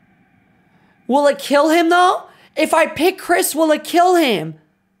 Will it kill him, though? If I pick Chris, will it kill him?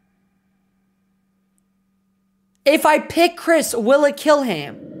 If I pick Chris, will it kill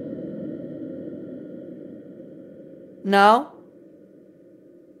him? No?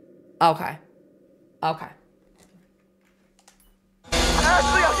 Okay. Okay.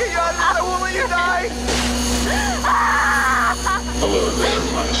 Ashley, I'll get you out of this. I won't let you die. Hello there,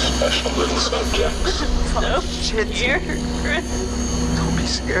 my special little subjects. So scared, Chris. Don't be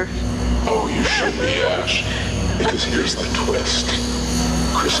scared. Oh, you should be, Ash. Because here's the twist.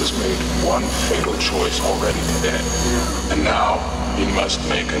 Chris has made one fatal choice already today. And now, he must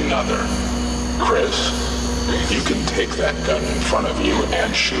make another. Chris, you can take that gun in front of you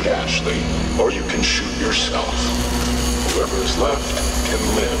and shoot Ashley, or you can shoot yourself. Whoever is left can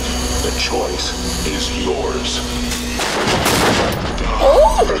live. The choice is yours.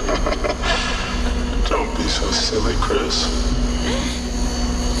 Oh! Don't be so silly, Chris.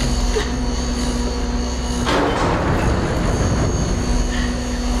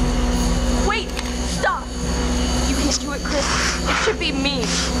 Wait, stop. You can do it, Chris. It should be me.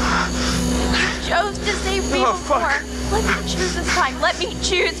 You chose to save me before. Let me choose this time. Let me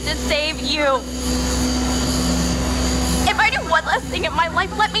choose to save you. If I do one last thing in my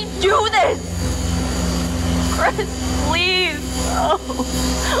life, let me do this. Chris, please.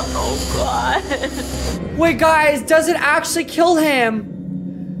 Oh God. Wait, guys, does it actually kill him?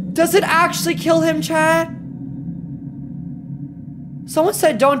 Does it actually kill him, Chad? Someone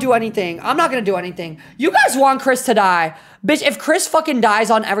said don't do anything. I'm not gonna do anything. You guys want Chris to die. Bitch, if Chris fucking dies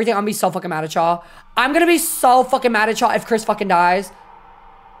on everything, I'm gonna be so fucking mad at y'all. I'm gonna be so fucking mad at y'all if Chris fucking dies.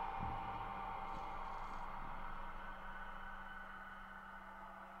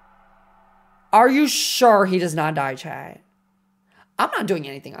 Are you sure he does not die, Chad? I'm not doing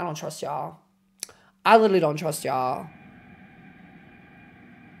anything. I don't trust y'all. I literally don't trust y'all.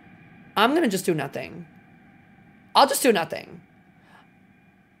 I'm gonna just do nothing. I'll just do nothing.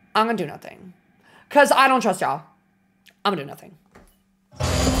 I'm gonna do nothing. Because I don't trust y'all. I'm gonna do nothing.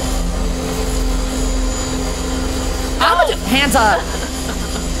 I'm gonna do... Hands up.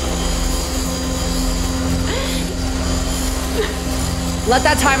 Let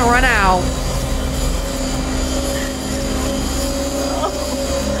that timer run out.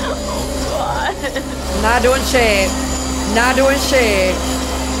 Not doing shit. Not doing shit.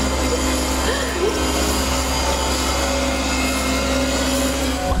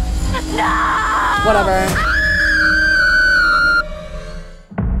 No! Whatever.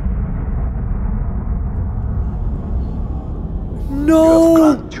 No! You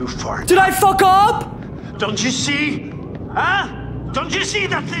have gone too far. Did I fuck up? Don't you see? Huh? Don't you see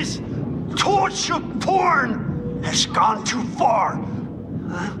that this torture porn has gone too far?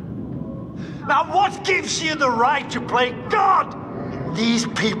 Huh? Now what gives you the right to play God in these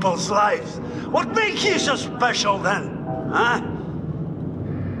people's lives? What makes you so special then? Huh?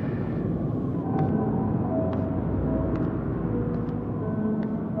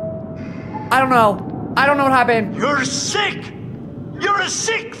 I don't know. I don't know what happened. You're sick! You're a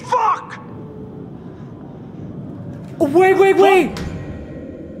sick fuck! Wait.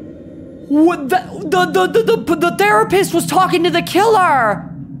 What the therapist was talking to the killer.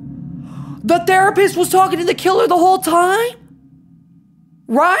 The therapist was talking to the killer the whole time?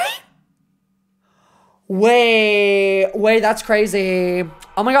 Right? Wait, that's crazy.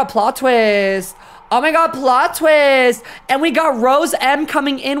 Oh my god, plot twist. Oh my god, plot twist. And we got Rose M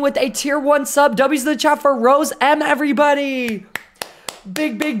coming in with a tier 1 sub. W's in the chat for Rose M, everybody.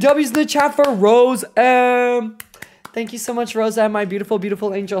 Big W's in the chat for Rose M. Thank you so much, Rose M, my beautiful,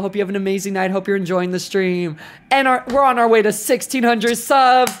 beautiful angel. Hope you have an amazing night. Hope you're enjoying the stream. And we're on our way to 1,600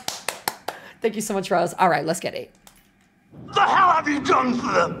 subs. Thank you so much, Rose. All right, let's get it. What the hell have you done to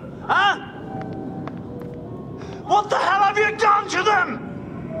them? Huh? What the hell have you done to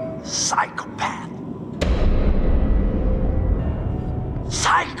them? Psychopath.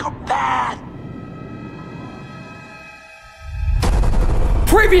 Psychopath.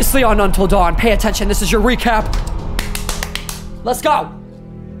 Previously on Until Dawn, pay attention, this is your recap. Let's go.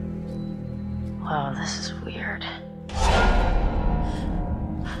 Wow, this is weird.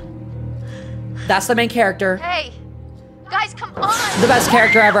 That's the main character. Hey, guys, come on. The best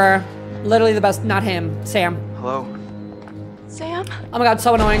character ever. Literally the best, not him, Sam. Hello? Sam? Oh my god,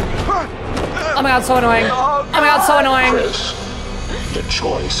 so annoying. Oh my god, so annoying. Oh my god, so annoying. Chris, the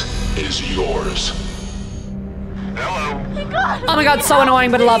choice is yours. Hello? Oh my god, so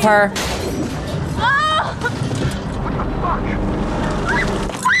annoying, but I love her.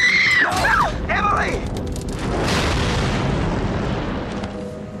 Emily!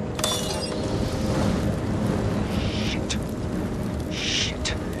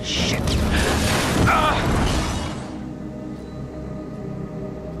 Shit.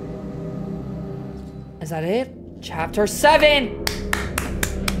 Is that it? Chapter 7.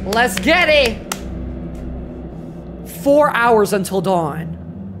 Let's get it. 4 hours until dawn.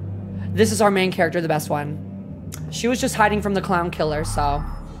 This is our main character, the best one. She was just hiding from the clown killer, so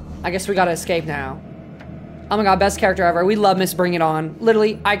I guess we gotta escape now. Oh my god, best character ever. We love Miss Bring It On.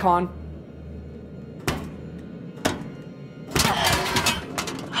 Literally, icon.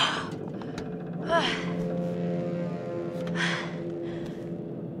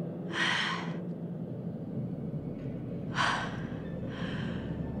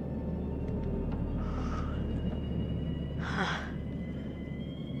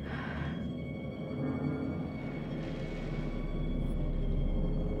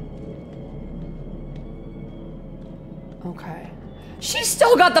 Okay. She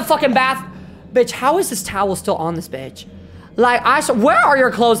still got the fucking bath. Bitch, how is this towel still on this bitch? Like, where are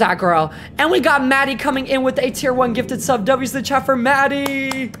your clothes at, girl? And we got Maddie coming in with a tier 1 gifted sub. W's the chat for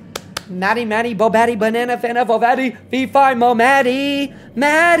Maddie. Maddie, Bo Batty, Banana, Fan of Ovati, V5, Mo Maddie.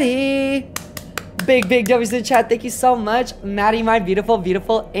 Big W's in the chat. Thank you so much. Maddie, my beautiful,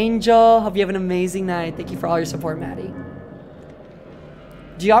 beautiful angel. Hope you have an amazing night. Thank you for all your support, Maddie.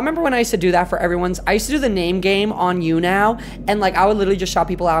 Do y'all remember when I used to do that for everyone's? I used to do the name game on You Now, and like I would literally just shout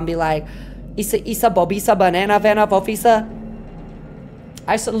people out and be like, Issa, Bobisa, Banana, Vanna, Vofisa.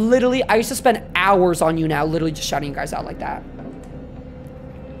 I used to spend hours on You Now, literally just shouting you guys out like that.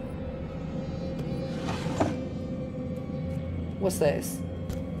 What's this?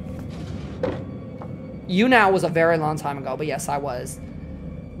 You Now was a very long time ago, but yes, I was.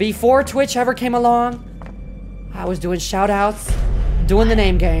 Before Twitch ever came along, I was doing shout outs. Doing the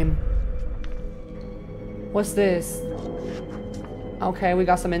name game. What's this? Okay, we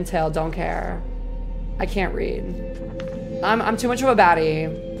got some intel. Don't care. I can't read. I'm too much of a baddie.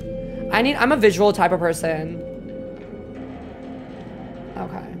 I'm a visual type of person.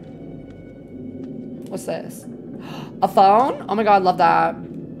 Okay. What's this? A phone? Oh my god, love that.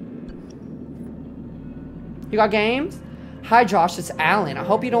 You got games? Hi Josh, it's Alan. I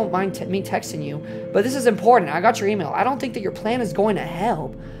hope you don't mind me texting you, but this is important. I got your email. I don't think that your plan is going to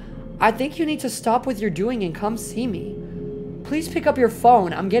help. I think you need to stop what you're doing and come see me. Please pick up your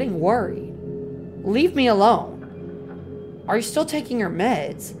phone. I'm getting worried. Leave me alone. Are you still taking your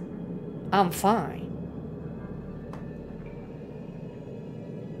meds? I'm fine.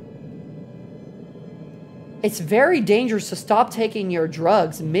 It's very dangerous to stop taking your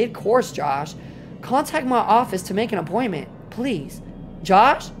drugs mid-course, Josh. Contact my office to make an appointment, please.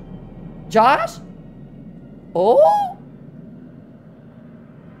 Josh? Josh? Oh?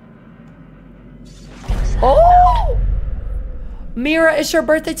 Oh! Mira, it's your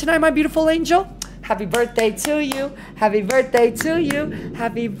birthday tonight, my beautiful angel. Happy birthday to you. Happy birthday to you.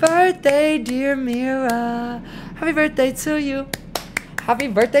 Happy birthday, dear Mira. Happy birthday to you. Happy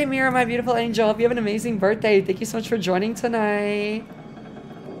birthday, Mira, my beautiful angel. Hope you have an amazing birthday. Thank you so much for joining tonight.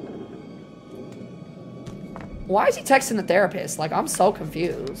 Why is he texting the therapist? Like, I'm so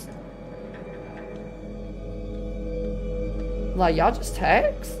confused. Like, y'all just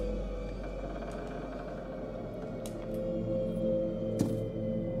text?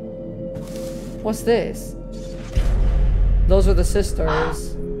 What's this? Those are the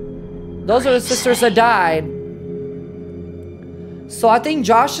sisters. Those are the sisters that died. So I think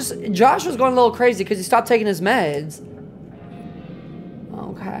Josh was going a little crazy because he stopped taking his meds.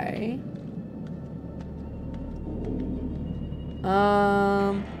 Okay.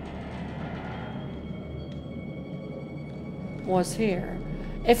 What's here?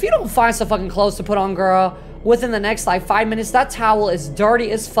 If you don't find some fucking clothes to put on, girl, within the next like 5 minutes, that towel is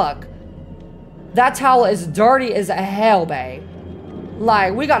dirty as fuck. That towel is dirty as hell, babe.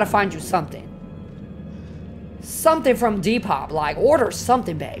 Like, we gotta find you something. Something from Depop. Like, order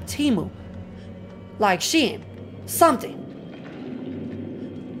something, babe. Temu. Like, Shein. Something.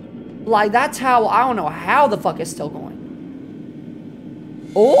 Like, that towel, I don't know how the fuck it's still going.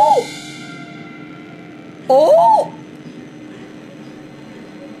 Oh! Oh!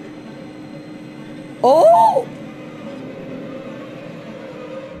 Oh!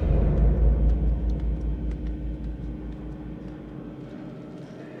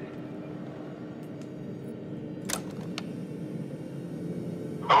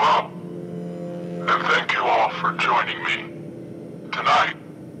 Hello, and thank you all for joining me. Tonight,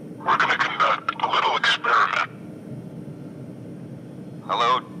 we're gonna conduct a little experiment.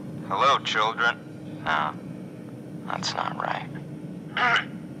 Hello, children. No, that's not right.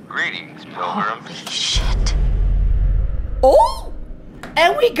 Greetings, pilgrims. Holy shit. Oh!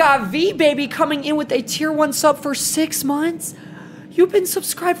 And we got V-Baby coming in with a tier 1 sub for 6 months. You've been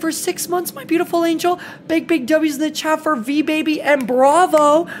subscribed for 6 months, my beautiful angel. Big W's in the chat for V-Baby and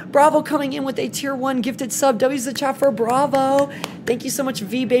Bravo. Bravo coming in with a tier 1 gifted sub. W's in the chat for Bravo. Thank you so much,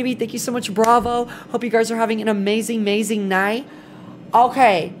 V-Baby. Thank you so much, Bravo. Hope you guys are having an amazing night.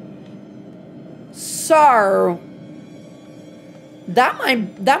 Okay. So, that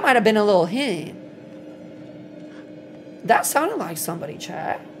might have been a little hint. That sounded like somebody,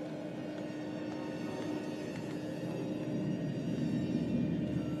 chat.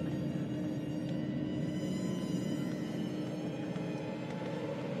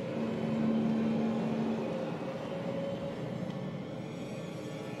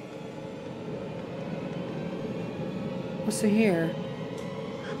 What's in here?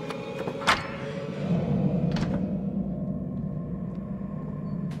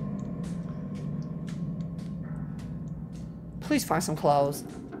 Please find some clothes.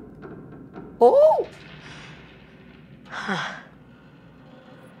 Oh!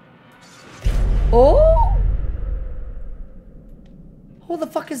 Oh! Who the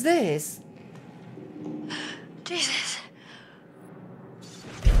fuck is this? Jesus.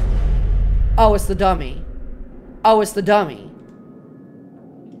 Oh, it's the dummy. Oh, it's the dummy.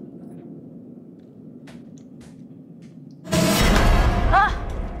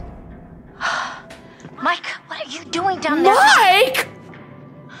 Mike, what are you doing down there? Mike!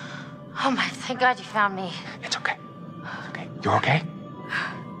 Oh my, thank God you found me. It's okay. It's okay. You're okay?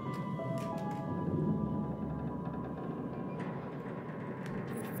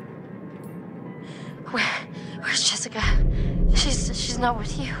 Where's Jessica? She's not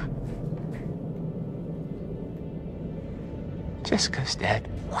with you. Jessica's dead.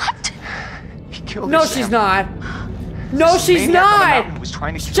 What? He killed her. No, she's not. No, she's Maniac on the not. mountain was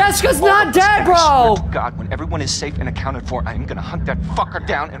trying to kill Jessica's all not of us, dead, and bro. I swear to God, when everyone is safe and accounted for, I'm gonna hunt that fucker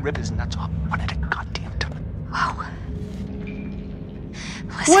down and rip his nuts off one at a goddamn time. Oh.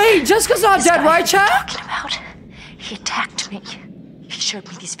 Listen, Wait, Jessica's not dead, right, Chad? Talking about. He attacked me. He showed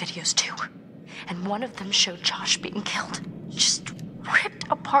me these videos too, and one of them showed Josh being killed, just ripped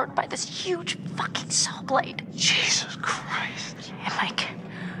apart by this huge fucking saw blade. Jesus Christ. And Mike,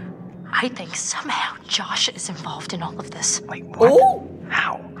 I think somehow Josh is involved in all of this. Wait, what? Oh?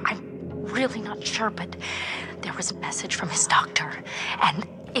 How? I'm really not sure, but there was a message from his doctor, and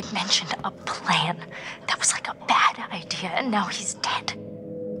it mentioned a plan that was like a bad idea, and now he's dead.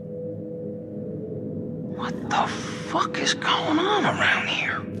 What the fuck is going on around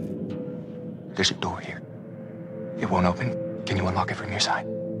here? There's a door here. It won't open. Can you unlock it from your side?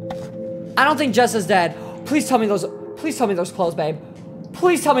 I don't think Jess is dead. Please tell me those clothes, babe.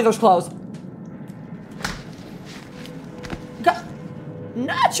 Please tell me those clothes. God,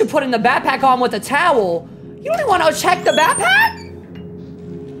 not you putting the backpack on with a towel. You don't even want to check the backpack?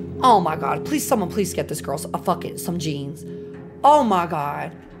 Oh my God, someone please get this girl some jeans. Oh my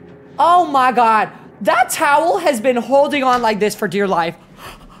God. Oh my God. That towel has been holding on like this for dear life.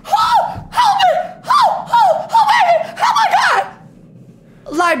 Oh, help me! Oh my God!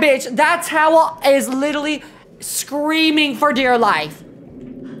 Like, bitch, that towel is literally screaming for dear life.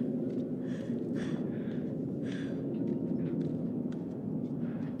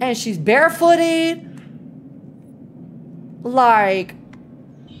 And she's barefooted. Like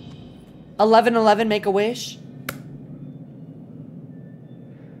 11/11 make a wish.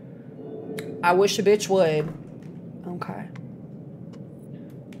 I wish a bitch would. Okay.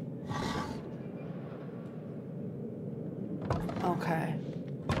 Okay.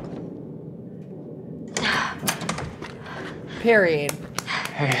 Period.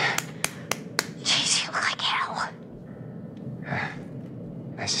 Hey. Jeez, you look like hell.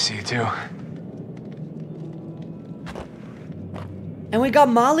 Nice to see you too. And we got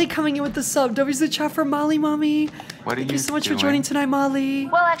Molly coming in with the sub. W's the chat for Molly, mommy. What are Thank you so much doing? for joining tonight, Molly.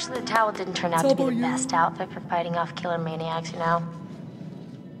 Well, actually, the towel didn't turn out It's to be all the about best outfit for fighting off killer maniacs, you know?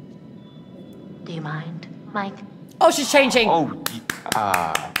 Do you mind, Mike? Oh, she's changing. Oh,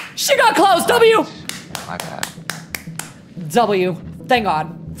 She got close. W. my bad. W. Thank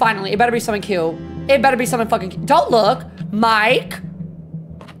God. Finally, it better be something cute. It better be something fucking cute. Don't look. Mike.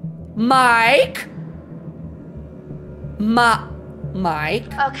 Mike. Mike.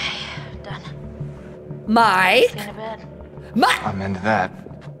 Okay, done. Mike. Stay in bed. Mike. I'm into that.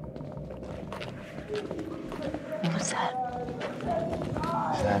 What's that?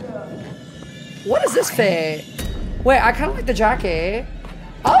 Is that? What is this fit? Wait, I kind of like the jacket.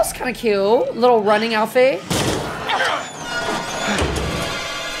 Oh, it's kind of cute. Little running outfit.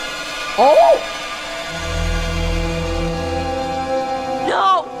 Oh!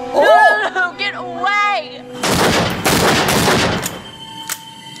 No! Oh! No! Get away!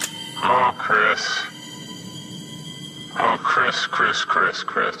 Oh, Chris. Oh, Chris.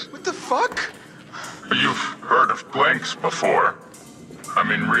 What the fuck? You've heard of blanks before. I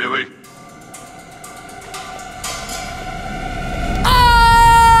mean, really? Oh!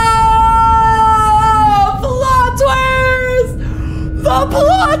 Plot twist! The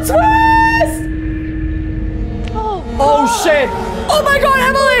plot twist! Oh shit! Oh my God,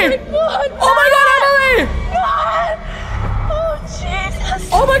 Emily! Oh my God, Emily! Oh, Jesus!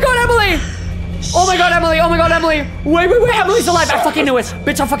 Oh my God, Emily! Oh my God, Emily! Oh my God, Emily! Wait! Emily's alive! I fucking knew it!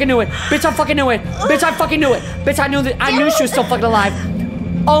 Bitch, I fucking knew it! Bitch, I fucking knew it! Bitch, I fucking knew it! Bitch, I knew that. I knew she was still fucking alive.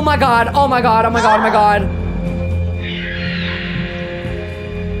 Oh my God! Oh my God! Oh my God! Oh my God!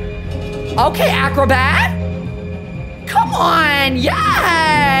 Okay, acrobat. Come on!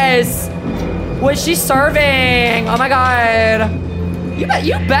 Yes! What's she serving? Oh my God! You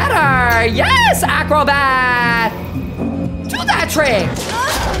better! Yes, acrobat! Do that trick!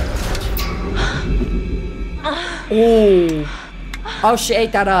 Oh. Oh, she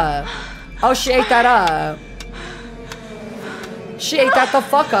ate that up. Oh, she ate that up. She ate that the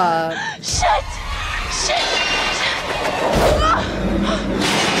fuck up. Shit!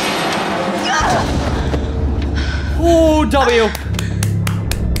 Ooh, W.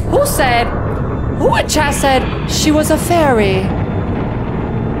 Who in chat said she was a fairy?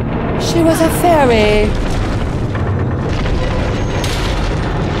 She was a fairy.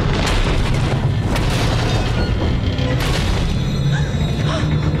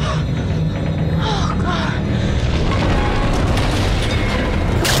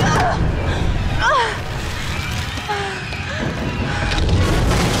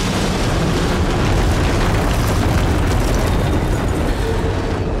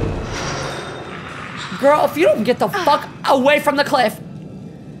 Girl, if you don't get the fuck away from the cliff.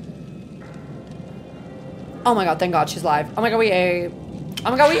 Oh my God, thank God she's alive. Oh my God, we ate.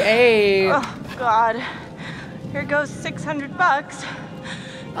 Oh my God, we ate. Oh, God. Here goes $600.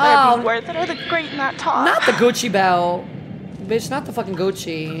 Oh. Better be worth it. I look great in that top. Not the Gucci belt. Bitch, not the fucking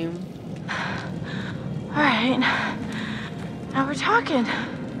Gucci. All right. Now we're talking.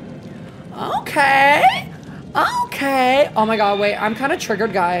 Okay. Okay. Oh my God, wait. I'm kind of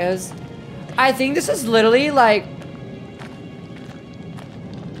triggered, guys. I think this is literally like...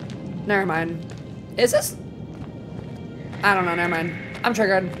 Never mind. Is this... I don't know, never mind. I'm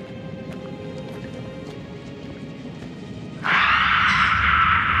triggered.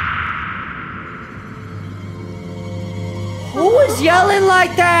 Who is yelling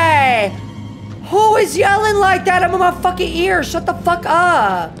like that? Who is yelling like that? I'm in my fucking ear. Shut the fuck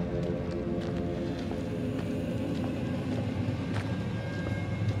up.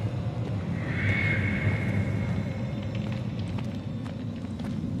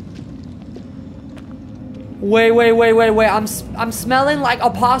 Wait. I'm smelling like a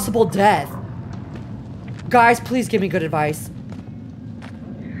possible death. Guys, please give me good advice.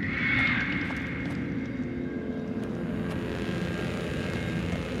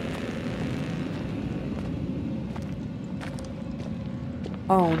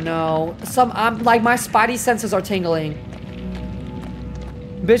 Oh no. I'm like, my spidey senses are tingling.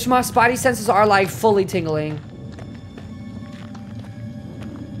 Bitch, my spidey senses are like fully tingling.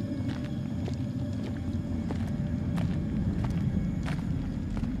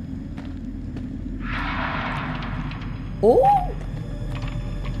 Oh!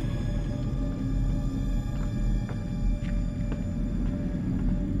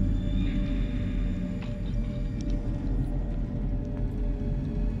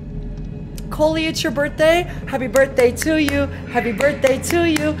 Coley, it's your birthday. Happy birthday to you. Happy birthday to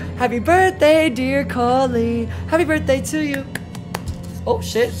you. Happy birthday, dear Coley. Happy birthday to you. Oh,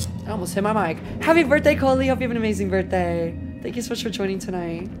 shit. I almost hit my mic. Happy birthday, Coley. Hope you have an amazing birthday. Thank you so much for joining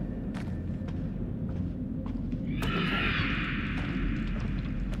tonight.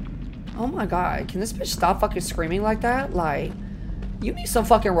 Oh my god. Can this bitch stop fucking screaming like that? Like, you need some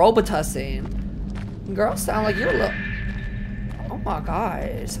fucking Robitussin. Girl, sound like you're a little... Oh my god.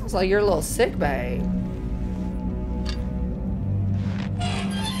 It sounds like you're a little sick, babe.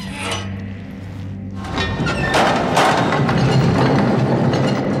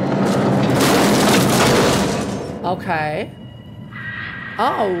 Okay.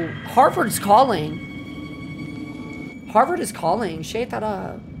 Oh, Harvard's calling. Harvard is calling. Shake that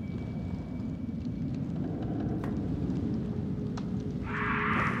up.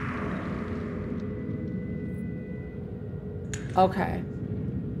 Okay.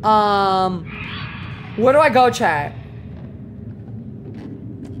 Where do I go, chat?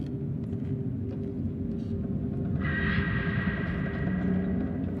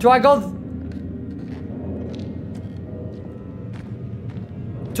 Do I go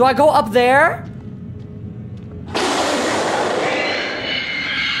up there?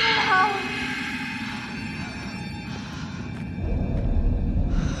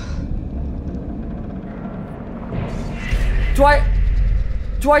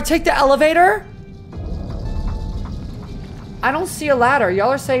 Do I take the elevator? I don't see a ladder. Y'all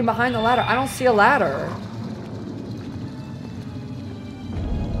are saying behind the ladder. I don't see a ladder.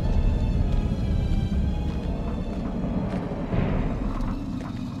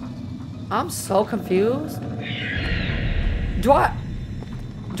 I'm so confused. Do I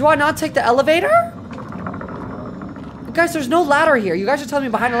not take the elevator? Guys, there's no ladder here. You guys are telling me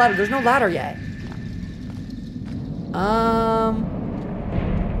behind the ladder. There's no ladder yet.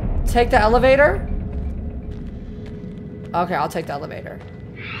 Take the elevator? Okay, I'll take the elevator.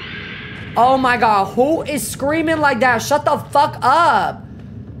 Oh my god, who is screaming like that? Shut the fuck up.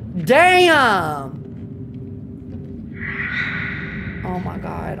 Damn. Oh my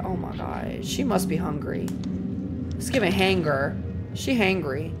god, oh my god. She must be hungry. It's giving hanger. She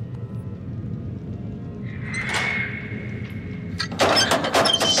hangry.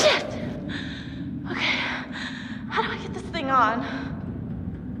 Shit! Okay, how do I get this thing on?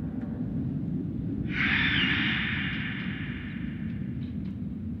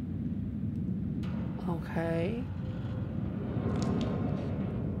 Okay.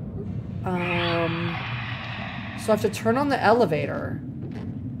 So I have to turn on the elevator.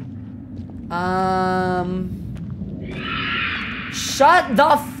 Shut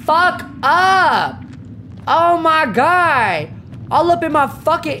the fuck up! Oh my god! All up in my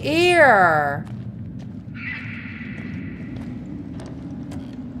fucking ear!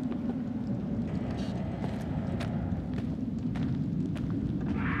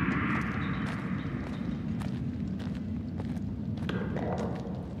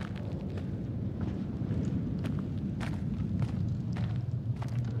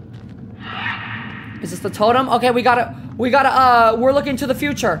 Is this the totem? Okay, we're looking to the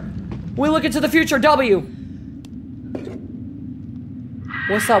future. We're looking to the future, W.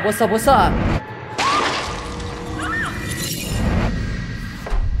 What's up, what's up, what's up?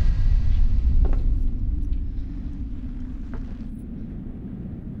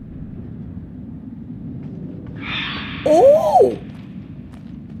 Oh!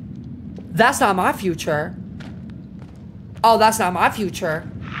 That's not my future. Oh, that's not my future.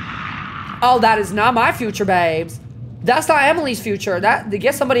 Oh, that is not my future, babes. That's not Emily's future.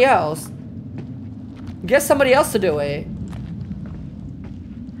 Get somebody else. Get somebody else to do it.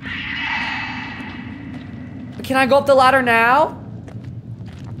 Can I go up the ladder now?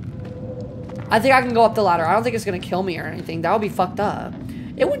 I think I can go up the ladder. I don't think it's gonna kill me or anything. That would be fucked up.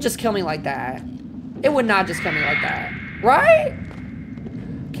 It would just kill me like that. It would not just kill me like that. Right?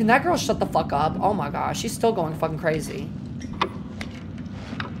 Can that girl shut the fuck up? Oh my gosh, she's still going fucking crazy.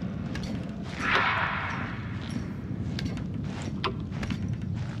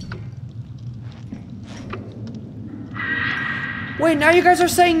 Wait, now you guys are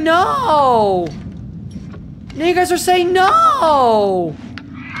saying no! Now you guys are saying no!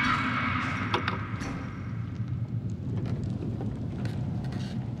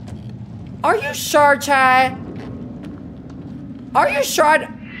 Are you sure, chat? Are you sure?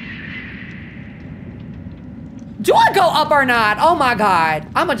 Do I go up or not? Oh my god.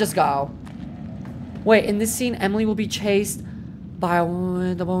 I'ma just go. Wait, in this scene, Emily will be chased by a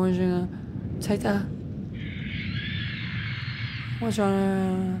woman. The woman's gonna take the. What's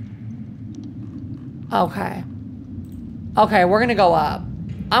wrong? Okay. Okay, we're gonna go up.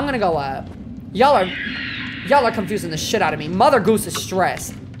 I'm gonna go up. Y'all are confusing the shit out of me. Mother Goose is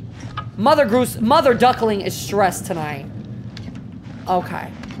stressed. Mother Duckling is stressed tonight. Okay.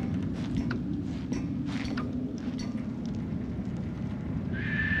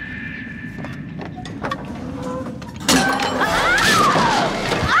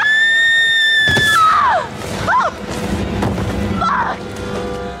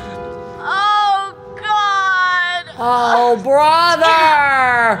 Oh,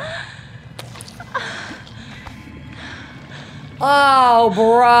 brother! Oh,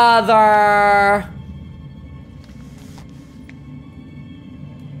 brother!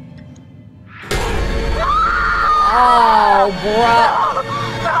 Oh,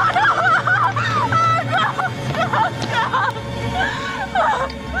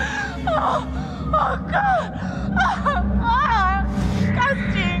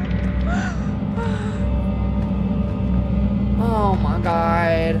 Oh my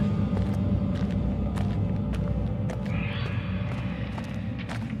god.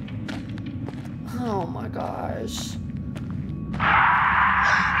 Oh my gosh.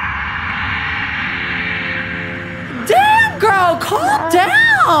 Damn, girl, calm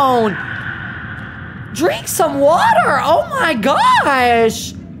down. Drink some water. Oh my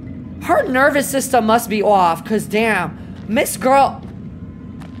gosh. Her nervous system must be off, cause damn, Miss Girl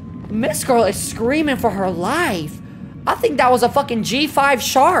is screaming for her life. I think that was a fucking G5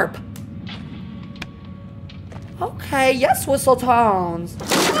 sharp. Okay, yes, whistle tones.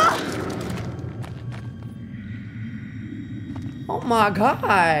 Oh my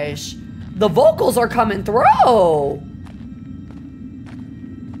gosh. The vocals are coming through.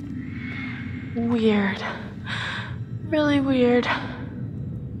 Weird. Really weird.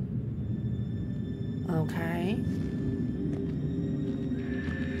 Okay.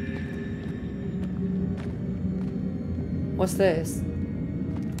 What's this?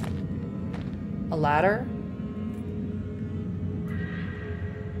 A ladder?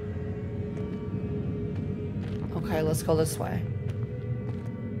 Okay, let's go this way.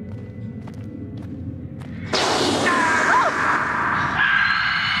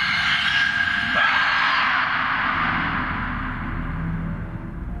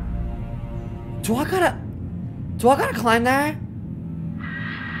 Do I gotta climb that?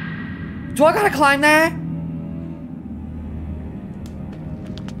 Do I gotta climb that?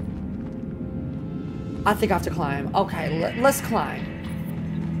 I think I have to climb. Okay, let's climb.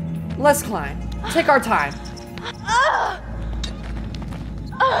 Let's climb. Take our time.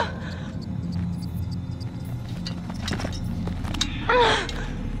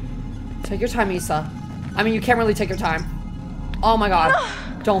 Take your time, Issa. I mean, you can't really take your time. Oh my god.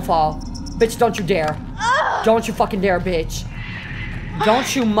 Don't fall. Bitch, don't you dare. Don't you fucking dare, bitch.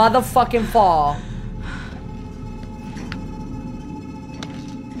 Don't you motherfucking fall.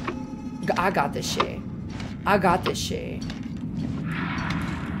 I got this shit. I got this shit.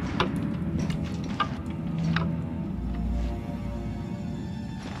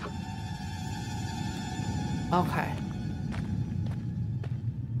 Okay.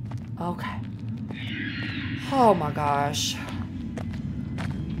 Okay. Oh my gosh.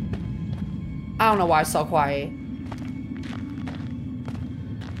 I don't know why it's so quiet.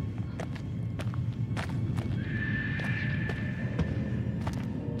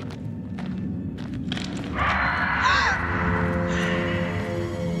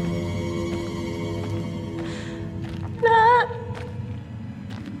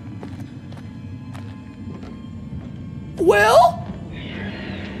 Will?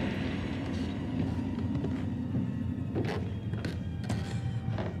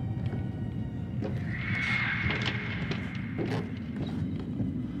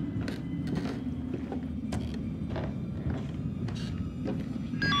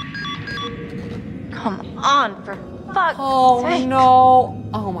 Come on, for fuck's sake. No.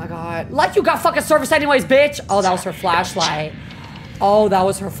 Oh my god. Like you got fucking service anyways, bitch. Oh, that was her flashlight. Oh, that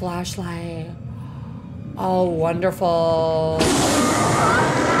was her flashlight. Oh, wonderful.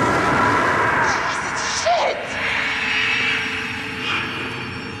 Shit!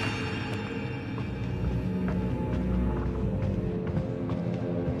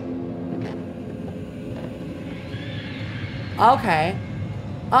 Okay.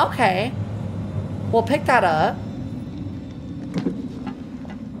 Okay. We'll pick that up.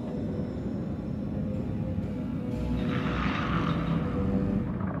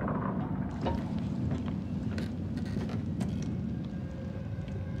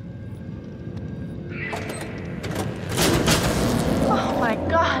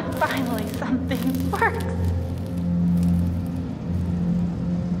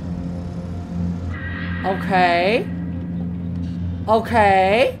 Okay.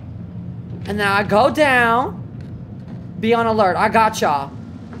 Okay. And then I go down. Be on alert. I got y'all.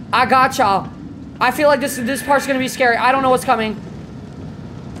 I got y'all. I feel like this part's gonna be scary. I don't know what's coming.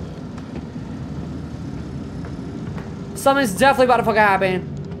 Something's definitely about to fucking happen.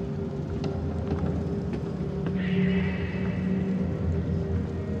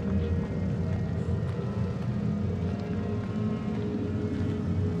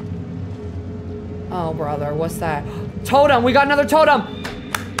 Oh, brother, what's that? Totem, we got another totem.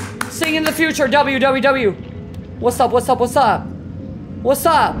 Sing in the future, WWW. What's up, what's up, what's up? What's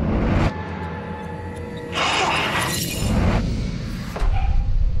up?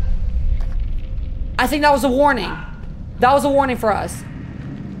 I think that was a warning. That was a warning for us.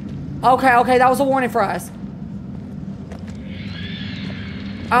 Okay, okay, that was a warning for us.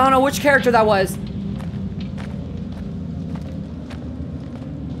 I don't know which character that was.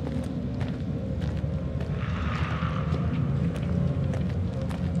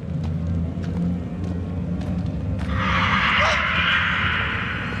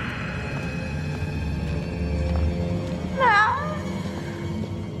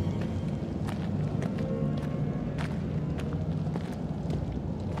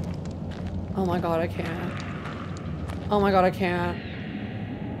 Oh my god, I can't. Oh my god, I can't.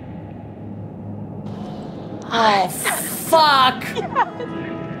 Oh, fuck!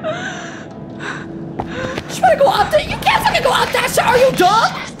 She better go up there. You can't fucking go up that shit. Are you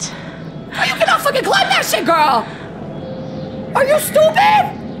dumb? Oh, you cannot fucking climb that shit, girl. Are you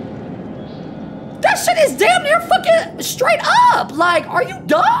stupid? That shit is damn near fucking straight up. Like, are you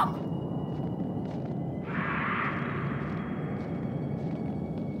dumb?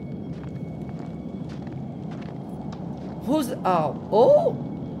 Who's,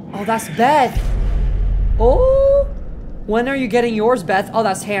 oh, that's Beth. Oh, when are you getting yours, Beth? Oh,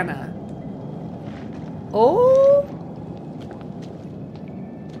 that's Hannah. Oh.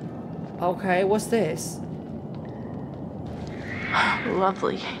 Okay, what's this?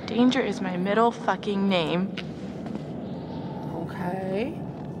 Lovely. Danger is my middle fucking name. Okay.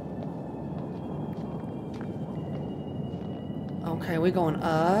 Okay, we going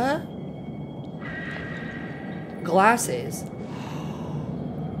up. Glasses.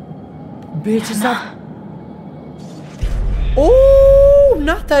 Bitch, is that... Oh,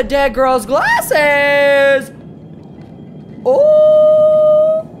 not the dead girl's glasses.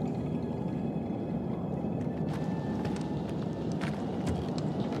 Oh.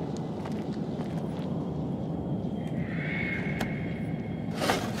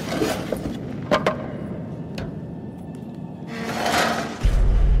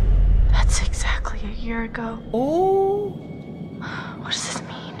 That's exactly a year ago. Oh. What does this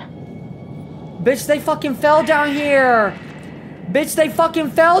mean? Bitch, they fucking fell down here. Bitch, they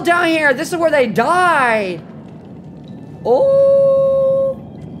fucking fell down here. This is where they died. Oh.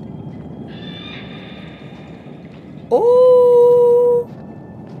 Oh.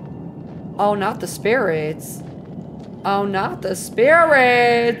 Oh, not the spirits. Oh, not the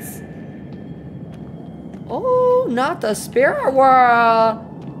spirits. Oh, not the spirit world.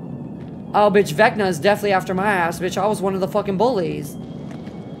 Oh, bitch, Vecna is definitely after my ass. Bitch, I was one of the fucking bullies.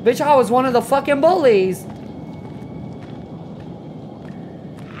 Bitch, I was one of the fucking bullies.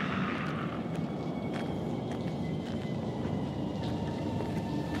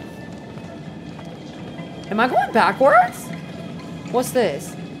 Am I going backwards? What's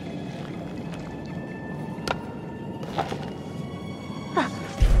this?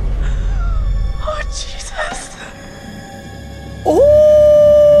 Oh, Jesus. Oh!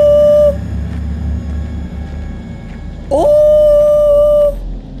 Oh!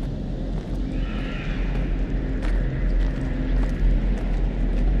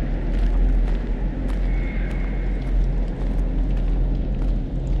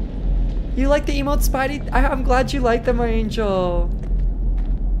 You like the emote, Spidey? I'm glad you like them, my angel.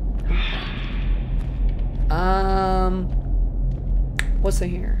 What's in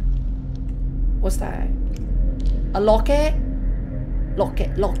here? What's that? A locket?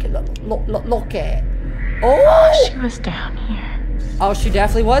 Locket. Locket. Oh! She was down here. Oh, she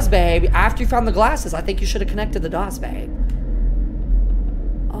definitely was, babe. After you found the glasses, I think you should have connected the dots, babe.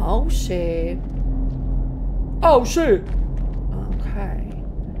 Oh, shit. Oh, shit. Okay.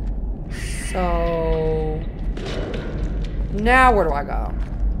 So... now where do I go?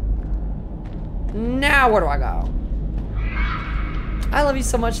 Now where do I go? I love you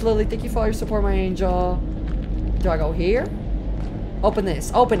so much, Lily. Thank you for all your support, my angel. Do I go here? Open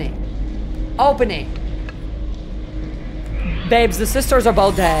this. Open it. Open it. Babes, the sisters are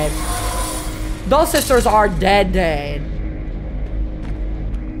both dead. Those sisters are dead.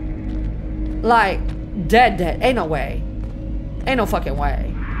 Like, Dead. Ain't no way. Ain't no fucking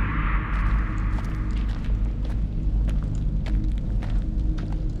way.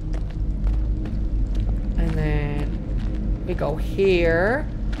 And then we go here.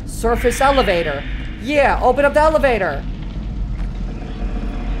 Surface elevator. Yeah, open up the elevator.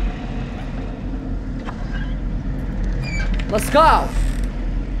 Let's go.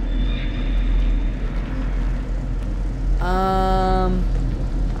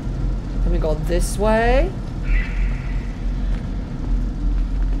 Let me go this way.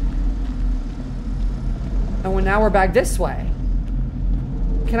 Oh, and now we're back this way.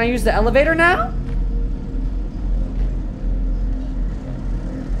 Can I use the elevator now?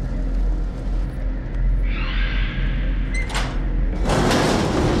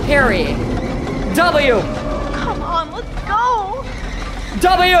 Period. W. Come on, let's go.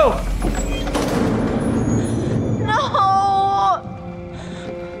 W. No.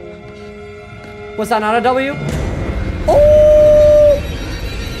 Was that not a W? Oh!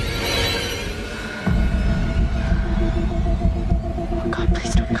 Oh God,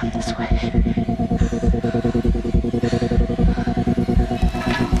 please don't come this way.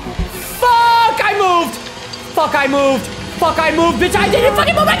 Fuck! I moved! Fuck, I moved! Fuck, I moved, bitch! I didn't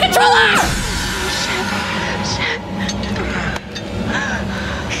fucking move my controller!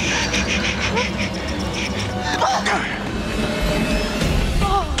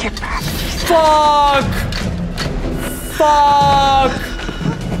 Get back. Fuck! Fuck!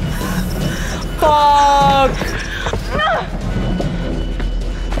 Fuck!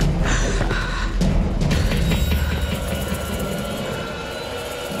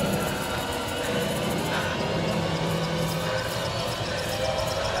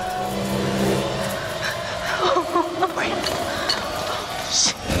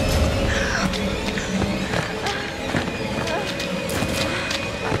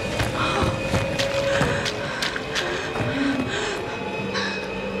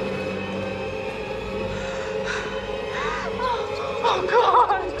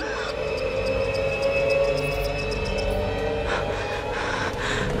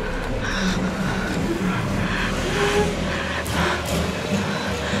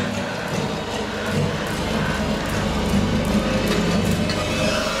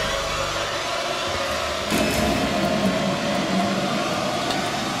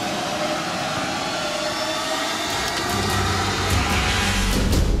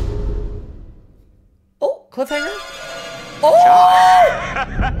 Cliffhanger? Oh!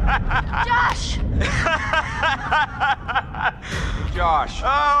 Josh! Josh.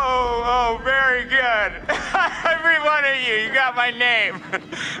 Oh, very good. Every one of you, you got my name.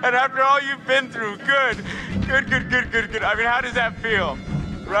 And after all you've been through, good. I mean, how does that feel?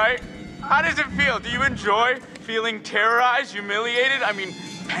 Right? How does it feel? Do you enjoy feeling terrorized, humiliated? I mean,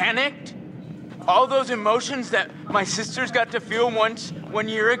 panicked? All those emotions that my sisters got to feel 1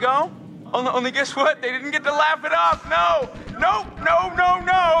 year ago? Only guess what? They didn't get to laugh it off. No,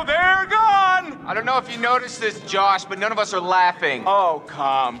 they're gone. I don't know if you noticed this, Josh, but none of us are laughing. Oh,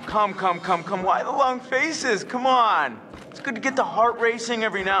 come. Why the long faces? Come on. It's good to get the heart racing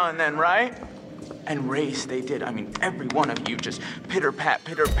every now and then, right? And race, they did. I mean, every one of you just pitter-pat.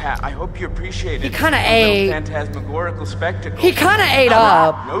 I hope you appreciate it. He kind of ate. Phantasmagorical spectacle. He kind of ate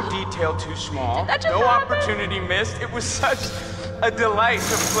up. No detail too small. No opportunity missed. It was such a delight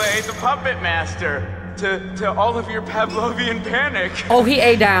to play the puppet master to all of your Pavlovian panic. Oh, he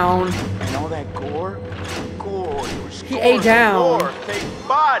ate down. And all that gore. He ate down. Gore, fake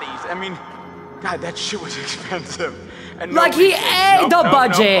bodies. I mean, God, that shit was expensive. And like he ate the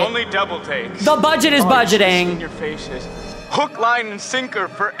budget. No, only double takes. The budget is budgeting. In your faces. Hook, line, and sinker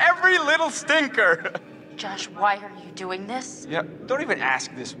for every little stinker. Josh, why are you doing this? Yeah, don't even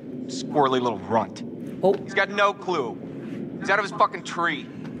ask this squirrely little runt. Oh. He's got no clue. He's out of his fucking tree.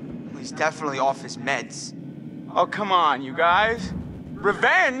 He's definitely off his meds. Oh, come on, you guys.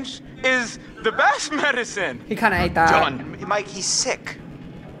 Revenge is the best medicine. He kind of ate that. Done. Mike, he's sick.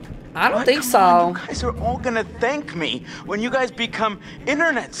 I don't think Come so. on, you guys are all gonna thank me when you guys become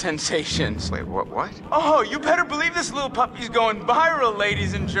internet sensations. Wait, what? Oh, you better believe this little puppy's going viral,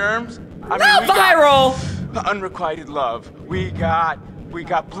 ladies and germs. Not viral. Unrequited love. We got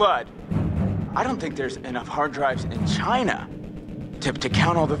blood. I don't think there's enough hard drives in China to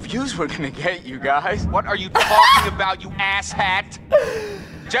count all the views we're gonna get, you guys. What are you talking about, you asshat?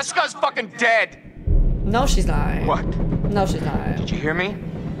 Jessica's fucking dead. No, she's not. What? No, she's not. Did you hear me?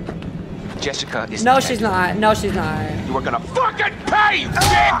 Jessica is No, dead. she's not. No, she's not. You are gonna fucking pay, you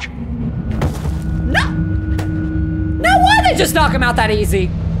dick! No! No, why they just knock him out that easy?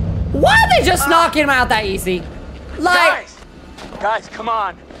 Why they just knock him out that easy? Like... Guys, come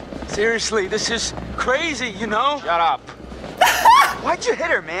on. Seriously, this is crazy, you know? Shut up. Why'd you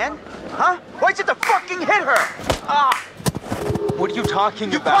hit her, man? Huh? Why'd you have to fucking hit her? Ah! What are you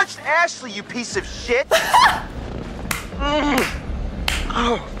talking about? You punched Ashley, you piece of shit!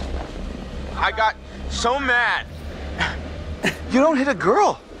 Oh. I got so mad. You don't hit a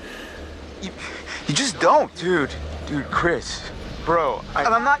girl. You just don't. Dude, Chris. Bro,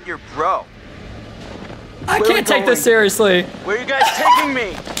 I'm not your bro. I can't take this seriously. Where are you guys taking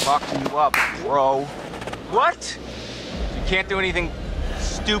me? Fucking you up, bro. What? You can't do anything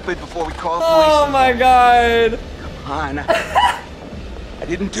stupid before we call the police. Oh my god. Come on. I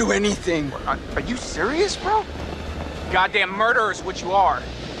didn't do anything. Are you serious, bro? Goddamn murderer is what you are.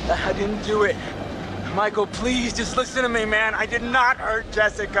 I didn't do it. Michael, please just listen to me, man. I did not hurt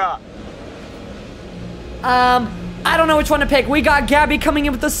Jessica. I don't know which one to pick. We got Gabby coming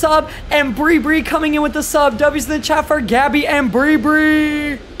in with the sub and Bree coming in with the sub. W's in the chat for Gabby and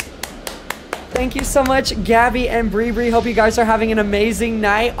Bree. Thank you so much, Gabby and Bree. Hope you guys are having an amazing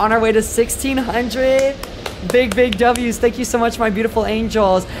night. On our way to 1,600. Big W's. Thank you so much, my beautiful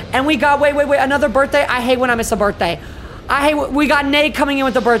angels. And we got, wait, another birthday. I hate when I miss a birthday. We got Nate coming in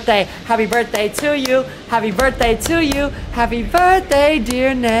with the birthday. Happy birthday to you. Happy birthday to you. Happy birthday,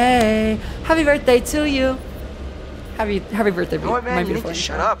 dear Nate. Happy birthday to you. Happy birthday, you know what, man? my You need beautiful to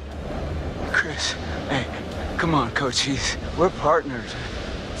angel. shut up. Chris, hey, come on, Coachies. We're partners.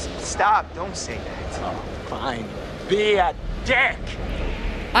 Stop. Don't say that. Oh, fine. Be a dick.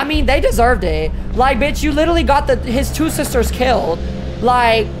 I mean, they deserved it. Like, bitch, you literally got his two sisters killed.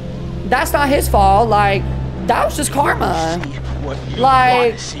 Like, that's not his fault. Like, that was just karma. What you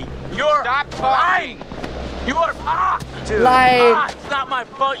like, see. You're lying. You are dude. Like, it's not my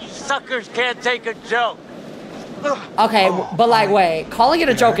fault. You suckers can't take a joke. Okay, but like, wait, calling it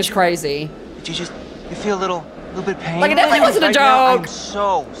a joke is crazy. Did you feel a little bit of pain? Like, it definitely wasn't a joke. I'm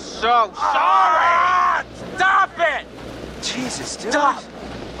so sorry. Stop it! Jesus, dude. Stop!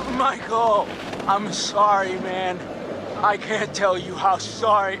 Michael, I'm sorry, man. I can't tell you how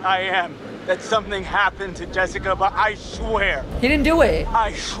sorry I am that something happened to Jessica, but I swear. He didn't do it.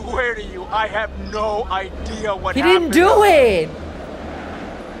 I swear to you, I have no idea what He happened. didn't do it.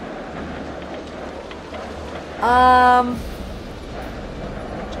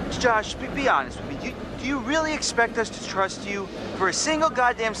 Josh, be honest with me. Do you really expect us to trust you for a single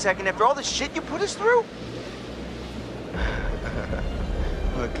goddamn second after all the shit you put us through?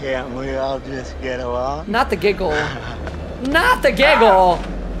 Well, can't we all just get along? Not the giggle. Not the giggle.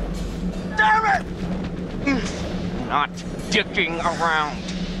 Damn it! Not dicking around.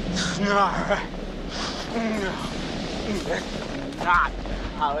 That's not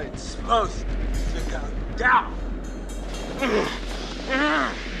how it's supposed to go down.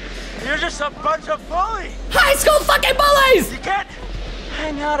 You're just a bunch of bullies. High school fucking bullies. You can't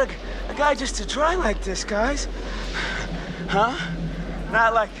hang out a guy just to try like this, guys. Huh?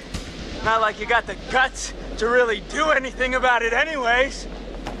 Not like you got the guts to really do anything about it anyways.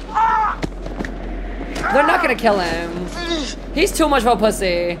 Ah! They're not gonna kill him. He's too much of a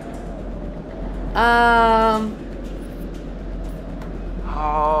pussy.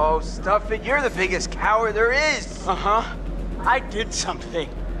 Oh, stuff it. You're the biggest coward there is. Uh-huh. I did something.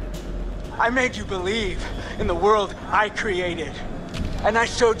 I made you believe in the world I created. And I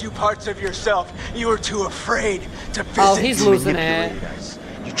showed you parts of yourself you were too afraid to visit. Oh, he's losing it.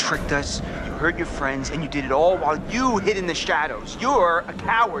 You tricked us, you hurt your friends, and you did it all while you hid in the shadows. You're a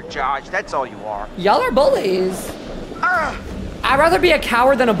coward, Josh. That's all you are. Y'all are bullies. I'd rather be a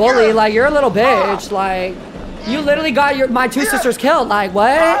coward than a bully. Like, you're a little bitch. Like, you literally got my two sisters killed. Like,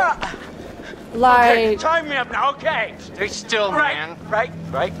 what? Like, okay, time me up now, okay? Stay still, man. Right,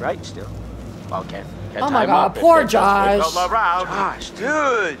 still. Okay. oh my god, poor Josh. Josh,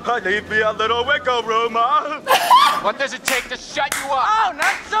 dude. Leave me a little wiggle room, huh? What does it take to shut you up? Oh,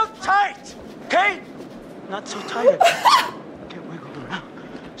 not so tight, okay? Not so tight. Can't wiggle around.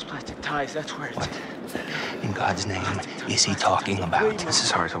 It's plastic ties, that's where it's... In God's name, is he talking about? This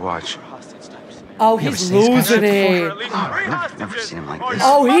is hard to watch. Oh, he's losing it. I've never seen him like this.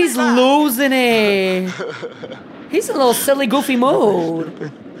 Oh, he's losing it. He's in a little silly, goofy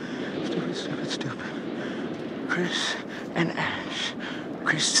mood. Stupid. Chris and Ash.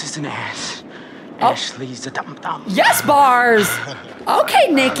 Chris is an ass. Ashley's a dum-dum. Yes, bars. Okay,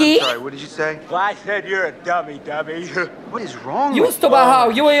 Nikki. Sorry, what did you say? Well, I said you're a dummy. What is wrong You with stupid hoe.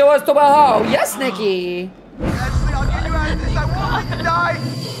 You a stupid hoe. Yes, Nikki. Ashley, I'll get you out of this. I want you to die.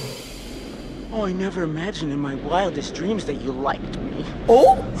 Oh, I never imagined in my wildest dreams that you liked me.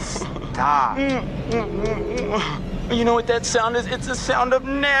 Oh? Stop. You know what that sound is? It's the sound of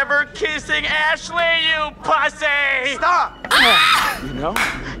never kissing Ashley, you pussy! Stop! You know?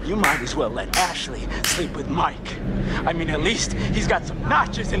 you might as well let Ashley sleep with Mike. I mean, at least he's got some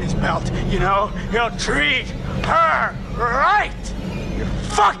notches in his belt, you know? He'll treat her right! You're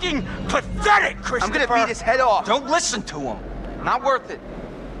fucking pathetic, Christopher! I'm gonna beat his head off. Don't listen to him. Not worth it.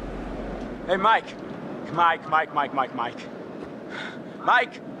 Hey, Mike. Mike.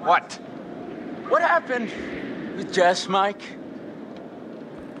 Mike! What? What happened with Jess, Mike?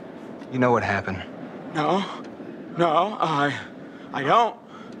 You know what happened. No, I don't.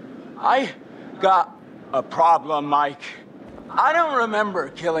 I got a problem, Mike. I don't remember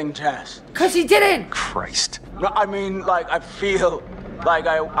killing Jess. 'Cause he didn't! Christ. No, I mean, like, I feel like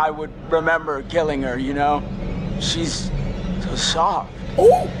I would remember killing her, you know? She's so soft.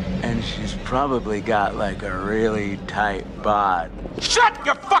 Ooh! And she's probably got, like, a really tight bod. Shut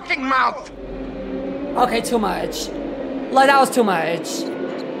your fucking mouth! Okay, too much. Like, that was too much.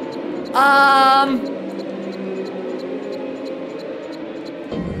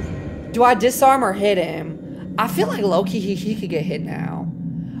 Do I disarm or hit him? I feel like low-key he could get hit now.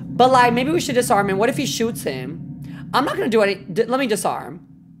 But like, maybe we should disarm him. What if he shoots him? I'm not gonna do any, let me disarm.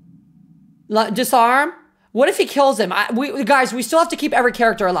 Disarm? What if he kills him? Guys, we still have to keep every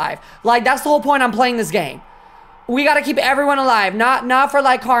character alive. Like, that's the whole point I'm playing this game. We gotta keep everyone alive, not for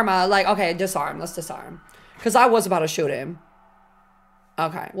like karma. Like, okay, disarm, let's disarm. Cause I was about to shoot him.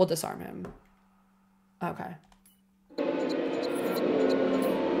 Okay, we'll disarm him. Okay.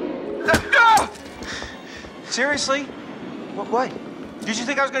 No! Seriously? What? Did you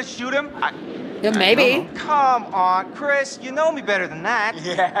think I was gonna shoot him? Yeah, maybe. Come on, Chris. You know me better than that.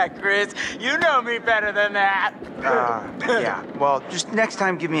 Yeah, Chris, you know me better than that. Yeah. Well, just next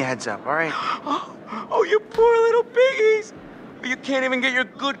time, give me a heads up, all right? Oh, you poor little piggies. You can't even get your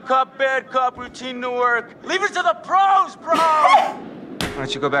good cop, bad cop routine to work. Leave it to the pros, bro! Why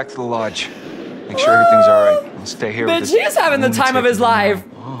don't you go back to the lodge? Make sure everything's all right. I'll stay here with Bitch, this. he's having the time of his life.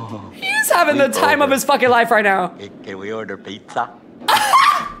 He's having the time of his fucking life right now. Can we order pizza?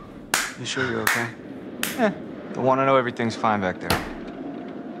 You sure you're okay? Yeah. I want to know everything's fine back there.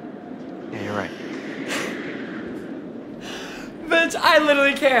 Yeah, you're right. Bitch, I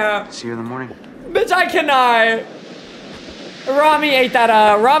literally can't. See you in the morning. Bitch, I cannot. Rami ate that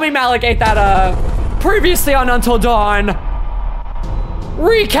up. Rami Malek ate that up. Previously on Until Dawn.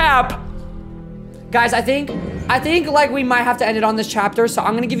 Recap. Guys, I think like we might have to end it on this chapter. So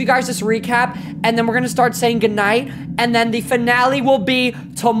I'm gonna give you guys this recap and then we're gonna start saying goodnight. And then the finale will be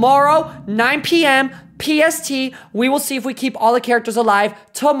tomorrow, 9 p.m. PST. We will see if we keep all the characters alive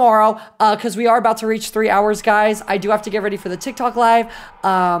tomorrow because we are about to reach 3 hours, guys. I do have to get ready for the TikTok live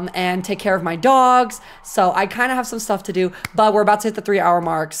and take care of my dogs. So I kind of have some stuff to do, but we're about to hit the 3 hour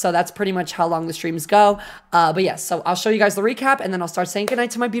mark. So that's pretty much how long the streams go. But yes, so I'll show you guys the recap and then I'll start saying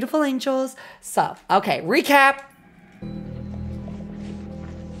goodnight to my beautiful angels. So, okay, recap.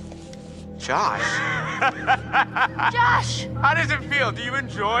 Josh. Josh! How does it feel? Do you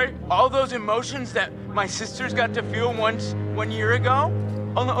enjoy all those emotions that my sisters got to feel 1 year ago?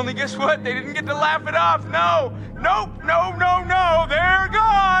 Only guess what? They didn't get to laugh it off. No. Nope. No. They're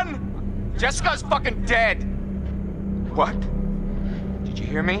gone. Jessica's fucking dead. What? Did you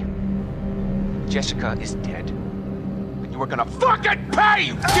hear me? Jessica is dead. And you were gonna fucking pay,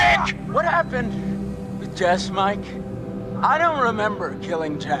 you dick! What happened with Jess, Mike? I don't remember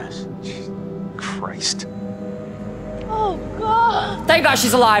killing Jess. Christ. Oh, God. Thank God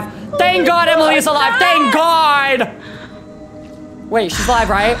she's alive. Thank God Emily is alive. Thank God. Wait, she's alive,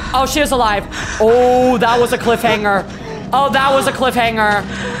 right? Oh, she is alive. Oh, that was a cliffhanger. Oh, that was a cliffhanger.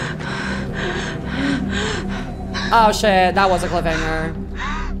 Oh, shit. That was a cliffhanger.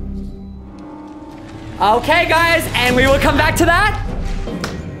 Okay, guys. And we will come back to that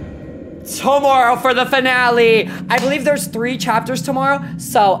tomorrow for the finale. I believe there's 3 chapters tomorrow.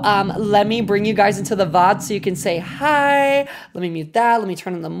 So let me bring you guys into the VOD so you can say hi. Let me mute that. Let me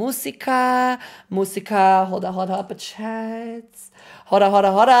turn on the musica. Hold up, chats. Hold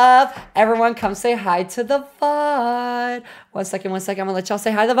up. Everyone come say hi to the VOD. One second. I'm gonna let y'all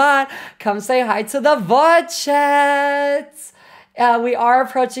say hi to the VOD. Come say hi to the VOD chats. We are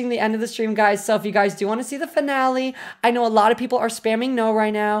approaching the end of the stream, guys. So if you guys do want to see the finale, I know a lot of people are spamming no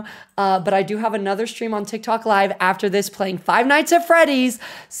right now, but I do have another stream on TikTok Live after this playing Five Nights at Freddy's.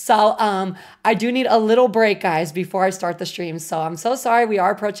 So I do need a little break, guys, before I start the stream. So I'm so sorry. We are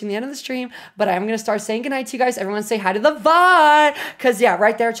approaching the end of the stream, but I'm going to start saying goodnight to you guys. Everyone say hi to the VOD. Because, yeah,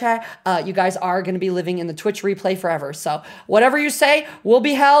 right there, chat, you guys are going to be living in the Twitch replay forever. So whatever you say will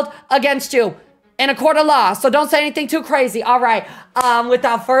be held against you in a court of law, so don't say anything too crazy. All right,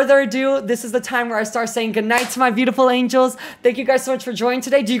 without further ado, this is the time where I start saying goodnight to my beautiful angels. Thank you guys so much for joining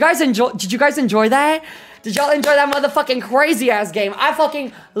today. Did you guys enjoy that? Did y'all enjoy that motherfucking crazy ass game? I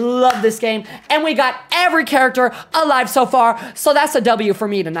fucking love this game. And we got every character alive so far. So that's a W for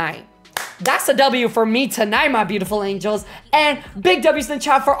me tonight. That's a W for me tonight, my beautiful angels. And big W's in the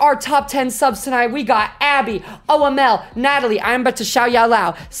chat for our top 10 subs tonight. We got Abby, OML, Natalie. I'm about to shout y'all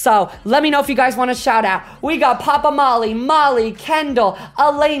out. So let me know if you guys want to shout out. We got Papa Molly, Molly, Kendall,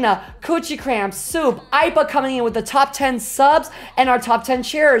 Elena, Coochie Cramp, Soup, Ipa coming in with the top 10 subs and our top 10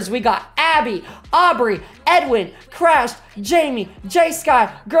 cheers. We got Abby, Aubrey, Edwin, Crash, Jamie, J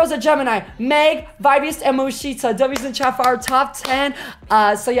Sky, Girls at Gemini, Meg, Vibiest, and Mushita. W's in chat for our top 10.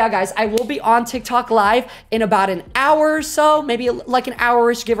 So yeah, guys, I will be on TikTok live in about an hour or so, maybe like an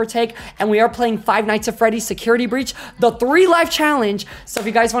hour-ish, give or take. And we are playing Five Nights at Freddy's Security Breach, the 3 live challenge. So if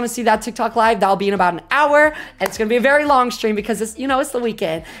you guys want to see that TikTok live, that'll be in about an hour. And it's gonna be a very long stream because it's, you know, it's the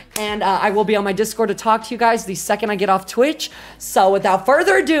weekend. And I will be on my Discord to talk to you guys the second I get off Twitch. So without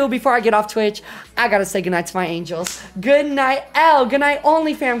further ado, before I get off Twitch, I gotta say goodnight to my angels. Good night, Elle. Good night,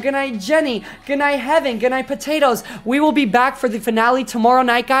 OnlyFam. Good night, Jenny. Good night, Heaven. Good night, Potatoes. We will be back for the finale tomorrow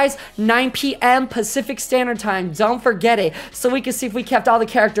night, guys. 9 p.m. Pacific Standard Time. Don't forget it. So we can see if we kept all the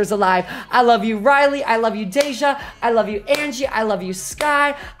characters alive. I love you, Riley. I love you, Deja. I love you, Angie. I love you,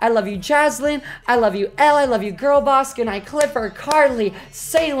 Sky. I love you, Jaslyn. I love you, Elle. I love you, Girl Boss. Good night, Clifford, Carly,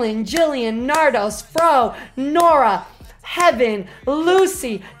 Salin, Jillian, Nardos, Fro, Nora, Heaven,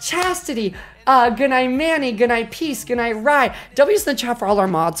 Lucy, Chastity. Good night, Manny. Good night, Peace. Good night, Rye. W's in the chat for all our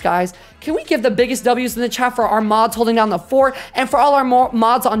mods, guys. Can we give the biggest W's in the chat for our mods holding down the fort and for all our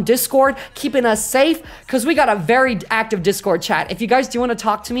mods on Discord keeping us safe? Because we got a very active Discord chat. If you guys do want to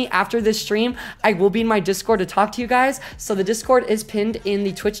talk to me after this stream, I will be in my Discord to talk to you guys. So the Discord is pinned in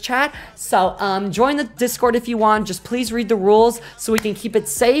the Twitch chat. So join the Discord if you want. Just please read the rules so we can keep it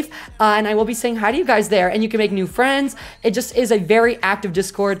safe. And I will be saying hi to you guys there. And you can make new friends. It just is a very active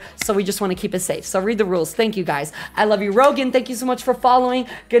Discord. So we just want to keep it safe. So read the rules. Thank you, guys. I love you, Rogan. Thank you so much for following.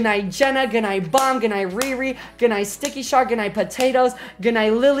 Good night, Jenna. Good night, Bomb. Good night, Riri. Good night, Sticky Shark. Good night, Potatoes. Good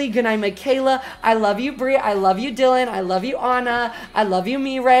night, Lily. Good night, Michaela. I love you, Brie. I love you, Dylan. I love you, Anna. I love you,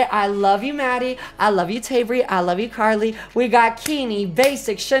 Mireille. I love you, Maddie. I love you, Tabri. I love you, Carly. We got Keeny,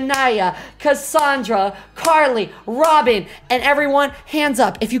 Basic, Shania, Cassandra, Carly, Robin, and everyone, hands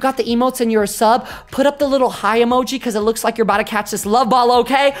up. If you got the emotes and you're a sub, put up the little high emoji because it looks like you're about to catch this love ball,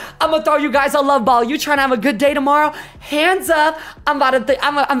 okay? I'm gonna throw you guys a love ball. You trying to have a good day tomorrow? Hands up. I'm about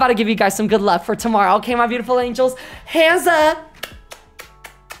to give you guys some good luck for tomorrow. Okay, my beautiful angels? Hands up.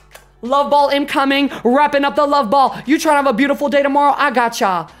 Love ball incoming. Wrapping up the love ball. You trying to have a beautiful day tomorrow? I got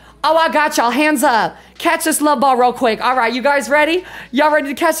y'all. Oh, I got y'all. Hands up. Catch this love ball real quick. All right, you guys ready? Y'all ready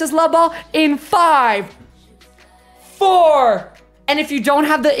to catch this love ball? In 5, 4. And if you don't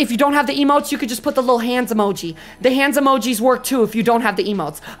have the emotes, you could just put the little hands emoji. The hands emojis work too if you don't have the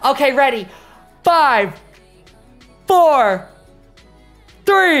emotes. Okay, ready? 5, 4,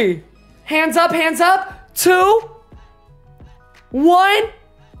 3. Hands up, hands up. 2, 1.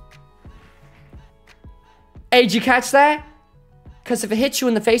 Hey, did you catch that? Because if it hits you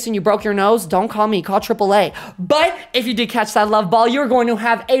in the face and you broke your nose, don't call me, call AAA. But if you did catch that love ball, you're going to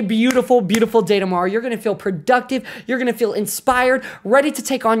have a beautiful, beautiful day tomorrow. You're going to feel productive. You're going to feel inspired, ready to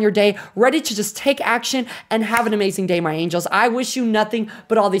take on your day, ready to just take action and have an amazing day, my angels. I wish you nothing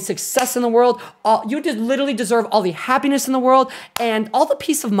but all the success in the world. You literally deserve all the happiness in the world and all the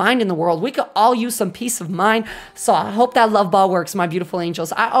peace of mind in the world. We could all use some peace of mind. So I hope that love ball works, my beautiful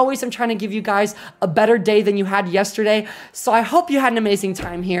angels. I always am trying to give you guys a better day than you had yesterday. So I hope you had an amazing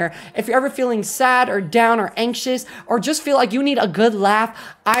time here. If you're ever feeling sad or down or anxious or just feel like you need a good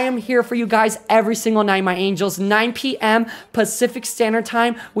laugh, I am here for you guys every single night, my angels. 9 p.m. Pacific Standard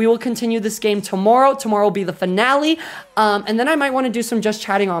Time. We will continue this game tomorrow. Tomorrow will be the finale. And then I might want to do some just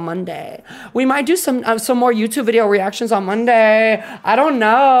chatting on Monday. We might do some more YouTube video reactions on Monday. I don't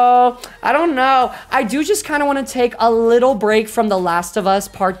know. I do just kind of want to take a little break from The Last of Us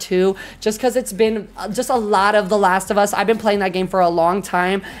Part 2 just because it's been just a lot of The Last of Us. I've been playing that game for a long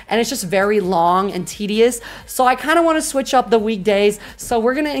time and it's just very long and tedious. So I kind of want to switch up the weekdays. So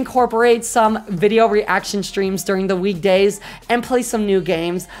we're going to incorporate some video reaction streams during the weekdays and play some new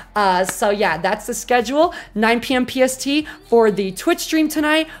games. So yeah, that's the schedule. 9 p.m. PST for the Twitch stream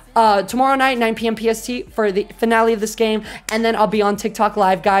tonight. Tomorrow night, 9 p.m. PST for the finale of this game. And then I'll be on TikTok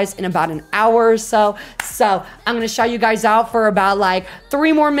live, guys, in about an hour or so. So I'm going to shout you guys out for about like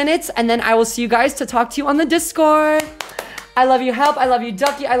 3 more minutes. And then I will see you guys to talk to you on the Discord. I love you, Help. I love you,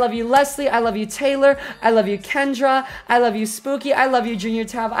 Ducky. I love you, Leslie. I love you, Taylor. I love you, Kendra. I love you, Spooky. I love you, Junior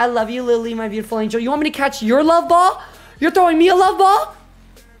Tab. I love you, Lily, my beautiful angel. You want me to catch your love ball? You're throwing me a love ball?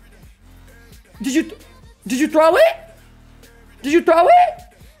 Did you throw it? Did you throw it?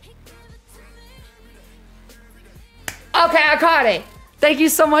 Okay, I caught it. Thank you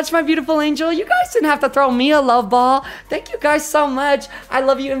so much, my beautiful angel. You guys didn't have to throw me a love ball. Thank you guys so much. I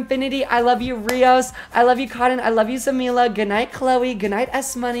love you, Infinity. I love you, Rios. I love you, Cotton. I love you, Zamila. Good night, Chloe. Good night,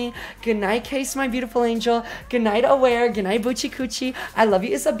 S Money. Good night, Case, my beautiful angel. Good night, Aware. Good night, Bucci Coochie. I love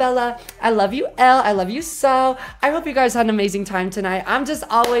you, Isabella. I love you, Elle. I love you, So. I hope you guys had an amazing time tonight. I'm just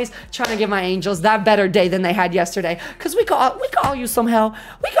always trying to give my angels that better day than they had yesterday. Because we could all use some help.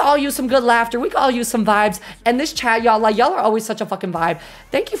 We could all use some good laughter. We could all use some vibes. And this chat, y'all, like, y'all are always such a fucking vibe.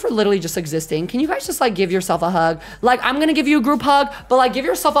 Thank you for literally just existing. Can you guys just like give yourself a hug? Like, I'm gonna give you a group hug, but like give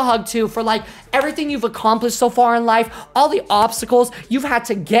yourself a hug too for like everything you've accomplished so far in life, all the obstacles you've had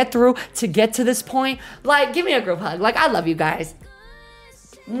to get through to get to this point. Like, give me a group hug. Like, I love you guys.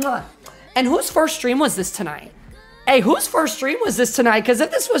 Mwah. And whose first stream was this tonight? Hey, whose first stream was this tonight? Because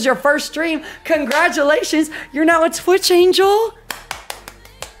if this was your first stream, congratulations. You're now a Twitch angel.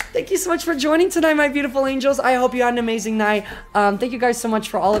 Thank you so much for joining tonight, my beautiful angels. I hope you had an amazing night. Thank you guys so much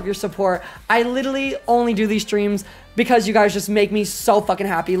for all of your support. I literally only do these streams because you guys just make me so fucking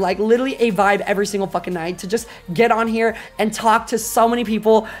happy. Like, literally a vibe every single fucking night to just get on here and talk to so many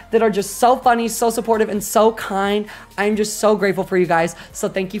people that are just so funny, so supportive, and so kind. I'm just so grateful for you guys. So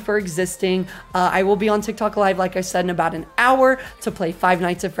thank you for existing. I will be on TikTok Live, like I said, in about an hour to play Five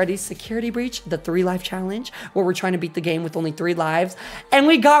Nights at Freddy's Security Breach, the 3 life challenge, where we're trying to beat the game with only 3 lives. And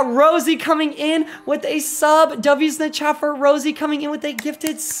we got Rosie coming in with a sub. W's in the chat for Rosie coming in with a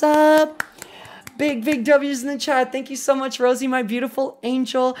gifted sub. Big W's in the chat. Thank you so much, Rosie, my beautiful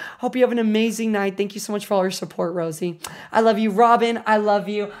angel. Hope you have an amazing night. Thank you so much for all your support, Rosie. I love you, Robin. I love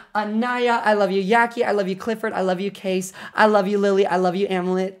you, Anaya. I love you, Yaki. I love you, Clifford. I love you, Case. I love you, Lily. I love you,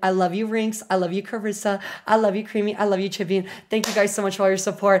 Amulet. I love you, Rinks. I love you, Carissa. I love you, Creamy. I love you, Chibian. Thank you guys so much for all your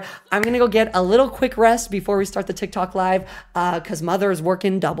support. I'm going to go get a little quick rest before we start the TikTok Live because Mother is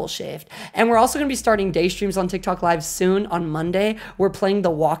working double shift. And we're also going to be starting day streams on TikTok Live soon on Monday. We're playing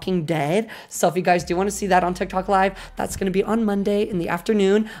The Walking Dead. So if you guys do want to see that on TikTok Live, that's going to be on Monday in the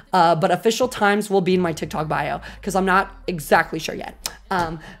afternoon. But official times will be in my TikTok bio because I'm not exactly sure yet.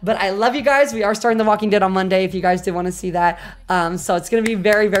 But I love you guys. We are starting The Walking Dead on Monday if you guys did want to see that. So it's going to be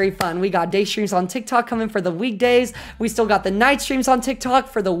very fun. We got day streams on TikTok coming for the weekdays. We still got the night streams on TikTok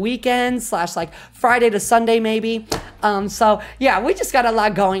for the weekends / like Friday to Sunday maybe. So yeah, we just got a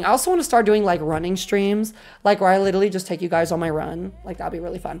lot going. I also want to start doing like running streams, like where I literally just take you guys on my run. Like that'd be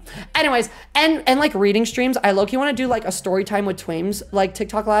really fun. Anyways, and like reading streams. I low-key want to do like a story time with Twaimz, like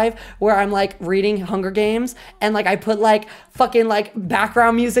TikTok Live, where I'm like reading Hunger Games and like I put like fucking like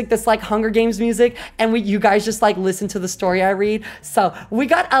background music that's like Hunger Games music, and you guys just like listen to the story I read. So we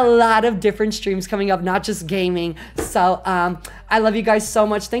got a lot of different streams coming up, not just gaming. So I love you guys so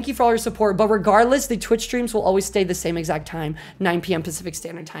much. Thank you for all your support. But regardless, the Twitch streams will always stay the same exact time, 9 p.m. Pacific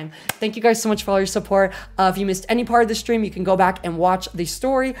Standard Time. Thank you guys so much for all your support. If you missed any part of the stream, you can go back and watch the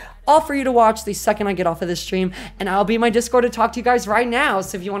story, all for you to watch the second I get off of this stream. And I'll be in my Discord to talk to you guys right now.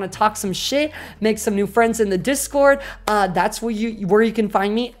 So if you want to talk some shit, make some new friends in the Discord, that's where you can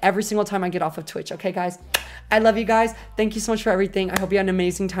find me every single time I get off of Twitch. Okay, guys? I love you guys. Thank you so much for everything. I hope you had an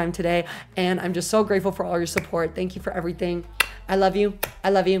amazing time today. And I'm just so grateful for all your support. Thank you for everything. I love you. I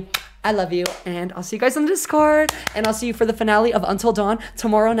love you. I love you. And I'll see you guys on the Discord. And I'll see you for the finale of Until Dawn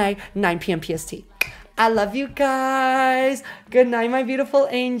tomorrow night, 9 p.m. PST. I love you guys. Good night, my beautiful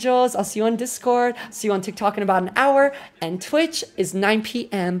angels. I'll see you on Discord. See you on TikTok in about an hour. And Twitch is 9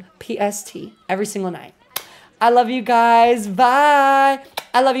 p.m. PST every single night. I love you guys. Bye.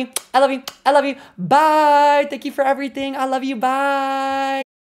 I love you. I love you. I love you. Bye. Thank you for everything. I love you. Bye.